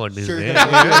don't know what this Sure, is. you're You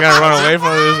gonna- gotta run away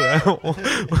from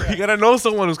this. You gotta know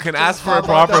someone who can ask for it Hop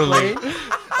off that properly. plane.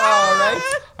 All right.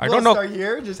 I we'll don't know- start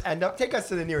here. Just end up. Take us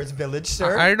to the nearest village,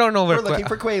 sir. I don't know where We're looking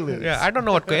for Quaaludes. Yeah, I don't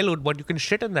know what Quaalude, but you can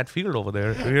shit in that field over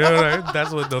there. You know what I mean?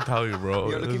 That's what they'll tell you, bro.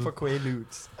 You're looking for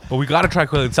Quaaludes. But we gotta try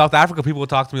Quaalude. In South Africa, people will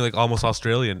talk to me like almost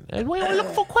Australian. And we look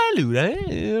for Quaalude,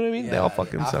 eh? You know what I mean? They all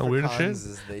fucking sound weird and shit. Afrikaans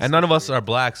is- they And none of speak us are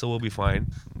black, so we'll be fine.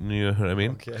 You know what I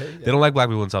mean? Okay. They don't like black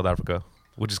people in South Africa,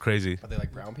 which is crazy. Are they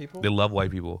like brown people? They love white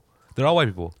people. They're all white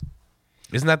people.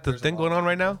 Isn't that the There's a thing lot going of on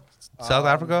right now? South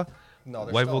Africa? No,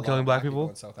 there's White still people a lot killing of black people?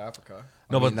 in South Africa.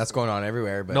 No, I mean, but that's going on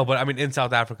everywhere. But no, but I mean in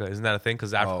South Africa, isn't that a thing?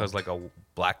 Because Africa is like a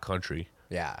black country.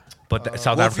 yeah. But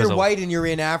South Well, if Africa's you're a white and you're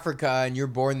in Africa and you're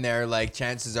born there, like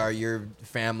chances are your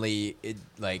family,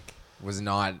 was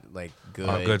not like good.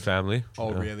 a good family.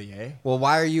 Oh, Yeah. really? Eh? Well,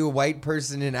 why are you a white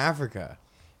person in Africa?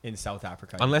 In South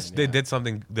Africa. I Unless mean, they yeah. did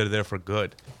something, they're there for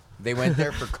good. They went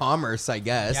there for commerce, I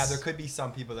guess. Yeah, there could be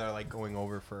some people that are like going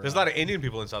over for. There's a lot of Indian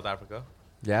people in South Africa.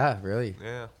 Yeah, really.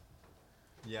 Yeah.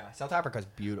 Yeah, South Africa's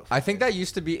beautiful. I think that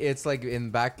used to be. It's like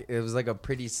it was like a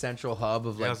pretty central hub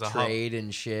of Yeah, it like was a hub. trade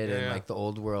and shit Yeah, and yeah. like the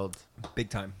old world. big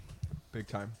time, big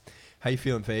time. How you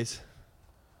feeling, FaZe?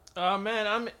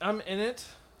 Man, I'm in it.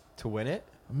 To win it?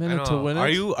 I'm in I it know. to win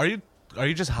it. Are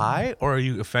you just high or are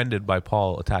you offended by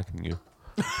Paul attacking you?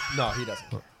 No, he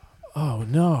doesn't. Oh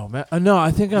no, man! No,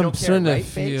 I think I'm don't care, starting to right,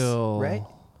 FaZe? feel. Right?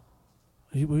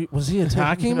 Was he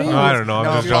attacking me? No, I don't know.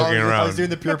 I'm just joking I around. was doing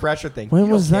the pure pressure thing. When You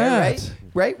don't was care, that? Right?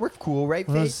 Right? We're cool, right,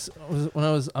 When FaZe?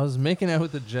 I was making out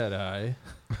with the Jedi.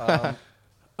 You were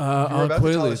On about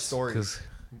to tell a Quaaludes. story. 'Cause-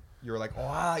 You were like,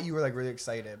 oh, you were like really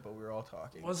excited, but we were all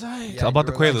talking. Was I? Yeah, Tell about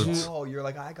you the were like, Quaaludes. oh, you're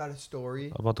like, I got a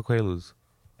story. About the Quaaludes.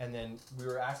 And then we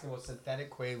were asking about synthetic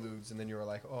Quaaludes, and then you were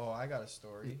like, oh, I got a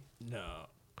story. No.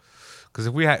 Because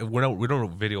if we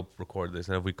don't video record this,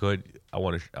 and if we could, I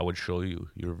would show you.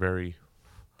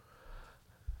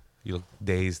 You look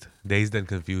dazed and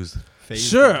confused. FaZe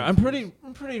Sure, is I'm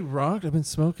pretty rocked. I've been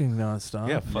smoking nonstop.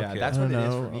 Yeah, fuck Yeah, yeah. that's I what it don't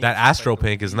is for know. me. That It's Astro like the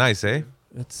Pink is weed. nice, eh?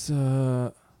 It's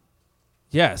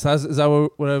yes. Is that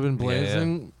what I've been Yeah, yeah.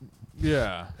 blazing?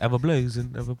 Yeah. Ever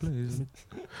blazing, ever blazing.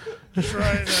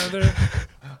 Try another.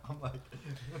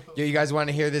 Yo, you guys want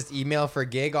to hear this email for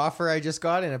gig offer I just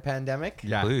got in a pandemic?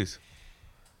 Yeah. Please.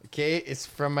 Okay, it's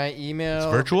from my email.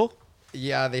 It's virtual?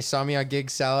 Yeah, they saw me on Gig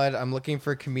Salad. I'm looking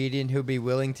for a comedian who'd be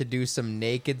willing to do some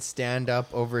naked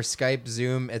stand-up over Skype,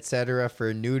 Zoom, etc. for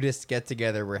a nudist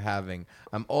get-together we're having.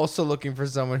 I'm also looking for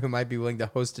someone who might be willing to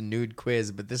host a nude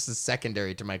quiz, but this is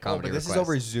secondary to my Oh, comedy but this request. is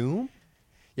over Zoom?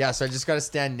 Yeah, so I just got to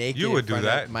stand naked You would in do front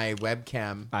that. of my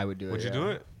webcam. I would do it. Would you do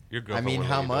it? Your I girlfriend mean, would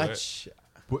how let you do it. much?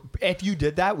 If you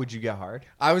did that, would you get hard?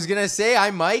 I was going to say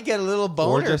I might get a little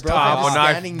boner, just bro. talk. if I'm Well, not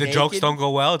standing if the jokes naked. don't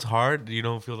go well. It's hard. You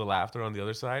don't feel the laughter on the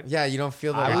other side. Yeah, you don't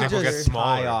feel the I Your would dick will laughter. get just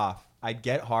tie smaller. off. I'd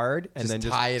get hard and then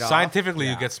just tie it off. Scientifically,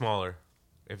 Yeah. you get smaller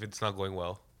if it's not going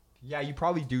well. Yeah, you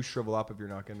probably do shrivel up if you're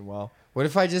not getting well. What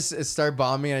if I just start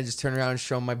bombing and I just turn around and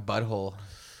show my butthole?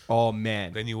 Oh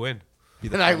man, Then you win. Be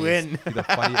the Then I funniest- win. be the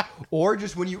funniest. Or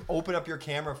just when you open up your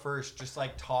camera first, just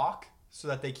like talk so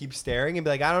that they keep staring and be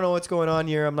like, I don't know what's going on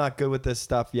here. I'm not good with this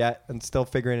stuff yet and still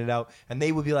figuring it out. And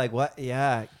they would be like, what?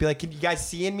 Yeah. Be like, can you guys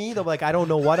seeing me? They'll be like, I don't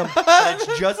know what I'm.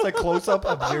 It's just a close up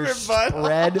of your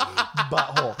spread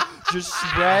butthole. Just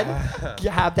spread.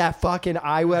 You have that fucking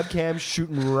eye webcam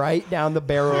shooting right down the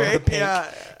barrel of the pink Yeah.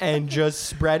 and just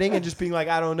spreading and just being like,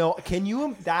 I don't know. Can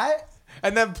you that?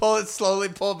 And then slowly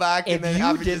pull back. If and then you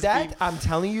have it did just that, be- I'm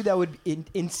telling you, that would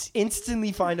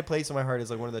instantly find a place in my heart as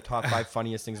like one of the top 5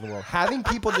 funniest things in the world. Having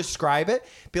people describe it,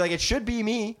 be like, it should be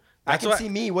me. I That's can what- see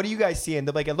me. What are you guys seeing?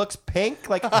 They're like, it looks pink.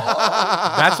 Like,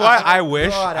 That's why I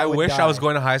wish God, I I would wish I was die.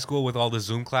 going to high school with all the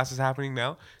Zoom classes happening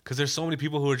now, because there's so many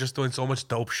people who are just doing so much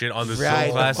dope shit on the Right, Zoom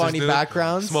the classes. funny dude.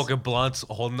 backgrounds. smoking blunts,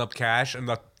 holding up cash, and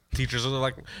the teachers are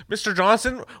like, "Mr.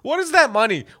 Johnson, what is that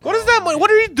money? What is that money?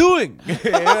 What are you doing?" You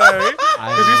know what I mean?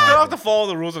 Because you still have to follow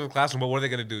the rules of the classroom, but what are they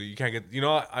gonna do? You can't get. You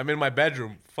know, what? I'm in my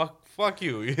bedroom. Fuck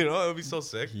you. You know, it would be so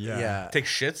sick. Yeah. Take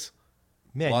shits.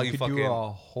 man, While you you could do fucking- a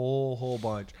whole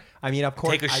bunch. I mean, of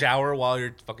course. Take a shower while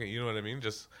you're fucking. You know what I mean?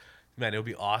 Just man, it would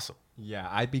be awesome. Yeah,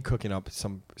 I'd be cooking up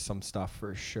some stuff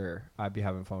for sure. I'd be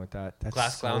having fun with that. That's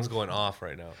Class so clown's going off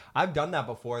right now. I've done that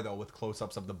before though, with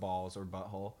close-ups of the balls or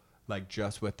butthole, like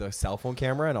just with the cell phone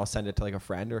camera, and I'll send it to like a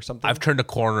friend or something. I've turned a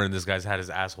corner and this guy's had his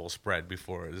asshole spread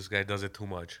before. This guy does it too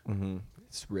much.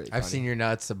 It's really. I've funny. seen your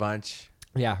nuts a bunch.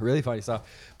 Yeah, really funny stuff.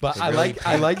 But They're I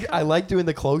really like doing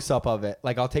the close up of it.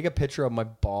 Like I'll take a picture of my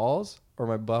balls or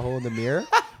my butthole in the mirror,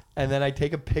 and then I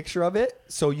take a picture of it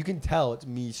so you can tell it's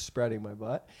me spreading my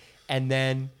butt, and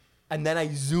then I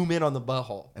zoom in on the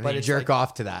butthole. And but then you it's jerk like,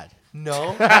 off to that.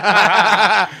 No.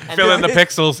 Fill in the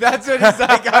pixels. That's what it's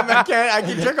like. I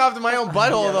can jerk off to my own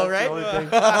butthole though, right?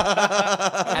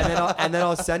 and then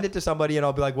I'll send it to somebody and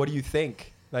I'll be like, "What do you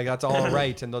think?" Like that's all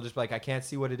right, and they'll just be like, "I can't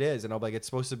see what it is," and I'll be like, "It's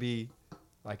supposed to be."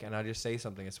 Like, and I just say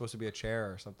something. It's supposed to be a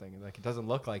chair or something. Like, it doesn't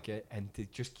look like it. And to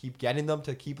just keep getting them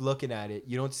to keep looking at it.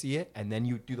 You don't see it. And then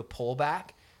you do the pull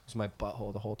back. It's my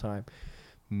butthole the whole time.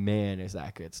 Man, is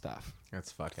that good stuff.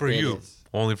 That's fucking. For It you. is.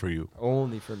 Only for you.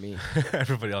 Only for me.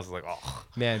 Everybody else is like, oh.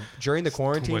 Man, during the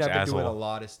quarantine, much I've been doing a asshole.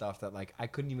 lot of stuff that, like, I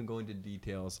couldn't even go into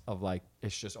details of, like,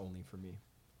 it's just only for me.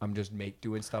 I'm just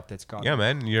doing stuff that's got. Yeah,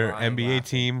 man. Your crying, NBA laughing.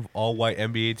 team, all white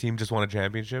NBA team, just won a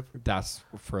championship. That's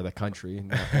for the country,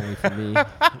 not only for me.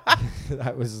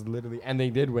 That was literally, and they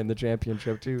did win the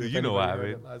championship too. Dude, if you know what anybody heard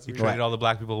happened. it last You week. traded all the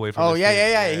black people away from. Oh this yeah, team.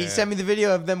 yeah, yeah. He sent me the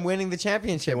video of them winning the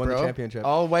championship, They won the bro. championship.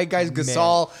 All white guys, Man.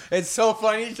 Gasol. It's so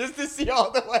funny just to see all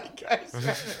the white guys.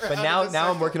 But now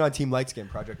I'm working on Team Lightskin,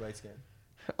 Project Lightskin.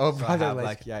 Oh, So I brother, have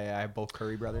like, I have both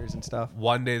Curry brothers and stuff.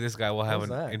 One day this guy will have What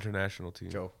an was that? international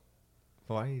team. Joe.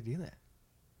 Well, why did you do that?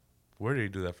 Where did he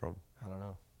do that from? I don't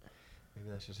know. Maybe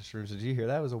that's just a shrooms. Did you hear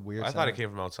that? It was a weird. I thought it sound. came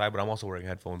from outside, but I'm also wearing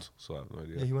headphones, so I have no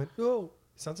idea. Yeah, he went. Oh,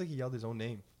 it sounds like he yelled his own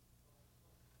name.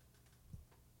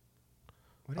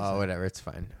 What is oh, that? whatever. It's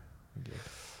fine.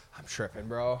 I'm tripping,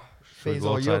 bro. Should we go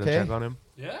Faisal, are you outside and okay? check on him?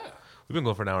 Yeah. We've been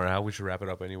going for an hour and a half. We should wrap it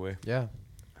up anyway. Yeah.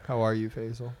 How are you,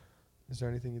 Faisal? Is there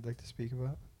anything you'd like to speak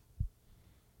about?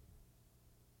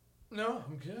 No,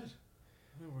 I'm good.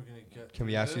 I think we're gonna get. Can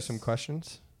we through ask you this. some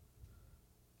questions?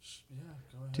 Yeah,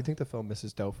 go ahead. Do you think the film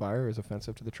Mrs. Doubtfire is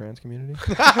offensive to the trans community?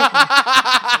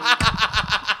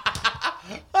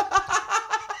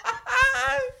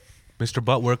 Mr.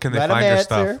 Butt, where can they Let him find your answer.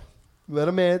 stuff? Let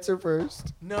him answer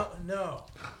first. No.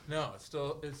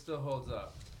 It still holds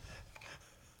up.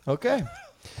 Okay.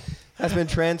 That's been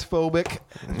transphobic.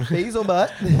 Faisal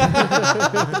Butt.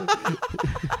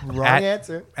 Wrong At-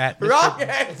 answer. At Mr. Wrong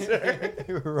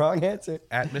answer. Wrong answer.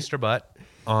 At Mr. Butt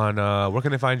on where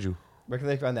can they find you? Where can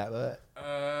they find that? Butt?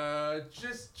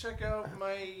 Just check out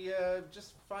my.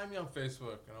 Just find me on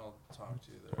Facebook and I'll talk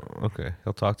to you there. Okay,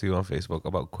 he'll talk to you on Facebook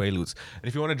about Quaaludes. And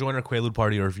if you want to join our Quaalude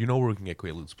party, or if you know where we can get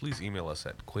Quaaludes, please email us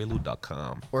at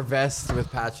quaalude.com. Or vest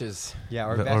with patches. Yeah,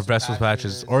 Or vest with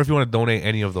patches. Or if you want to donate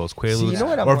any of those Quaaludes. you know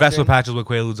what I'm or vest with wondering? patches with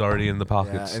Quaaludes already in the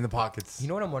pockets. Yeah, in the pockets. You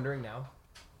know what I'm wondering now?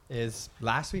 Is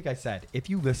last week I said, if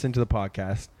you listen to the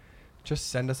podcast, just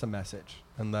send us a message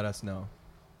and let us know.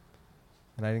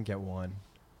 And I didn't get one.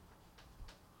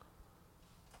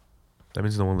 That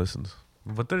means no one listens.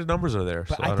 But their numbers are there,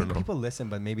 But so I I don't think know. people listen,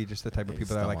 but maybe just the type of They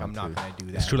people that are still like, I'm want not to. going to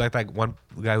do that. It's true, like one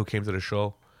guy who came to the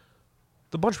show.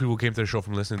 The bunch of people who came to the show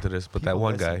from listening to this, but that People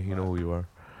one listen, guy, you know but- who you are.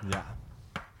 Yeah.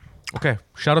 Okay.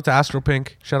 Shout out to Astro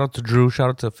Pink. Shout out to Drew. Shout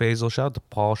out to Faisal. Shout out to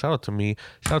Paul. Shout out to me.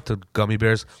 Shout out to Gummy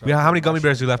Bears. How many gummy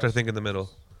bears you left, I think, in the middle?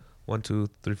 1, 2,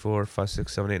 3, 4, 5,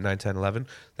 6, 7, 8, 9, 10, 11.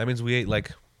 That means we ate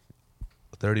like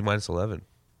 30 minus 11.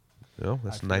 You know,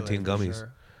 that's 19 gummies.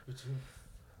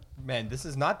 Man, this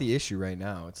is not the issue right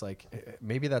now. It's like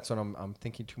maybe that's what I'm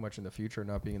thinking too much in the future,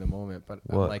 not being in the moment. But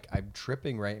What? I'm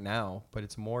tripping right now. But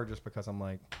it's more just because I'm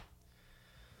like,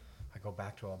 I go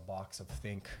back to a box of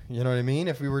think. You know what I mean?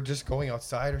 If we were just going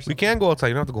outside or something. We can go outside.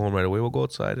 You don't have to go home right away. We'll go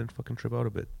outside and fucking trip out a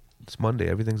bit. It's Monday.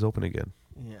 Everything's open again.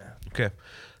 Yeah. Okay.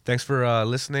 Thanks for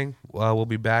listening. We'll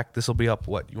be back. This will be up,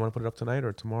 what? You want to put it up tonight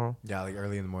or tomorrow? Yeah, like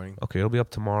early in the morning. Okay, it'll be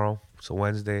up tomorrow. So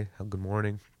Wednesday. Good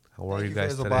morning. How are you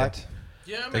guys Faisal today? Butt.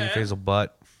 Yeah, Thank you, Faisal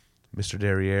Butt. Mr.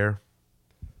 Derriere.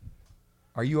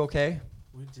 Are you okay?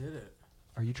 We did it.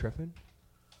 Are you tripping?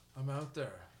 I'm out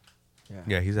there.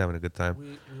 Yeah, he's having a good time.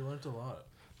 We learned a lot.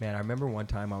 Man, I remember one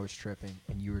time I was tripping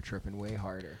and you were tripping way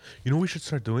harder. You know what we should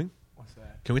start doing? What's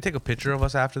that? Can we take a picture of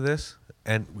us after this?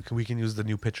 And we can use the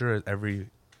new picture at every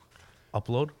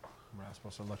upload? We're not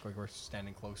supposed to look like we're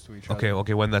standing close to each Okay, other.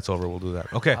 okay. When that's over, we'll do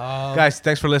that. Okay. Guys,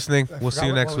 thanks for listening. We'll see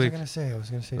you next week. I was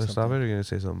going to say Stop it or you going to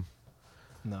say something?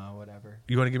 No, whatever.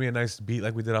 You want to give me a nice beat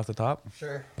like we did off the top?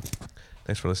 Sure.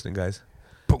 Thanks for listening, guys.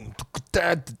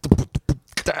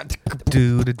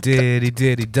 Do the diddy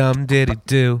diddy dum diddy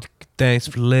do. Thanks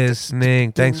for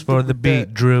listening. Thanks for the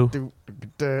beat, Drew.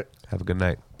 Have a good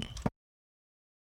night.